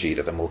the energy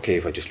that I'm okay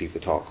if I just leave the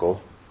thought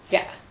go.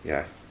 Yeah.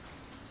 Yeah.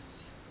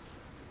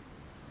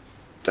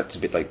 That's a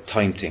bit like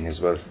time thing as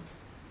well.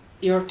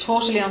 You're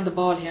totally on the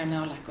ball here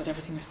now, like with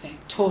everything you're saying.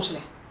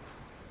 Totally.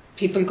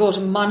 People go to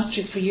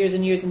monasteries for years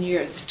and years and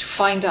years to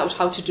find out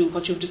how to do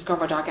what you've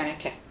discovered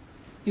organically.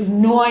 You've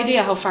no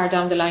idea how far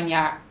down the line you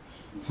are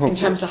in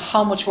terms of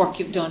how much work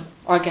you've done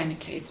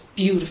organically. It's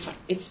beautiful.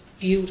 It's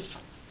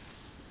beautiful.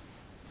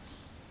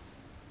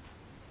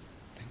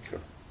 Thank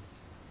you.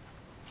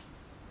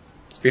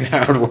 It's been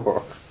hard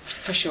work.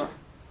 For sure.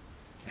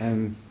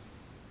 Even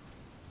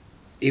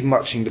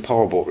watching the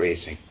powerboat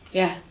racing.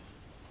 Yeah.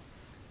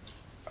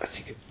 I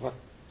think,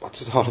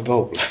 what's it all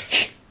about?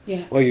 Like,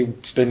 yeah. why are you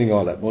spending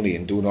all that money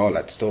and doing all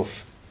that stuff?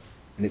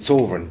 And it's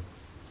over in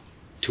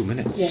 2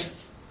 minutes.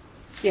 Yes.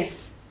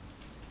 Yes.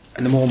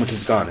 And the moment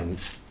is gone. And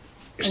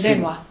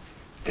then what?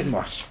 Then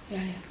what?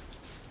 Yeah,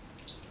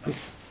 yeah.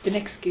 The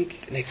next gig.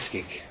 The next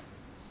gig.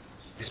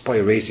 Just buy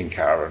a racing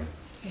car and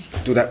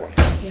do that one.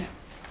 Yeah.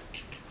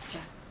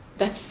 Yeah.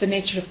 That's the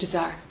nature of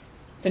desire.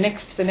 The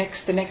next, the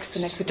next, the next, the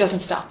next. It doesn't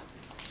stop.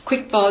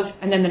 Quick buzz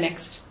and then the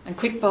next. And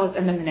quick buzz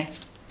and then the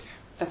next.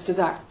 That's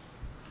desire.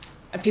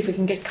 And people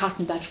can get caught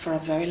in that for a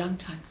very long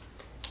time.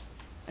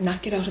 And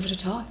not get out of it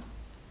at all.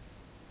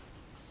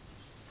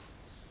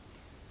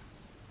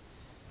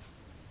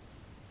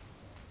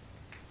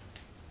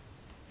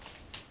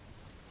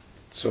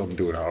 So I'm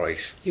doing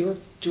alright. You're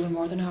doing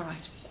more than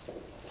alright.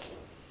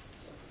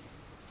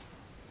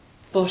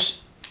 But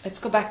let's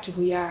go back to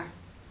who you are.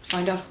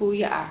 Find out who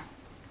you are.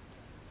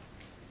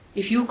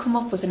 If you come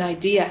up with an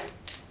idea,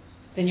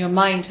 then your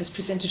mind has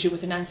presented you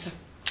with an answer.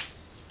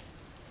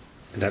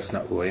 And that's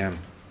not who I am.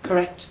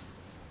 Correct.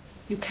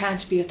 You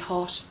can't be a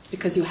thought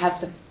because you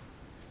have them.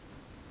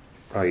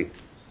 Right.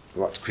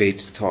 What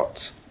creates the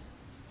thoughts?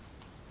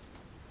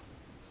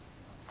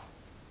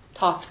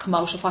 Thoughts come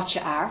out of what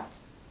you are.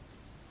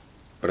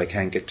 But I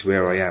can't get to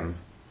where I am,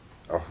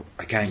 or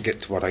I can't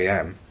get to what I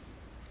am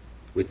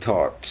with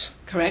thoughts.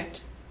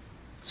 Correct.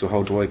 So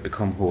how do I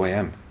become who I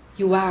am?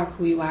 You are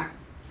who you are.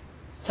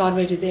 It's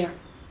already there.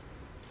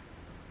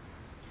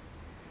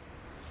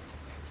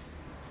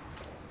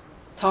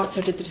 Thoughts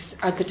are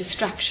the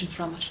distraction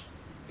from it.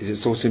 Is it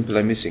so simple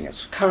I'm missing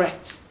it?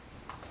 Correct.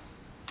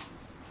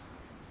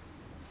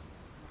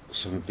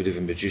 So I'm a bit of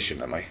a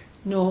magician, am I?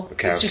 No,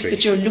 it's just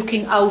that you're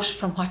looking out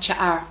from what you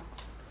are.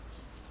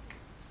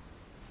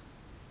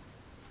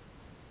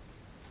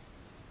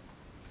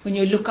 When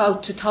you look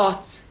out to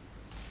thoughts,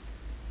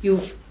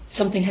 your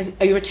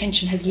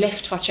attention has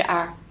left what you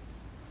are.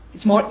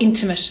 It's more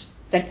intimate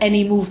than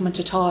any movement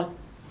at all.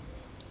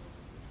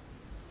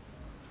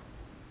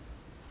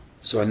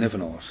 So I'll never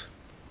know it.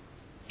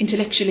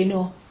 Intellectually,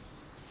 no.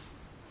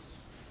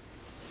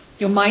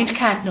 Your mind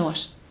can't know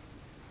it.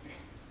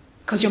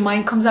 Because your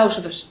mind comes out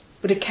of it,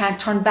 but it can't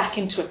turn back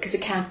into it because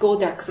it can't go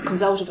there because it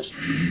comes out of it.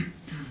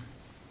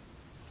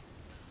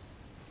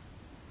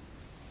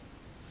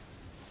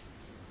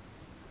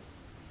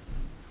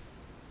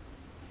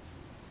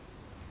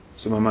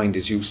 So my mind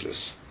is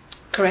useless.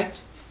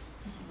 Correct.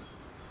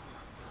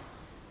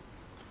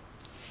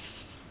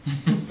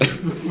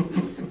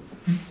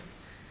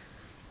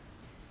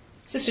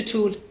 It's just a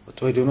tool. What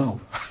do I do now?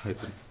 I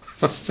don't-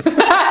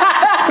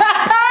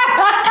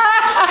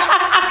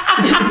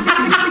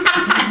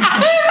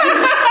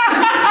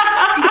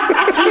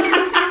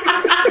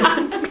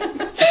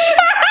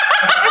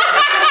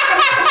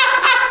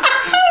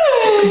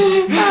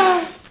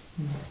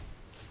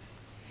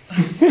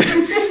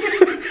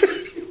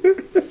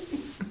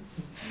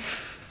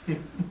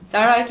 It's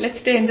alright, let's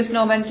stay in this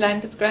no man's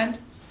land, it's grand.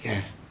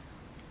 Yeah.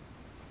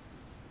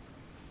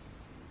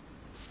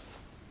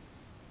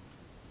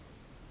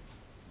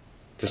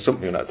 There's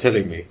something you're not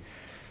telling me.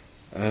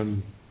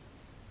 And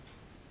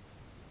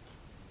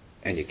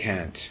you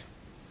can't,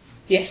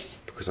 Yes,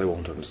 because I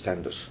won't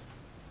understand it.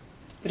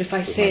 but if I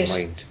With say my it,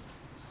 mind.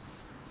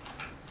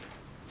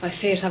 if I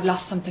say it, I've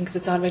lost something because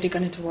it's already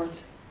gone into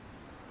words.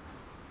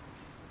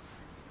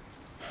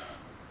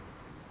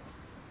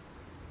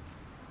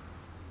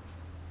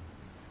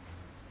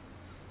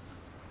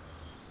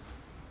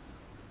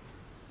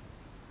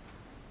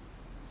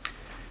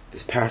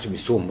 This part of me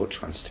so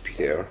much wants to be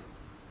there.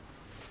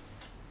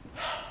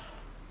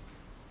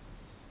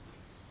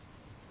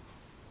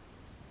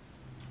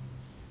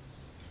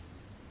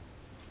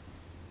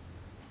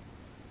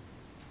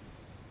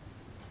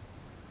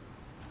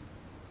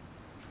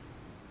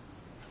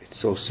 It's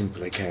so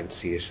simple I can't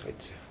see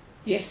it.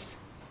 Yes.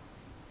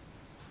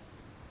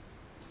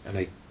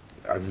 And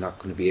I'm not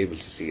going to be able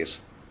to see it.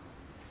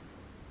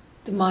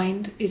 The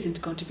mind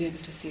isn't going to be able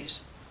to see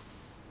it.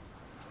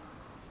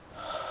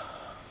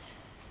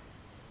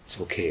 It's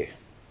okay.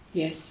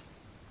 Yes.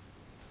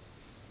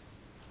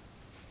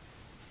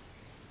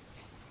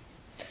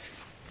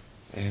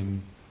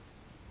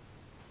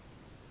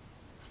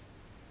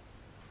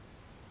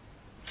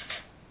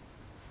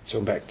 So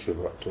I'm back to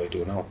what do I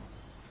do now?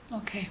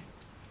 Okay.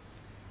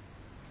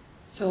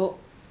 So,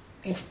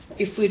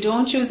 if we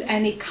don't use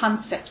any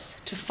concepts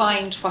to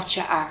find what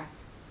you are,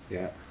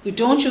 Yeah. we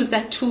don't use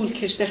that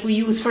toolkit that we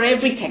use for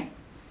everything.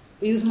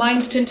 We use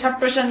mind to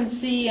interpret and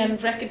see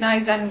and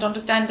recognise and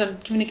understand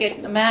and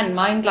communicate.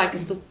 Mind like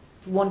is the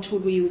one tool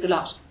we use a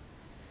lot.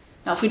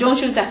 Now, if we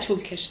don't use that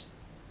toolkit,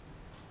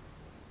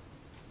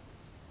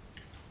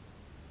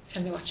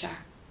 tell me what you are.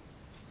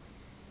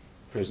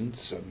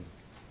 Presence.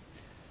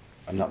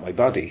 I'm not my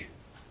body.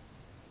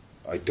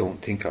 I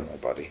don't think I'm my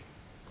body.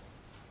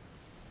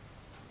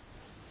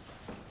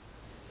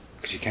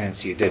 Because you can't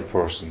see a dead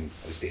person,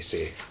 as they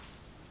say,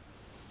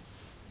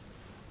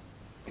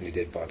 in a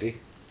dead body.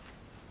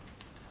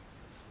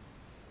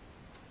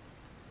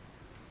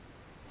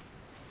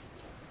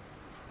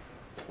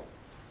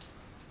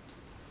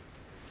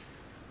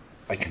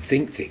 I can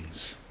think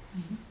things,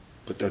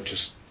 but they're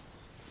just,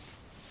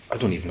 I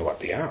don't even know what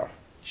they are.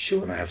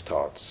 Sure. When I have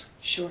thoughts.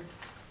 Sure.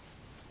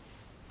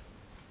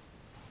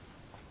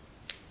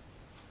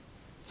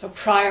 So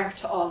prior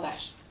to all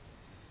that,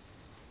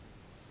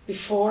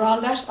 before all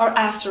that, or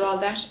after all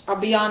that, or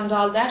beyond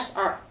all that,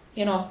 or,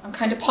 I'm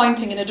kind of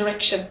pointing in a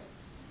direction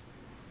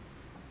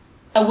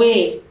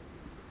away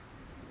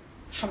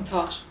from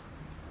thought.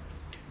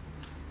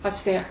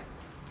 What's there?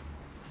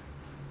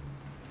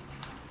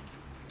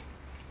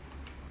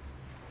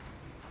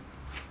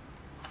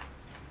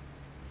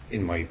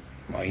 In my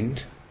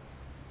mind.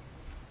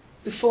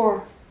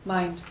 Before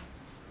mind.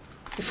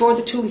 Before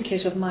the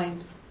toolkit of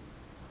mind.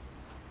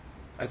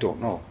 I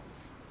don't know.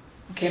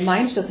 Okay,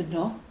 mind doesn't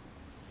know.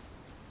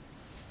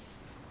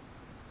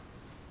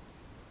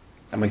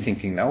 Am I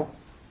thinking now?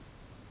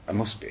 I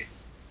must be.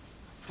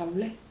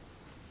 Probably.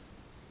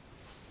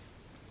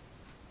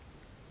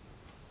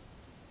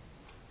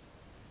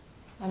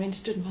 I'm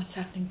interested in what's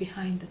happening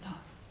behind the thoughts.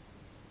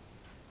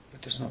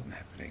 But there's nothing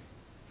happening.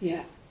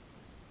 Yeah.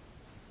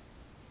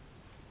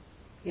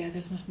 Yeah,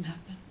 there's nothing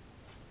happening.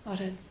 What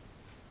else?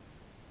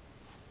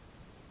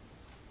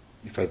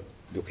 If I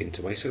look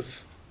into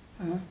myself,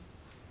 Uh-huh.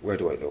 where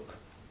do I look?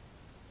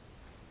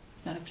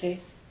 It's not a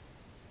place.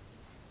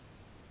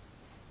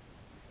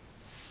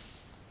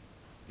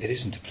 It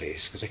isn't a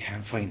place, because I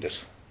can't find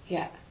it.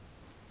 Yeah.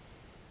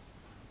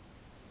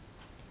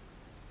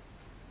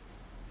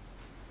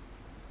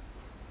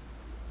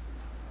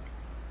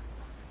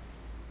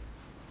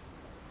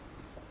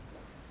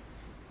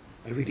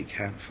 I really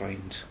can't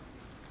find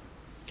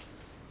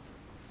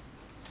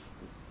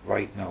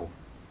right now.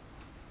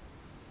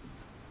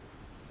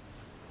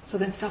 So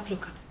then stop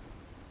looking.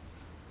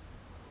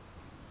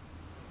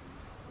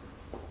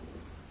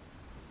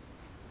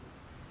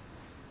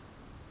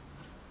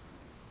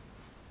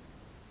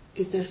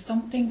 Is there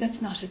something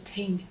that's not a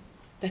thing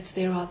that's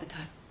there all the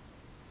time?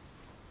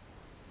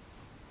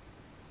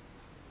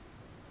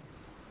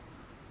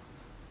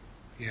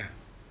 Yeah.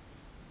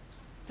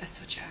 That's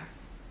what you are.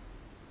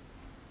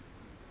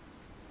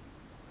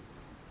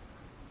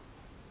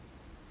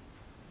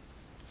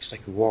 It's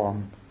like a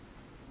warm.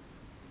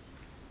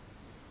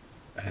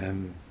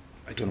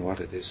 I don't know what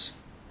it is.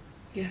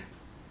 Yeah.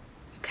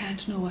 You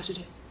can't know what it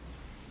is.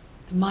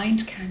 The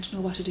mind can't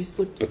know what it is,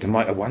 but But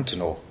I want to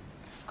know.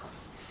 of course.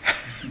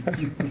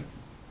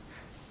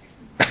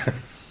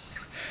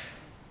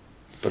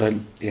 But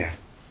yeah,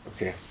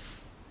 okay.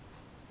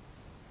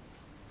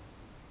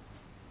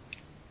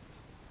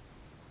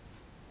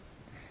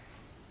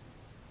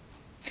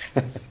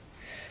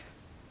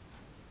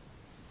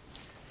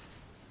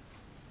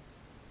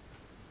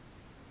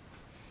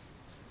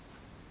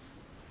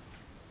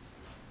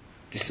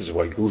 This is a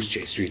wild goose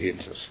chase, really,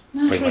 isn't it?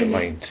 Not By really. my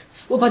mind.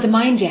 Well, by the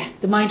mind, yeah.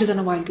 The mind is on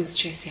a wild goose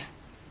chase, yeah.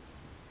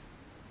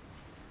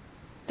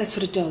 That's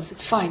what it does.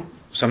 It's fine.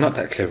 So I'm not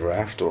that clever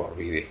after all,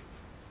 really.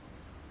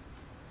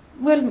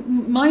 Well,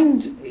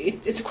 mind,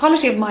 it's a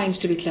quality of mind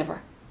to be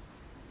clever.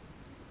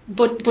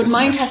 But Doesn't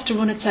mind it? has to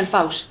run itself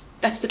out.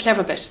 That's the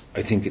clever bit.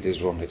 I think it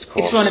is run its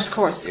course. It's run its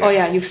course. Yeah. Oh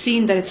yeah, you've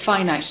seen that it's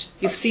finite.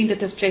 You've seen that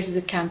there's places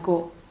it can't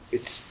go.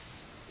 It's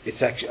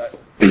actually,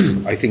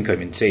 I think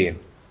I'm insane,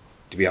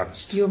 to be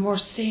honest. You're more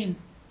sane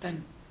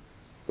than,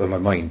 Well, my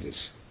mind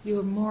is.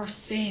 you're more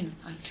sane,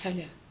 I'll tell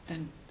you,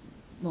 than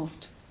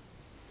most.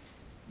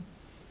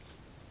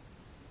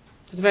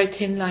 There's a very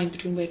thin line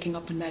between waking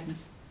up and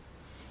madness.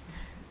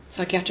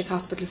 Psychiatric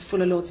hospital is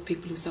full of loads of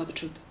people who saw the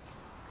truth.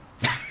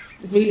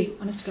 Really,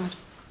 honest to God.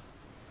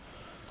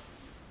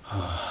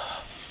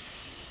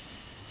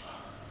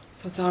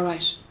 So it's all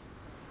right.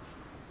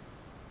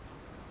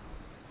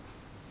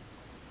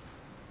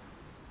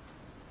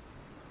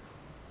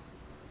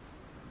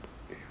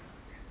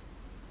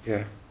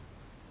 Yeah.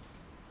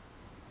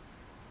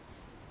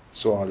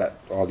 So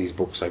all these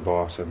books I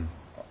bought, and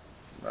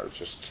I was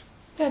just.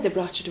 Yeah, they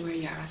brought you to where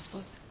you are, I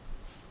suppose.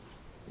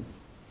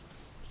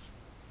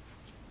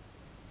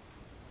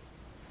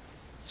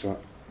 So,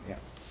 yeah.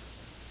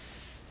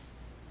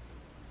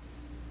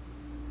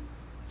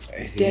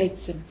 It's dead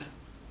simple.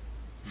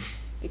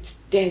 It's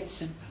dead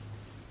simple.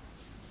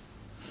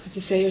 As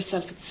you say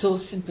yourself, it's so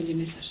simple you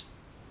miss it.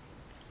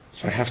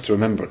 So I have to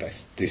remember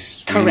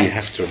this. Correct. Really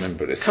have to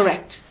remember this.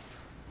 Correct.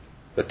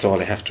 That's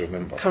all I have to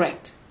remember.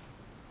 Correct.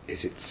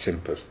 Is it's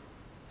simple,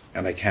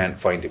 and I can't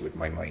find it with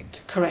my mind.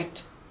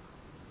 Correct.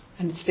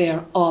 And it's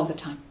there all the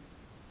time.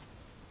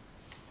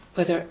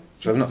 Whether.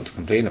 So I've nothing to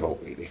complain about,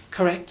 really.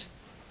 Correct.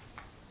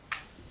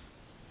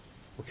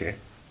 Okay.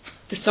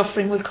 The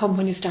suffering will come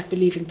when you start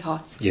believing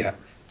thoughts. Yeah.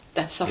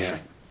 That's suffering.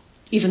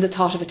 Yeah. Even the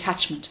thought of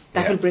attachment,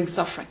 that Yeah. will bring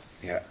suffering.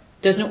 Yeah.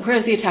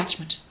 Where's the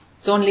attachment?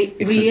 It's only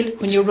real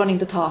when you're running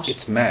the thought.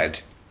 It's mad.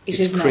 It's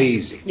it's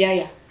crazy. Mad. Yeah,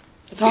 yeah.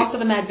 The thoughts are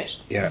the mad bit.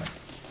 Yeah.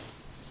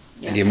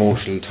 Yeah. And the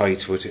emotional tie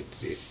to it.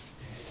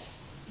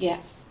 Yeah.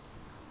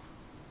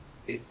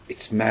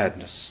 It's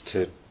madness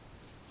to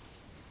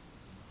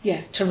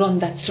Yeah, to run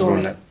that story.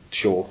 run that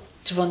show.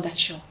 To run that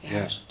show. Yeah.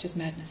 Yeah. It is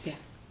madness, yeah.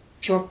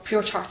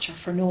 Pure torture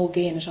for no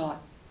gain at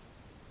all.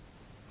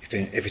 If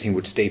everything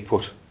would stay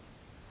put.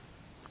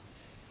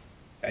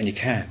 And you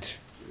can't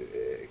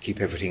keep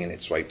everything in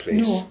its right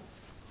place. No.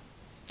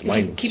 The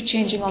mind It'll keep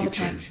changing all the keep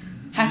time.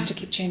 changing. Has to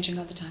keep changing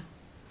all the time.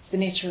 It's the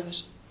nature of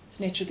it. It's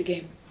the nature of the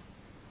game.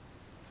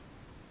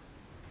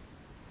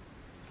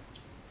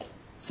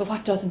 So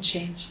what doesn't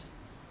change?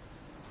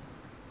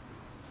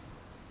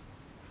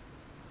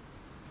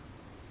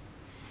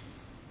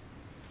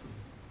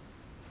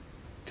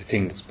 The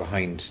thing that's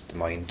behind the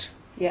mind.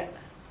 Yeah.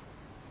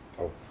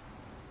 Oh.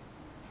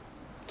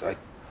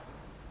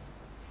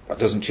 What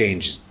doesn't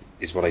change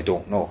is what I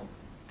don't know.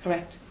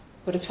 Correct.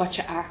 But it's what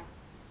you are.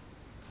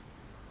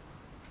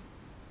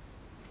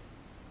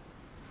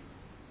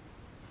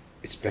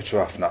 It's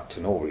better off not to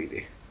know,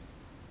 really.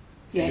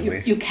 Yeah,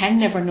 Anyway. you can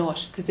never know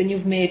it, because then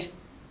you've made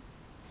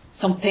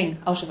something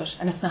out of it,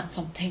 and it's not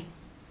something.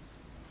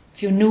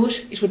 If you knew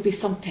it, it would be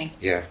something.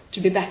 Yeah.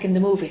 To be back in the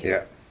movie.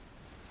 Yeah.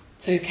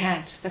 So you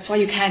can't. That's why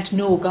you can't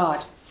know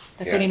God.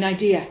 That's Yeah. only an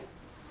idea.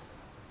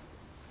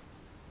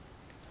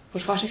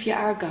 But what if you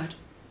are God?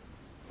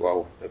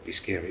 Wow, that'd be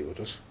scary, would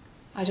it?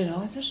 I don't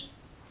know, is it?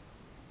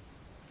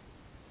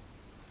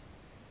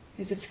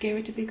 Is it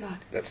scary to be God?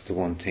 That's the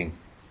one thing.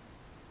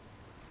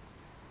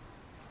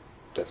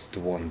 That's the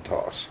one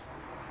thought.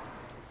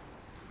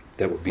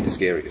 That would be the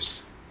scariest.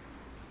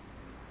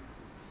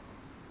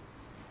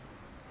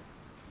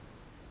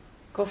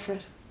 Go for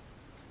it.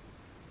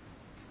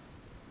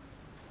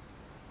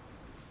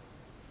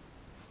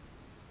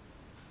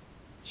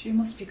 Sure, you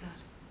must be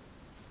God.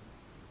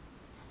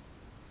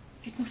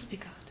 It must be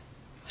God.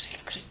 What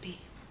else could it be?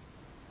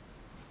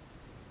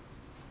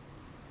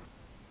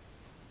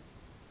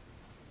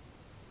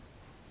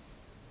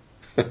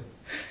 I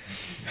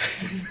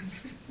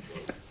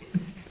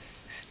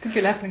think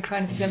you're laughing and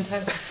crying at the same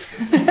time.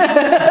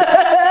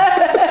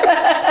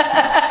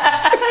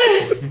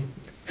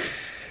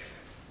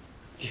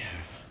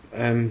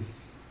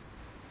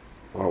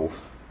 Wow.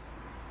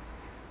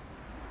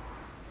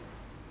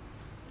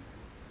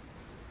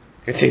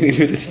 It's taking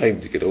you the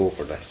time to get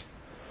over that.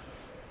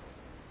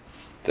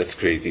 That's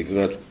crazy, isn't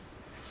it?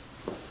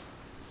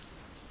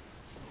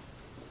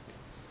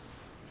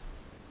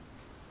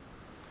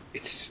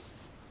 It's...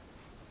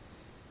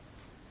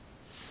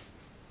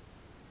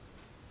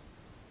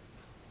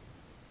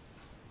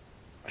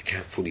 I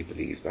can't fully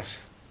believe that.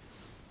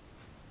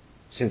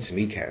 Sense of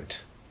me can't.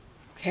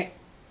 Okay.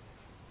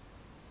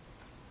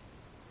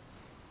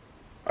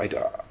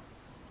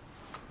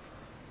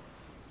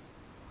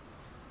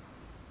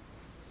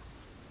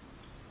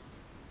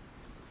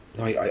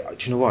 No, do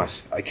you know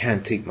what? I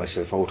can't think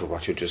myself out of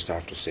what you're just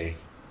after saying.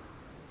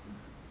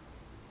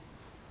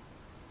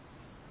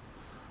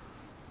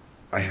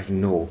 I have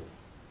no,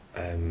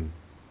 I'm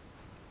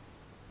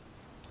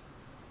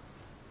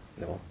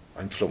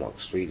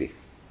flummoxed, really.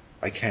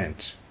 I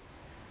can't.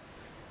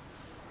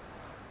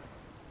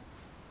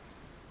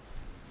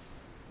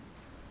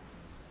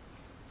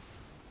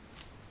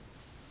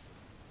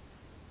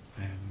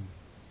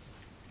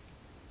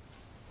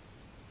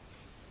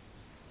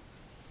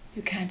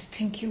 You can't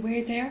think your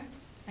way there,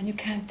 and you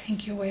can't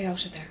think your way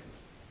out of there.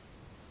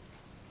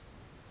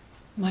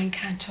 Mind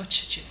can't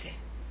touch it, you see.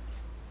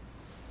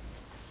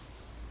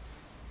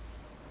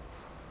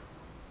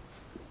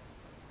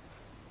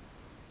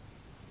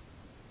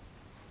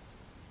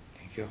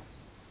 Thank you.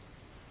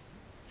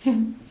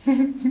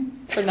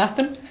 For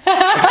nothing?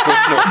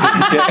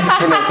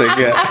 For nothing,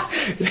 yeah.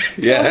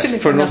 Yeah, Totally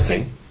for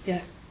nothing.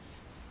 Yeah.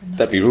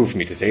 That'd be rude for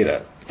me to say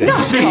that. Then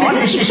Not at all,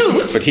 it's the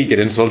truth. But he'd get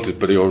insulted,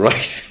 but you're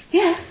right.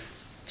 Yeah,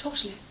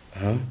 totally.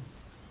 Huh?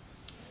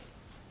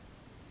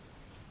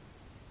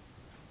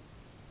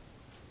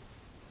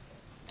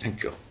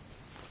 Thank you.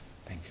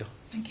 Thank you.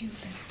 Thank you.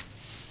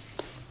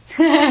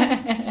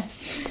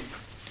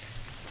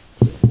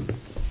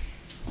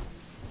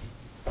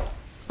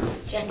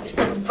 Jen, there's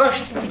something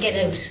bursting to get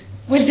out.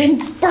 Well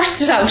then,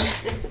 burst it out.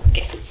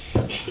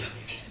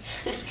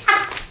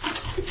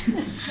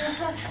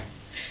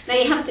 Now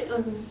you have to.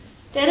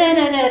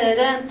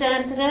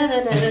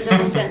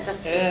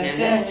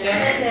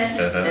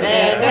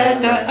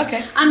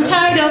 Okay. I'm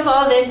tired of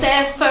all this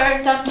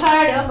effort. I'm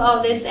tired of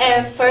all this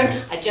effort.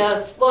 I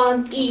just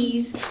want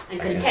ease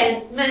and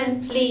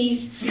contentment,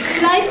 please.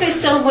 Life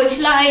is so much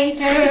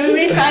lighter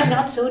if I'm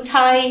not so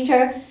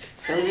tighter.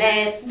 So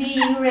let me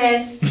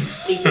rest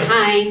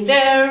behind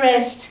the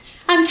rest.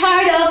 I'm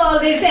tired of all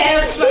this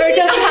effort.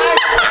 I'm tired.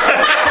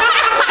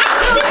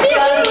 I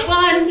just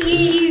want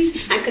ease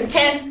and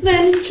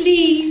contentment,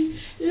 please.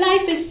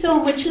 Life is so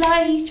much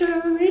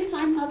lighter if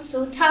I'm not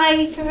so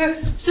tighter.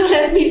 So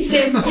let me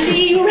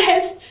simply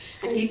rest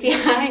and leave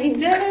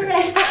behind the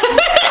rest.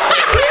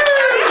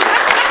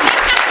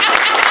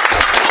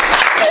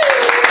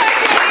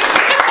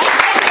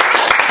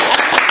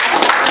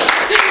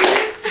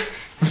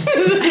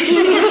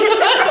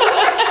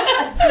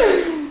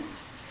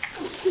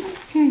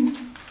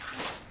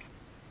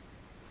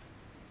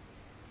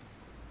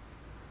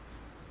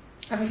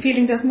 I have a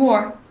feeling there's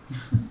more.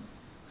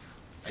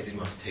 I didn't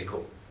want to take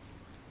up.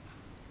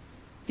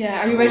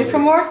 Yeah, are you ready for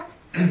more?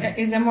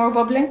 Is there more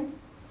bubbling?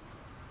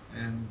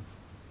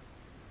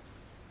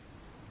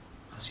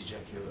 Actually,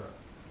 Jack,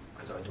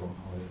 I don't know.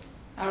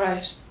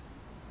 Alright.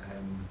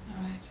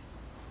 Alright.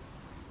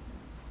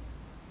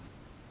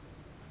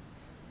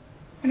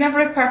 Whenever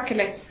it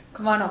percolates,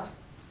 come on up.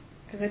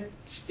 Because it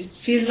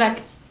feels like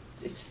it's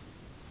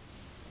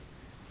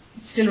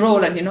still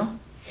rolling, you know?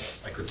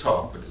 I could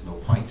talk, but there's no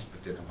point,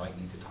 but then I might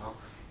need to talk.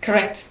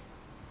 Correct.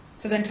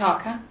 So then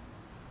talk, huh?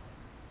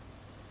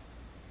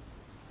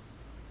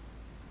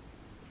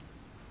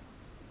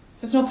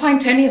 There's no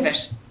point to any of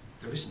it.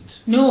 There isn't.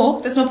 No,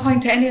 there's no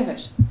point to any of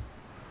it.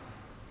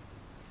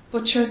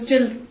 But sure,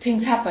 still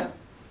things happen,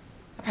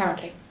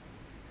 apparently.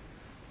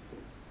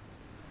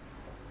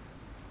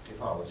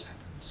 They've always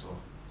happened, so.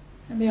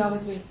 And they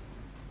always will.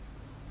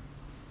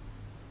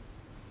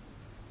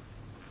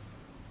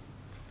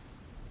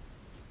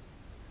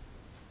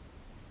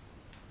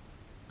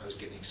 I was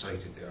getting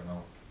excited there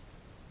now.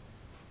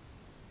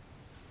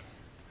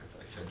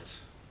 I felt.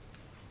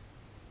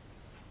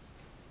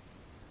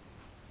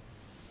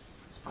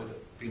 It's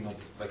been like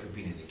I've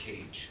been in a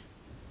cage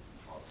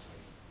all the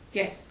time.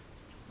 Yes.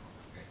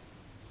 Okay.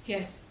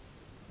 Yes.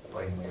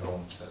 By my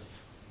own self,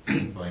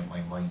 by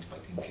my mind, by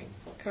thinking.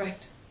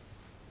 Correct.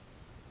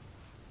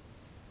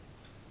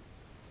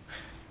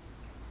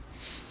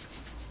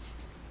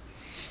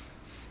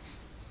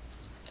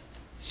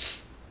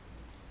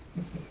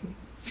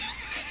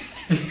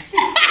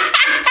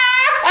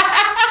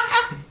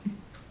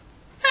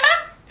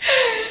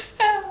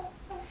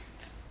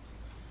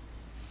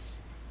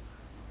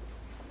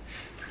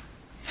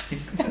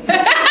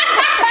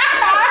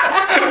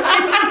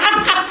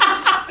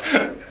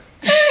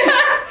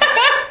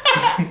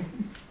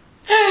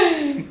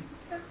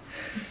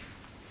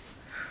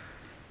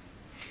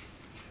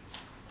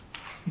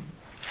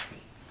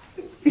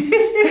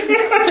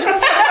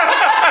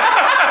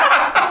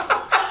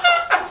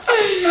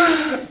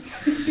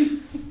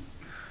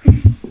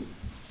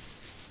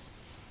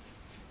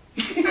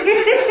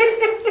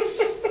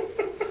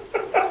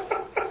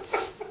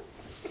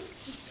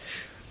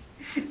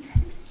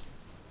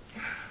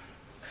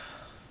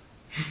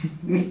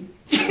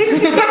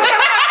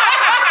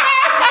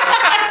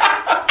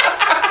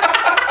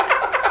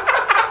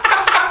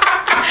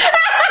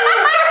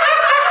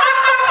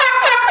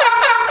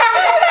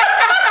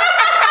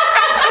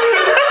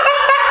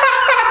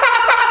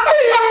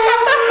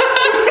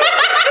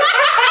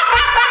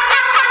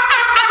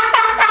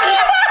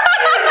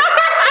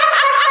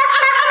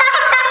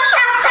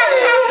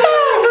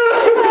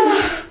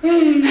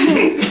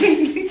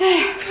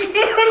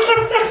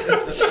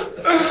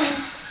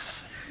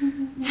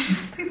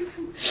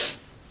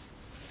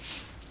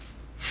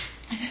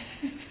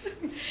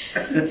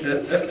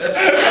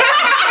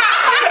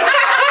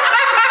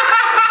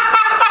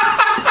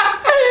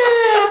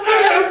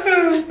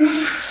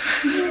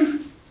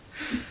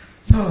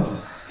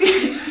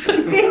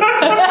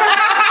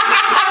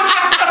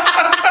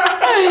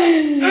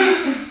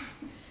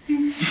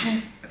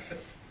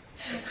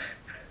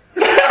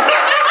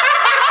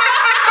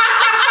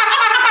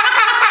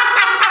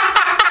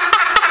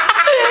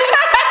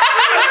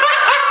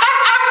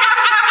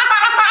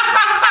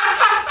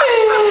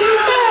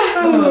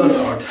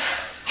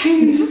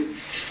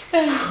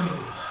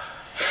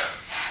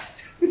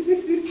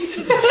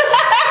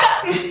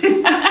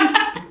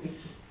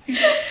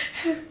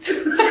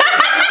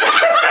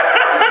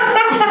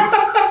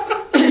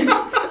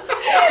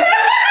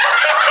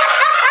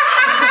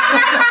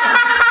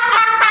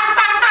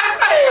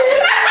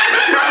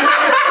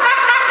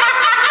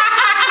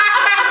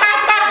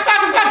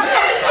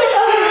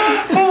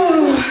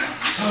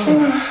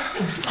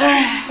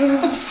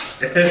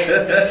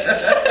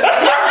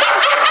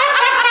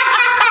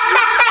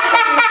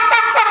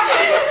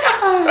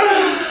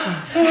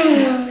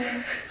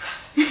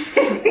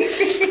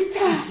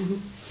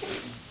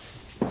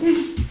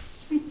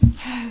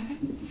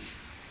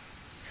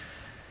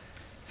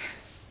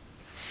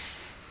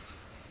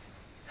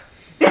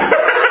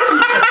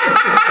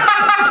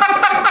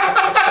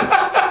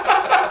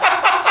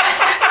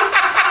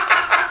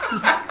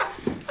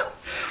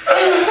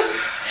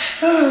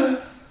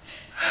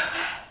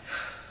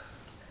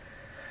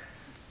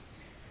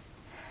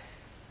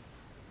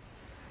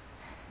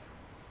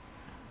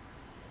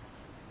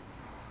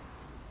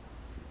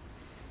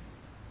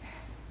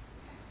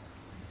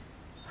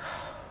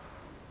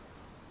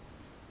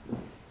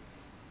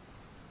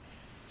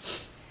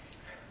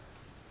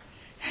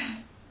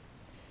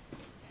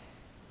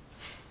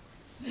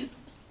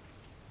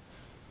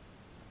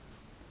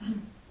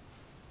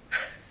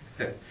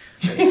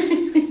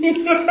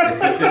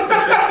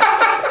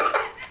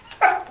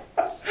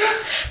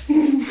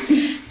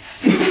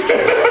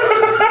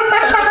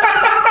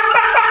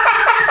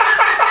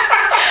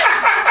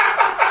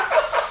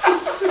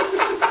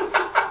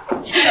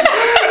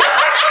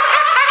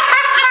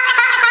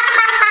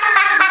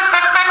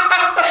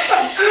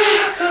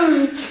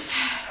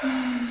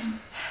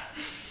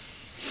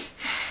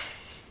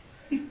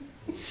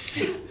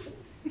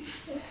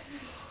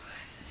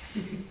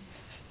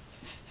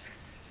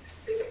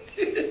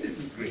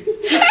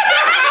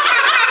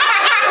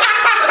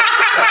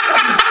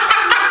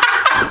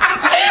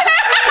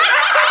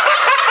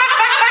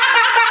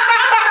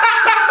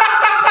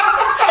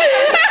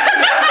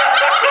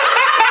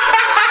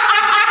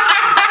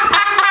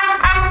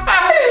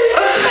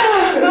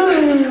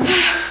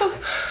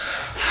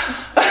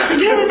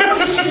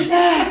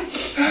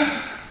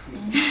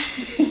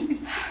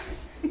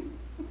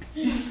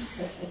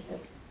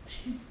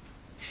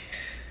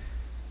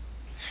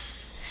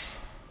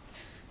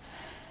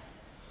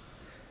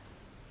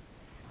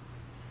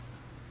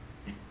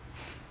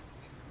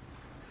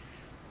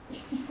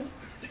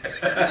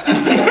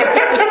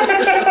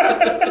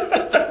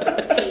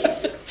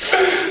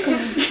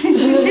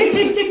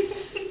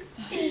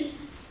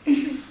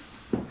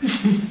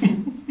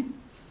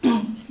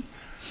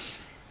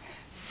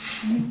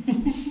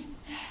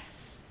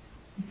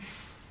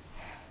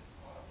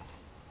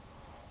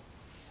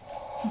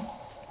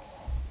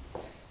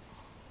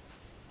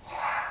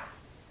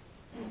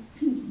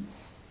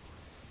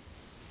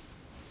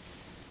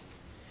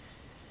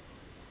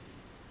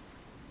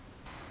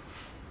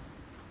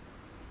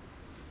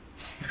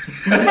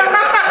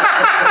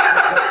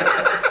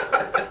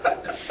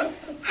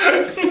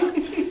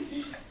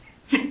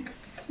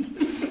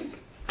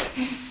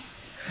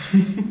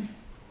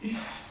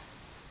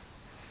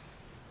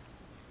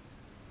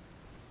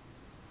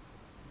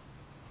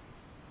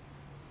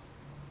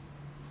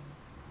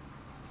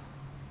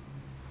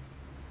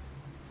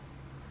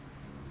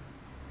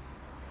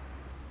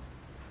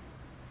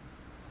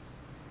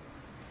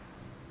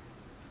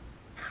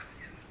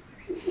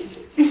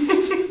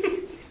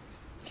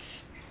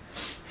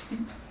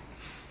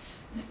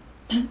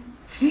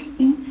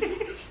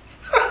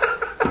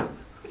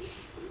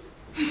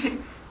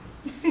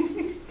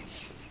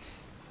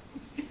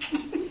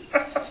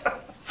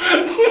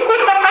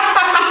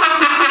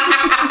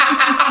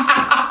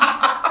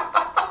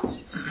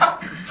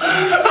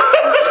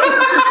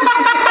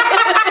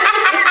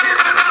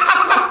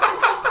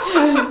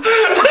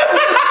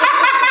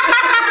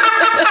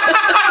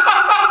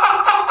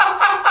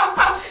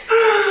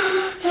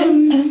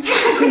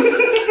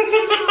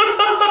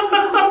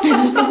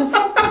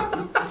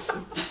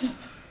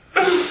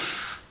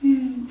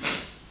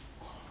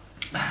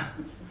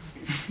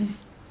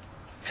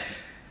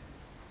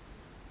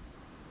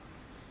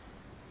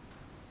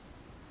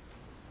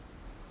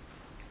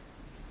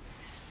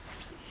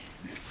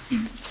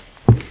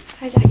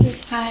 Hi Jackie.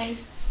 Hi.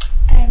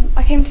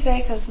 I came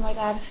today because my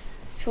dad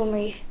told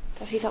me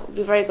that he thought would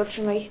be very good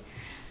for me.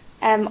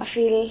 I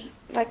feel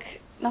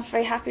like not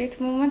very happy at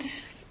the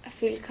moment. I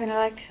feel kind of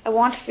like I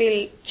want to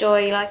feel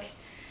joy, like,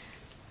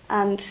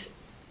 and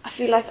I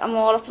feel like I'm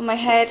all up in my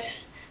head.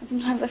 And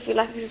sometimes I feel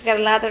like I just get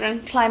a ladder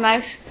and climb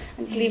out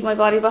and just leave my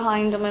body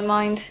behind and my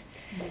mind.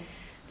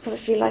 Because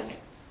I feel like,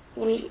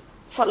 well,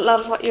 a lot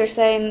of what you're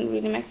saying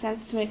really makes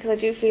sense to me, because I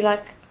do feel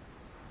like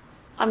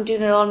I'm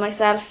doing it all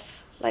myself,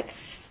 like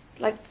it's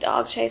like a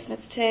dog chasing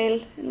its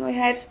tail in my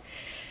head,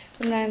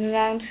 going round and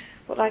round.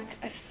 But like,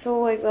 it's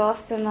so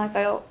exhausting. Like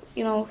I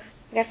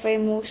get very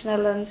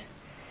emotional and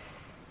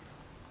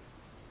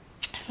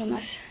from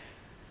it.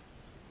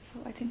 So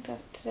I think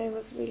that today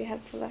was really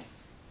helpful. Like,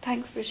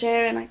 thanks for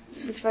sharing. It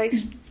was very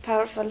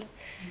powerful.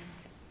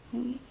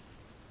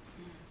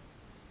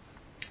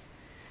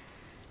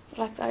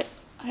 Like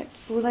I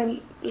suppose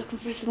I'm looking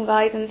for some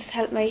guidance to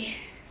help me.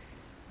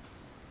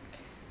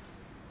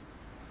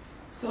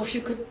 So if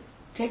you could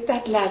take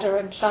that ladder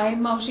and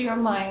climb out of your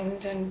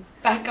mind and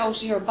back out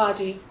of your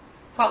body,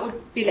 what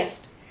would be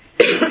left?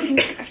 I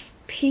think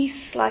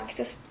peace, like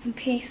just some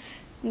peace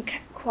and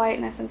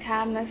quietness and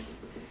calmness,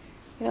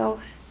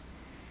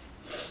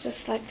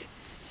 just like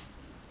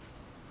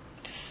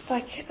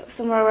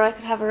somewhere where I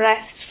could have a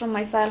rest from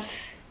myself,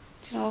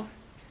 feel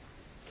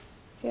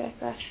like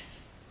that.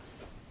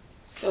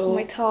 So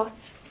my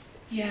thoughts.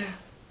 Yeah.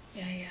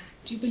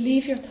 Do you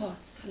believe your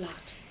thoughts a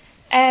lot?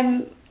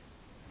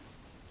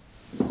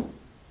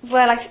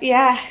 Well,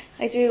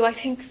 I do. I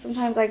think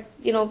sometimes I,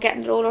 get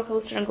in the roller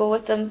coaster and go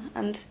with them,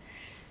 and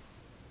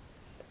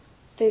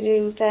they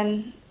do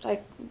then,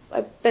 like,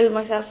 I build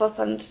myself up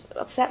and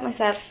upset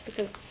myself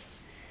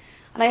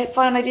and I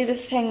find I do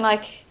this thing,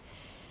 like,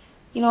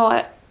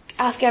 I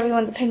ask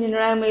everyone's opinion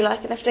around me,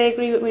 like, and if they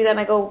agree with me, then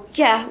I go,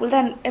 yeah, well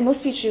then it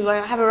must be true.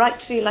 I have a right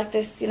to feel like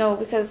this,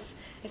 because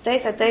if they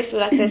said they feel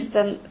like this,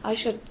 then I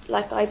should,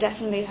 like, I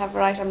definitely have a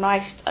right. I'm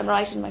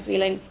right in my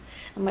feelings,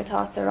 and my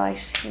thoughts are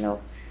right,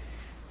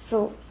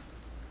 So,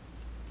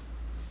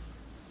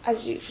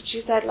 as you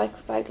said,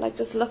 like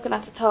just looking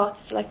at the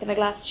thoughts, like in a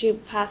glass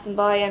tube passing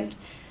by, and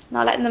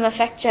not letting them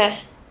affect you,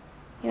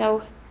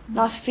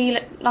 not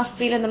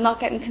feeling them, not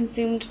getting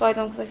consumed by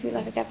them, because I feel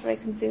like I get very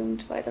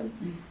consumed by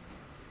them.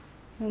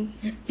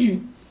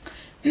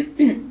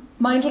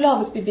 Mind will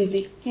always be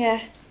busy.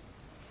 Yeah.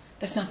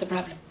 That's not the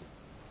problem.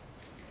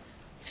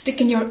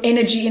 Sticking your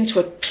energy into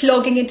it,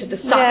 plugging into the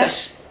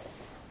socket,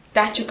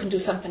 that you can do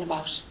something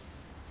about.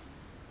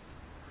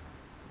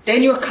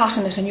 Then you're caught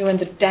in it and you're in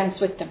the dance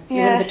with them.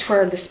 You're in the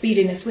twirl, the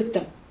speediness with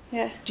them.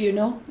 Yeah. Do you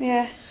know?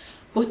 Yeah.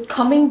 But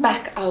coming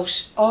back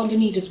out, all you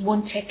need is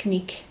one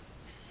technique.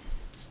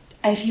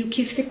 And if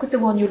you stick with the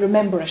one, you'll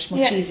remember it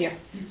much easier.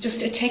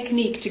 Just a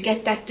technique to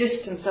get that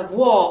distance of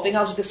being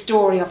out of the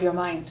story of your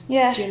mind.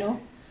 Yeah. Do you know?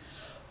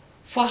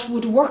 What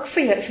would work for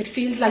you if it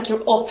feels like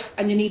you're up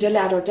and you need a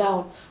ladder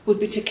down would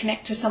be to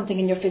connect to something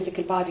in your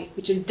physical body,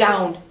 which is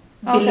down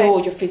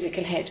below your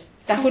physical head.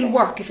 That will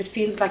work if it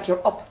feels like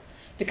you're up,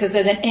 because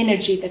there's an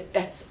energy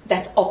that's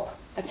up,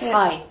 that's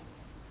high.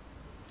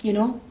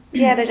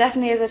 Yeah, there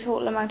definitely is a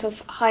total amount of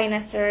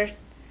highness or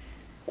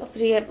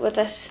uppity with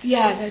it.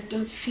 Yeah, there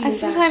does feel and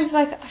sometimes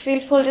I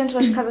feel pulled into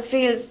it because it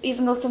feels,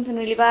 even though it's something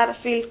really bad, it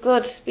feels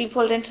good being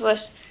pulled into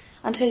it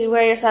until you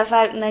wear yourself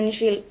out and then you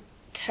feel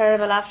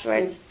terrible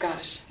afterwards.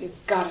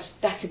 You've got it.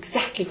 That's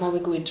exactly why we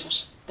go into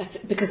it. That's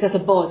because there's a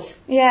buzz.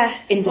 Yeah.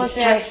 In the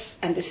stress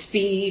and the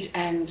speed,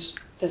 and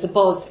there's a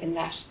buzz in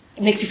that.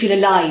 It makes you feel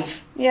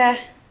alive. Yeah.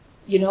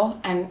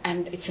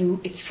 And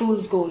it's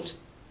fool's gold.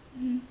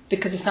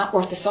 Because it's not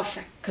worth the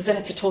suffering. Because then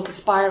it's a total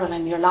spiral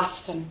and you're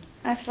lost. And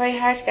it's very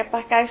hard to get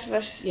back out of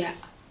it. Yeah.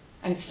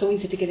 And it's so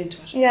easy to get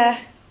into it. Yeah.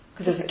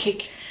 Because there's a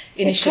kick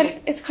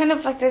initially. It's kind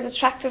of like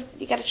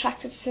you get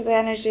attracted to the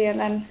energy and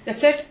then...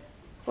 That's it.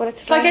 But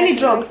it's like any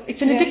drug.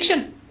 It's an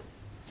addiction.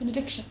 It's an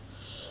addiction.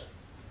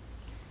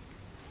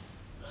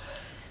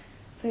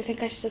 So I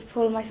think I should just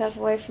pull myself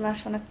away from it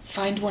when it's...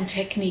 Find one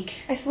technique.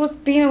 I suppose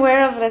being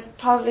aware of it is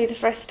probably the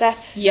first step.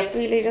 Yep.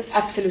 Really just...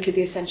 Absolutely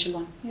the essential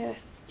one. Yeah.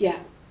 Yeah.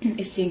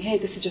 Is seeing, hey,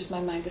 this is just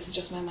my mind, this is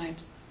just my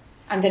mind.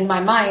 And then my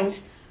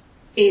mind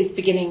is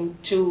beginning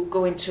to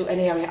go into an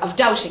area of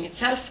doubting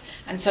itself.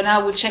 And so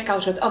now we'll check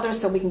out with others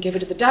so we can get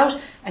rid of the doubt.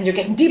 And you're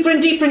getting deeper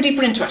and deeper and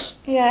deeper into it.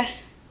 Yeah.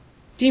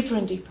 Deeper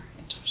and deeper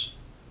into it.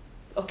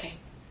 Okay.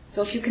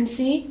 So if you can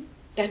see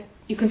that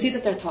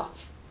they're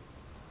thoughts.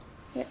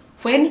 Yeah.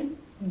 When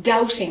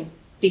doubting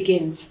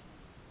begins,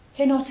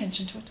 pay no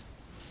attention to it.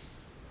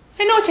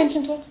 Pay no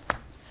attention to it.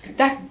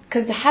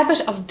 Because the habit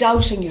of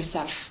doubting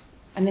yourself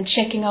and then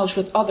checking out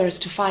with others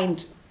to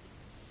find,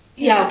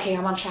 okay,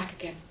 I'm on track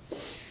again.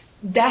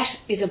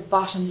 That is a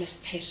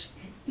bottomless pit.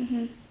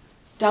 Mm-hmm.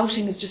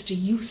 Doubting is just a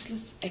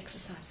useless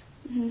exercise.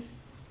 Mm-hmm.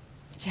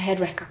 It's a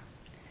head wrecker.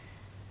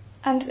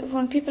 And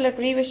when people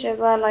agree with you as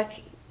well,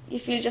 like, you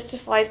feel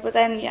justified, but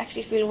then you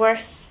actually feel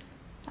worse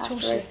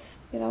afterwards,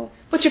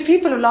 But your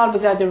people will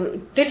always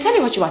they'll tell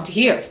you what you want to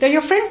hear. If they're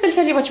your friends, they'll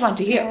tell you what you want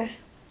to hear. Yeah.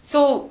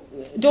 So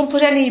don't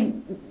put any,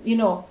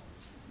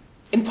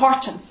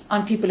 importance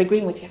on people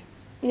agreeing with you.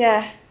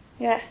 Yeah,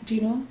 yeah. Do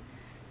you know?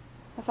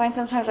 I find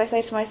sometimes I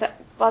say to myself,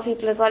 well,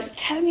 people as well, just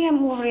tell me I'm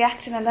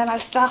overreacting and then I'll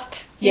stop.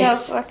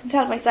 Yes. So I can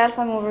tell myself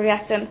I'm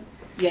overreacting.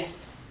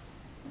 Yes.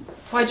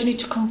 Why do you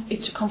need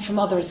it to come from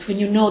others when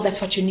you know that's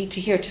what you need to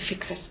hear to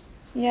fix it?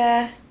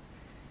 Yeah.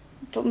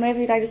 But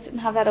maybe I just didn't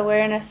have that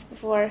awareness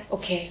before.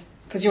 Okay.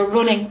 Because you're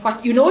running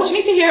what you know what you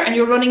need to hear, and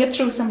you're running it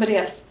through somebody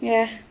else.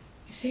 Yeah.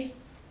 You see?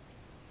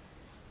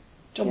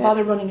 Don't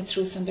bother running it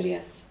through somebody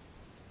else.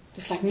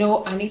 Just like,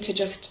 no, I need to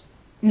just,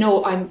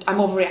 no, I'm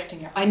overreacting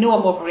here. I know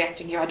I'm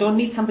overreacting here. I don't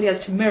need somebody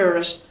else to mirror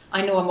it.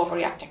 I know I'm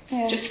overreacting.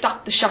 Yeah. Just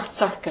stop the short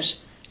circuit.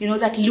 You know,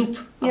 that loop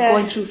of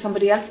going through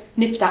somebody else?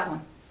 Nip that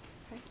one.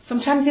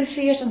 Sometimes you'll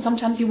see it and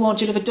sometimes you won't.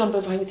 You'll have it done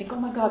before you think, oh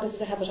my God, this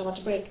is a habit I want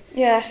to break.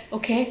 Yeah.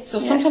 Okay? So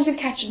sometimes you'll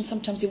catch it and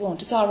sometimes you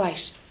won't. It's all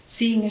right.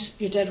 Seeing it,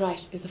 you're dead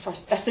right, is the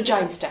first. That's the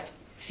giant step.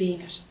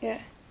 Seeing it.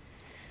 Yeah.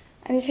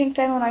 And you think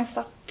then when I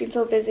stop being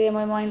so busy in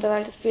my mind that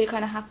I'll just feel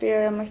kind of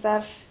happier in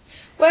myself?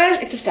 Well,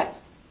 it's a step.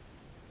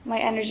 My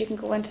energy can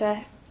go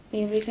into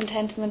maybe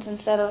contentment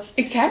instead of...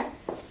 It can.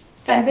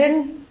 And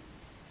then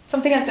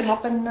something else will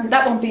happen and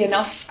that won't be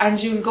enough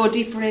and you'll go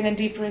deeper in and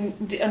deeper in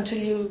until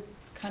you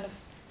kind of...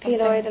 Peel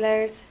away the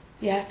layers.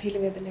 Yeah, peel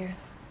away the layers.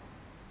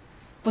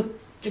 But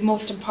the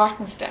most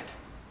important step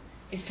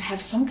is to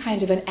have some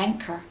kind of an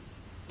anchor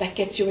that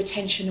gets your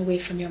attention away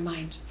from your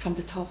mind, from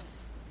the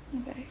thoughts.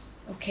 Okay.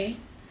 Okay?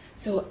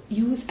 So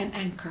use an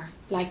anchor,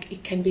 like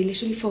it can be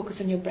literally focus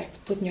on your breath,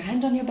 putting your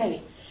hand on your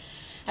belly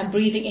and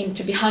breathing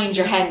into behind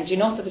your hand, you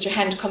know, so that your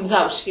hand comes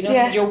out, you know,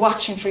 that you're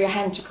watching for your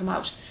hand to come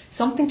out.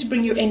 Something to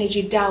bring your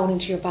energy down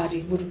into your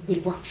body will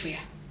work for you.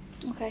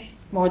 Okay.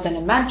 More than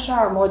a mantra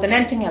or more than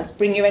anything else,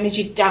 bring your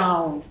energy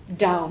down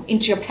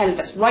into your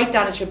pelvis, right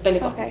down into your belly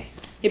button. Okay.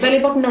 Your belly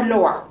button or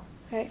lower.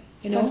 Okay.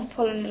 You know? I'm just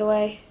pulling it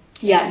away.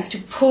 Yeah, you have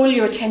to pull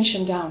your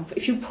attention down.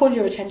 If you pull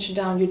your attention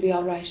down, you'll be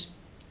all right.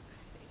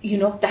 You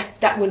know,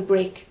 that will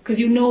break. Because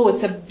you know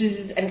it's a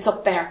buzz and it's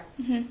up there.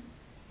 Mm-hmm.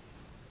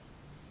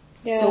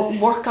 Yeah. So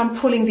work on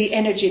pulling the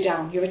energy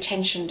down, your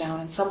attention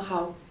down, and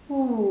somehow,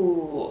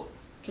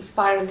 to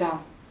spiral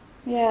down.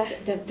 Yeah.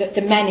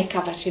 The manic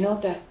of it, you know,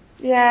 the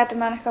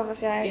manic of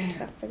it, Yeah.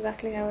 That's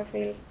exactly how I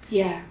feel.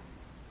 Yeah.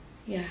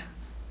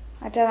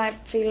 And then I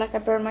feel like I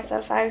burn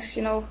myself out,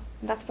 you know,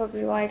 and that's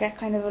probably why I get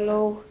kind of a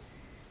low.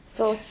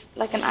 So it's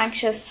like an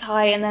anxious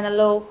high and then a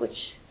low,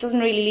 which doesn't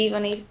really leave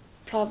any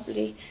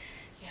probably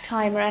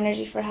time or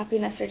energy for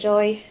happiness or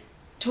joy.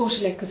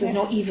 Totally, because there's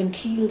no even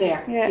keel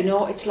there. Yeah. You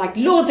know, it's like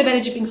loads of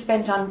energy being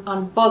spent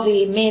on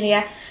buzzy,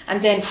 mania,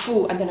 and then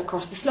of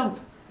course the slump.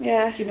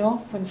 Yeah. You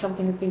know, when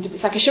something is being,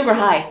 it's like a sugar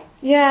high.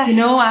 Yeah. You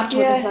know,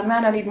 afterwards Yeah. it's like,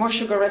 man, I need more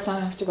sugar, else I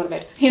have to go to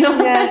bed. You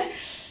know? Yeah.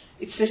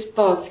 It's this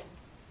buzz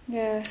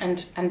Yeah.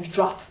 and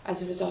drop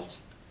as a result.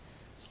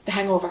 It's the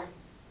hangover.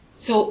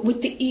 So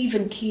with the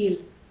even keel,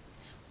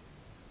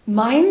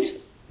 mind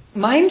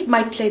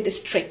might play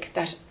this trick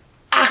that,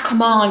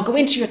 come on, go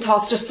into your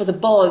thoughts just for the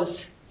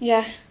buzz.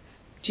 Yeah.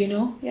 Do you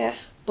know? Yeah.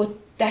 But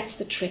that's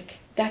the trick.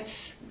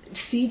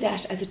 See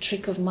that as a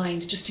trick of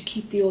mind, just to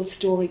keep the old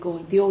story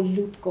going, the old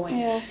loop going.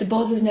 Yeah. The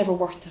buzz is never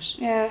worth it.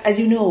 Yeah. As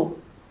you know,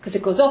 because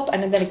it goes up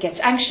and then it gets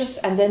anxious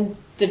and then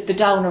the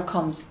downer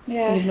comes.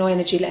 Yeah. And you've no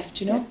energy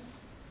left, you know?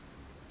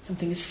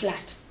 Something is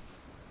flat.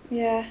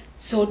 Yeah.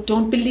 So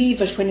don't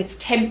believe it when it's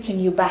tempting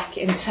you back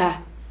into,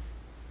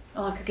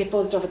 I could get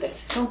buzzed over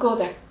this. Don't go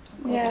there.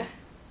 Don't go there.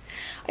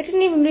 I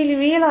didn't even really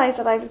realise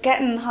that I was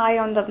getting high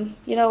on them,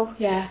 you know.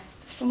 Yeah.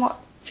 Just from what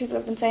people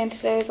have been saying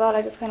today as well,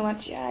 I just kind of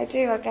went, I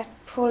do. I get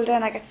pulled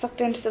in, I get sucked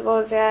into the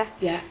buzz, Yeah.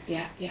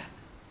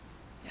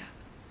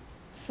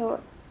 So,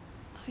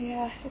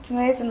 it's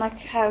amazing, like,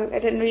 how I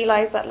didn't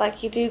realise that,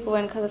 like, you do go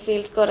in because it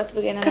feels good at the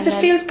beginning. Because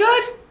it feels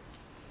good.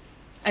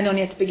 And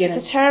only at the beginning.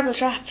 It's a terrible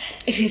trap.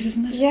 It is,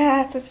 isn't it?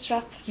 Yeah, it's such a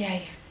trap. Yeah.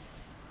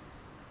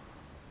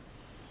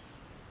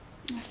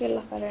 I feel a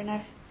lot better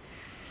now.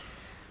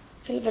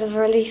 I feel a bit of a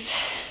release.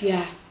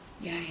 Yeah.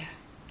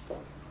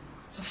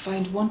 So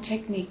find one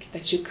technique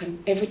that you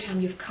can, every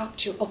time you've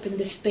copped, you're up in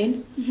the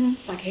spin,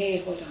 like, hey,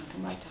 hold on,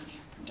 come right down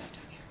here,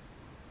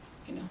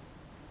 you know.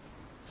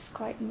 Just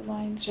quieten the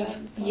mind.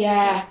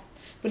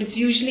 But it's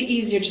usually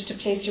easier just to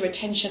place your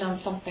attention on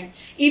something.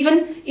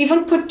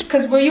 Even put,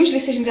 because we're usually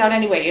sitting down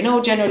anyway, you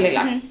know, generally,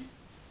 like,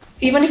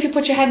 even if you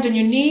put your hand on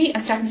your knee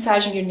and start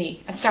massaging your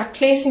knee and start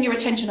placing your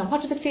attention on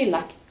what does it feel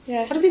like?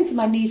 Yeah. What does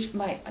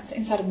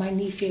inside of my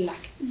knee feel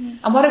like?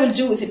 And what it will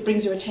do is it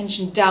brings your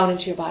attention down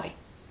into your body.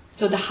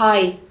 So the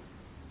high,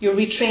 you're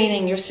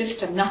retraining your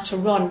system not to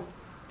run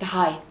the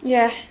high.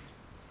 Yeah.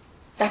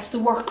 That's the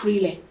work,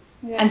 really.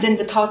 Yeah. And then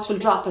the thoughts will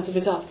drop as a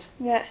result.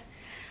 Yeah.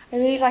 I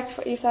really liked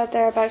what you said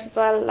there about as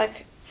well,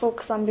 like,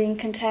 focus on being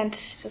content,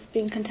 just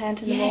being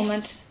content in the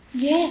moment.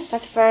 Yes.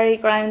 That's very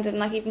grounding,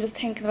 like, even just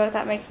thinking about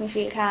that makes me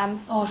feel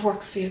calm. Oh, it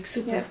works for you.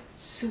 Super. Yeah.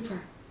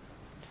 Super.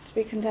 Just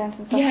be content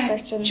and stop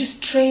searching.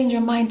 Just train your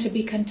mind to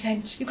be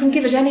content. You can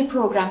give it any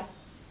program.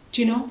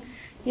 Do you know?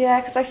 Yeah,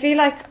 because I feel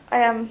like I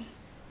am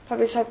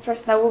probably the type of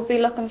person that would be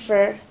looking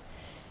for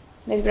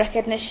maybe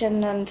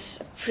recognition and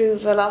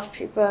approval of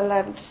people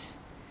and,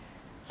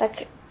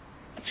 like,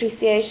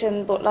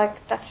 appreciation, but,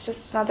 like, that's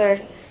just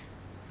another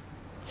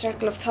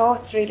circle of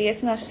thoughts, really,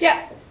 isn't it?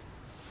 Yeah.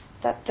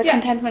 That the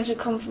contentment should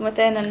come from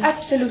within. And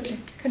absolutely.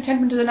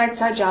 Contentment is an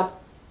outside job.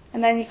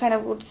 And then you kind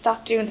of would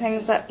stop doing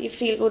things that you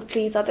feel would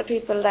please other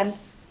people then.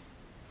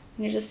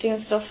 and you're just doing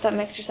stuff that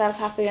makes yourself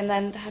happy, and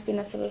then the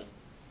happiness will...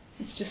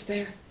 It's just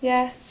there.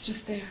 Yeah. It's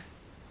just there.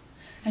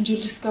 And you'll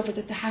discover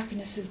that the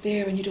happiness is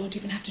there and you don't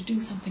even have to do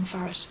something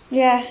for it.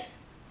 Yeah.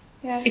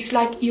 Yeah. It's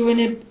like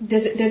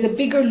there's a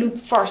bigger loop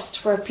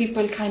first where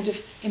people kind of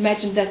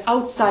imagine that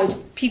outside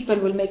people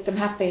will make them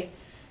happy,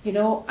 you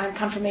know, and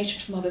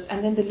confirmation from others.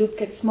 And then the loop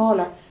gets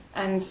smaller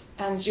and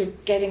you're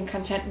getting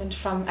contentment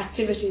from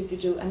activities you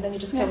do. And then you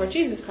discover,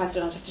 Jesus Christ, I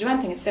don't have to do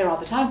anything. It's there all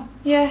the time.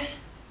 Yeah.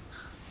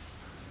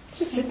 It's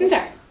just sitting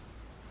there.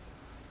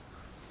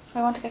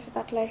 I want to get to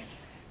that place.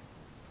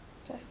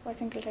 I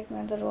think it'll take me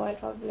a little while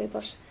probably,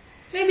 but...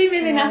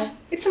 Maybe not.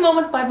 It's a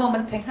moment by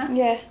moment thing, huh?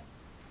 Yeah.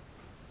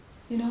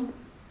 You know?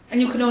 And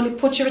you can only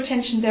put your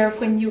attention there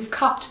when you've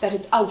copped that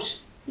it's out.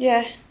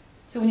 Yeah.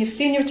 So when you've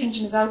seen your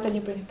attention is out, then you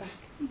bring it back.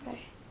 Okay.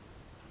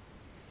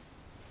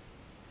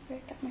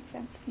 Great, that makes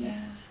sense to me.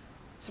 Yeah.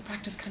 So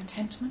practice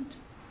contentment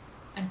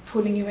and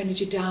pulling your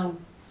energy down.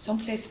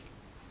 Someplace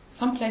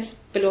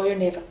below your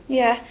navel.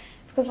 Yeah.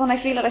 Because when I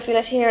feel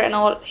it here and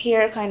all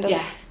here kind of.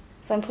 Yeah.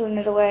 So I'm pulling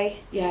it away.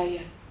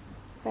 Yeah.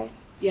 Right.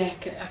 Yeah,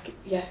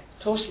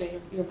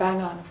 totally. You're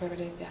bang on where it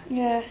is, yeah.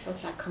 Yeah. So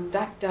it's like come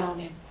back down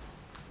in.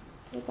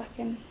 Pull it back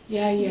in.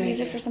 Yeah. Use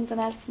it for something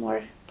else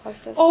more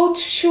positive. Oh,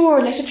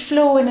 sure. Let it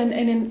flow in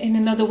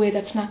another way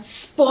that's not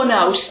spun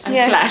out and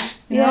flat.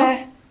 You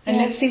know? And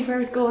let's see where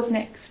it goes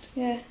next.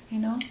 Yeah. You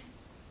know?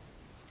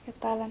 Get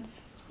balance.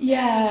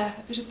 Yeah,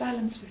 a bit of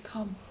balance will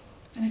come.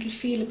 And it'll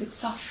feel a bit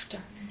softer.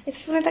 It's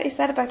funny that you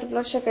said about the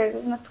blood sugars,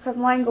 isn't it? Because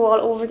mine go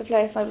all over the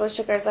place, my blood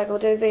sugars. I go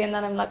dizzy and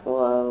then I'm like,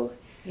 whoa,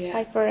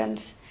 hyper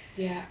and...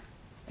 Yeah,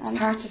 it's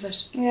part of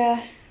it.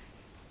 Yeah.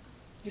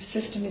 Your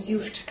system is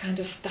used to kind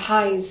of the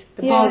highs,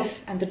 the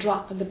buzz and the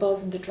drop and the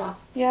buzz and the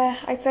drop. Yeah,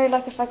 I'd say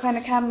like if I kind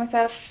of calm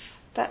myself,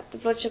 that the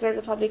blood sugars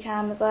would probably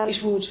calm as well.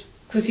 It would,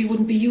 because you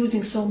wouldn't be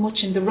using so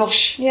much in the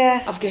rush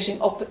of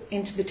getting up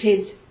into the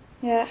tiz.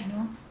 Yeah. You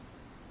know?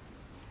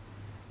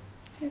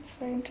 It's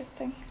very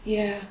interesting.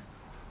 Yeah.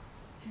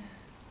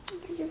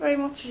 Thank you very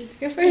much.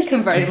 You're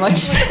welcome very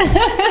much.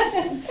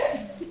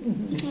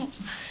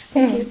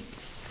 Thank you.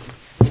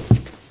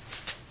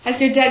 Has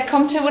your dad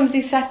come to one of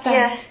these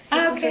satsangs?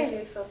 Yeah.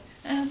 Okay.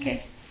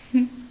 Okay.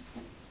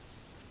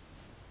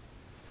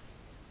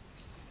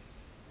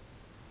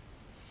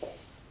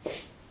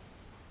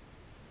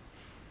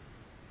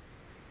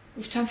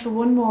 We've time for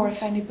one more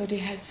if anybody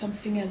has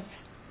something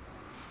else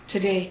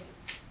today.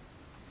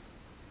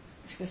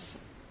 If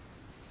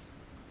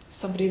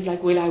somebody's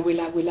like, will I,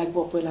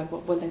 what,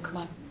 well then come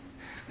on.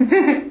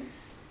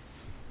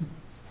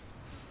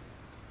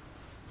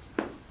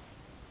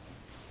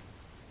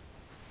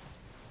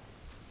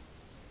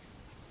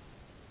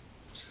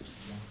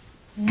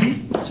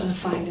 John,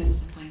 fine, Dennis,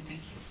 fine,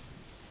 thank you.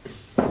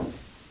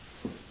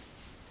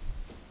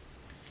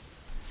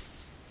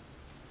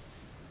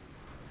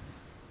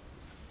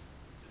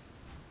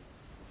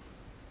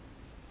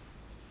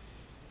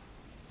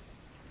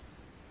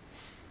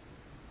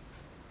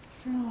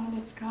 So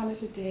let's call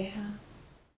it a day, huh?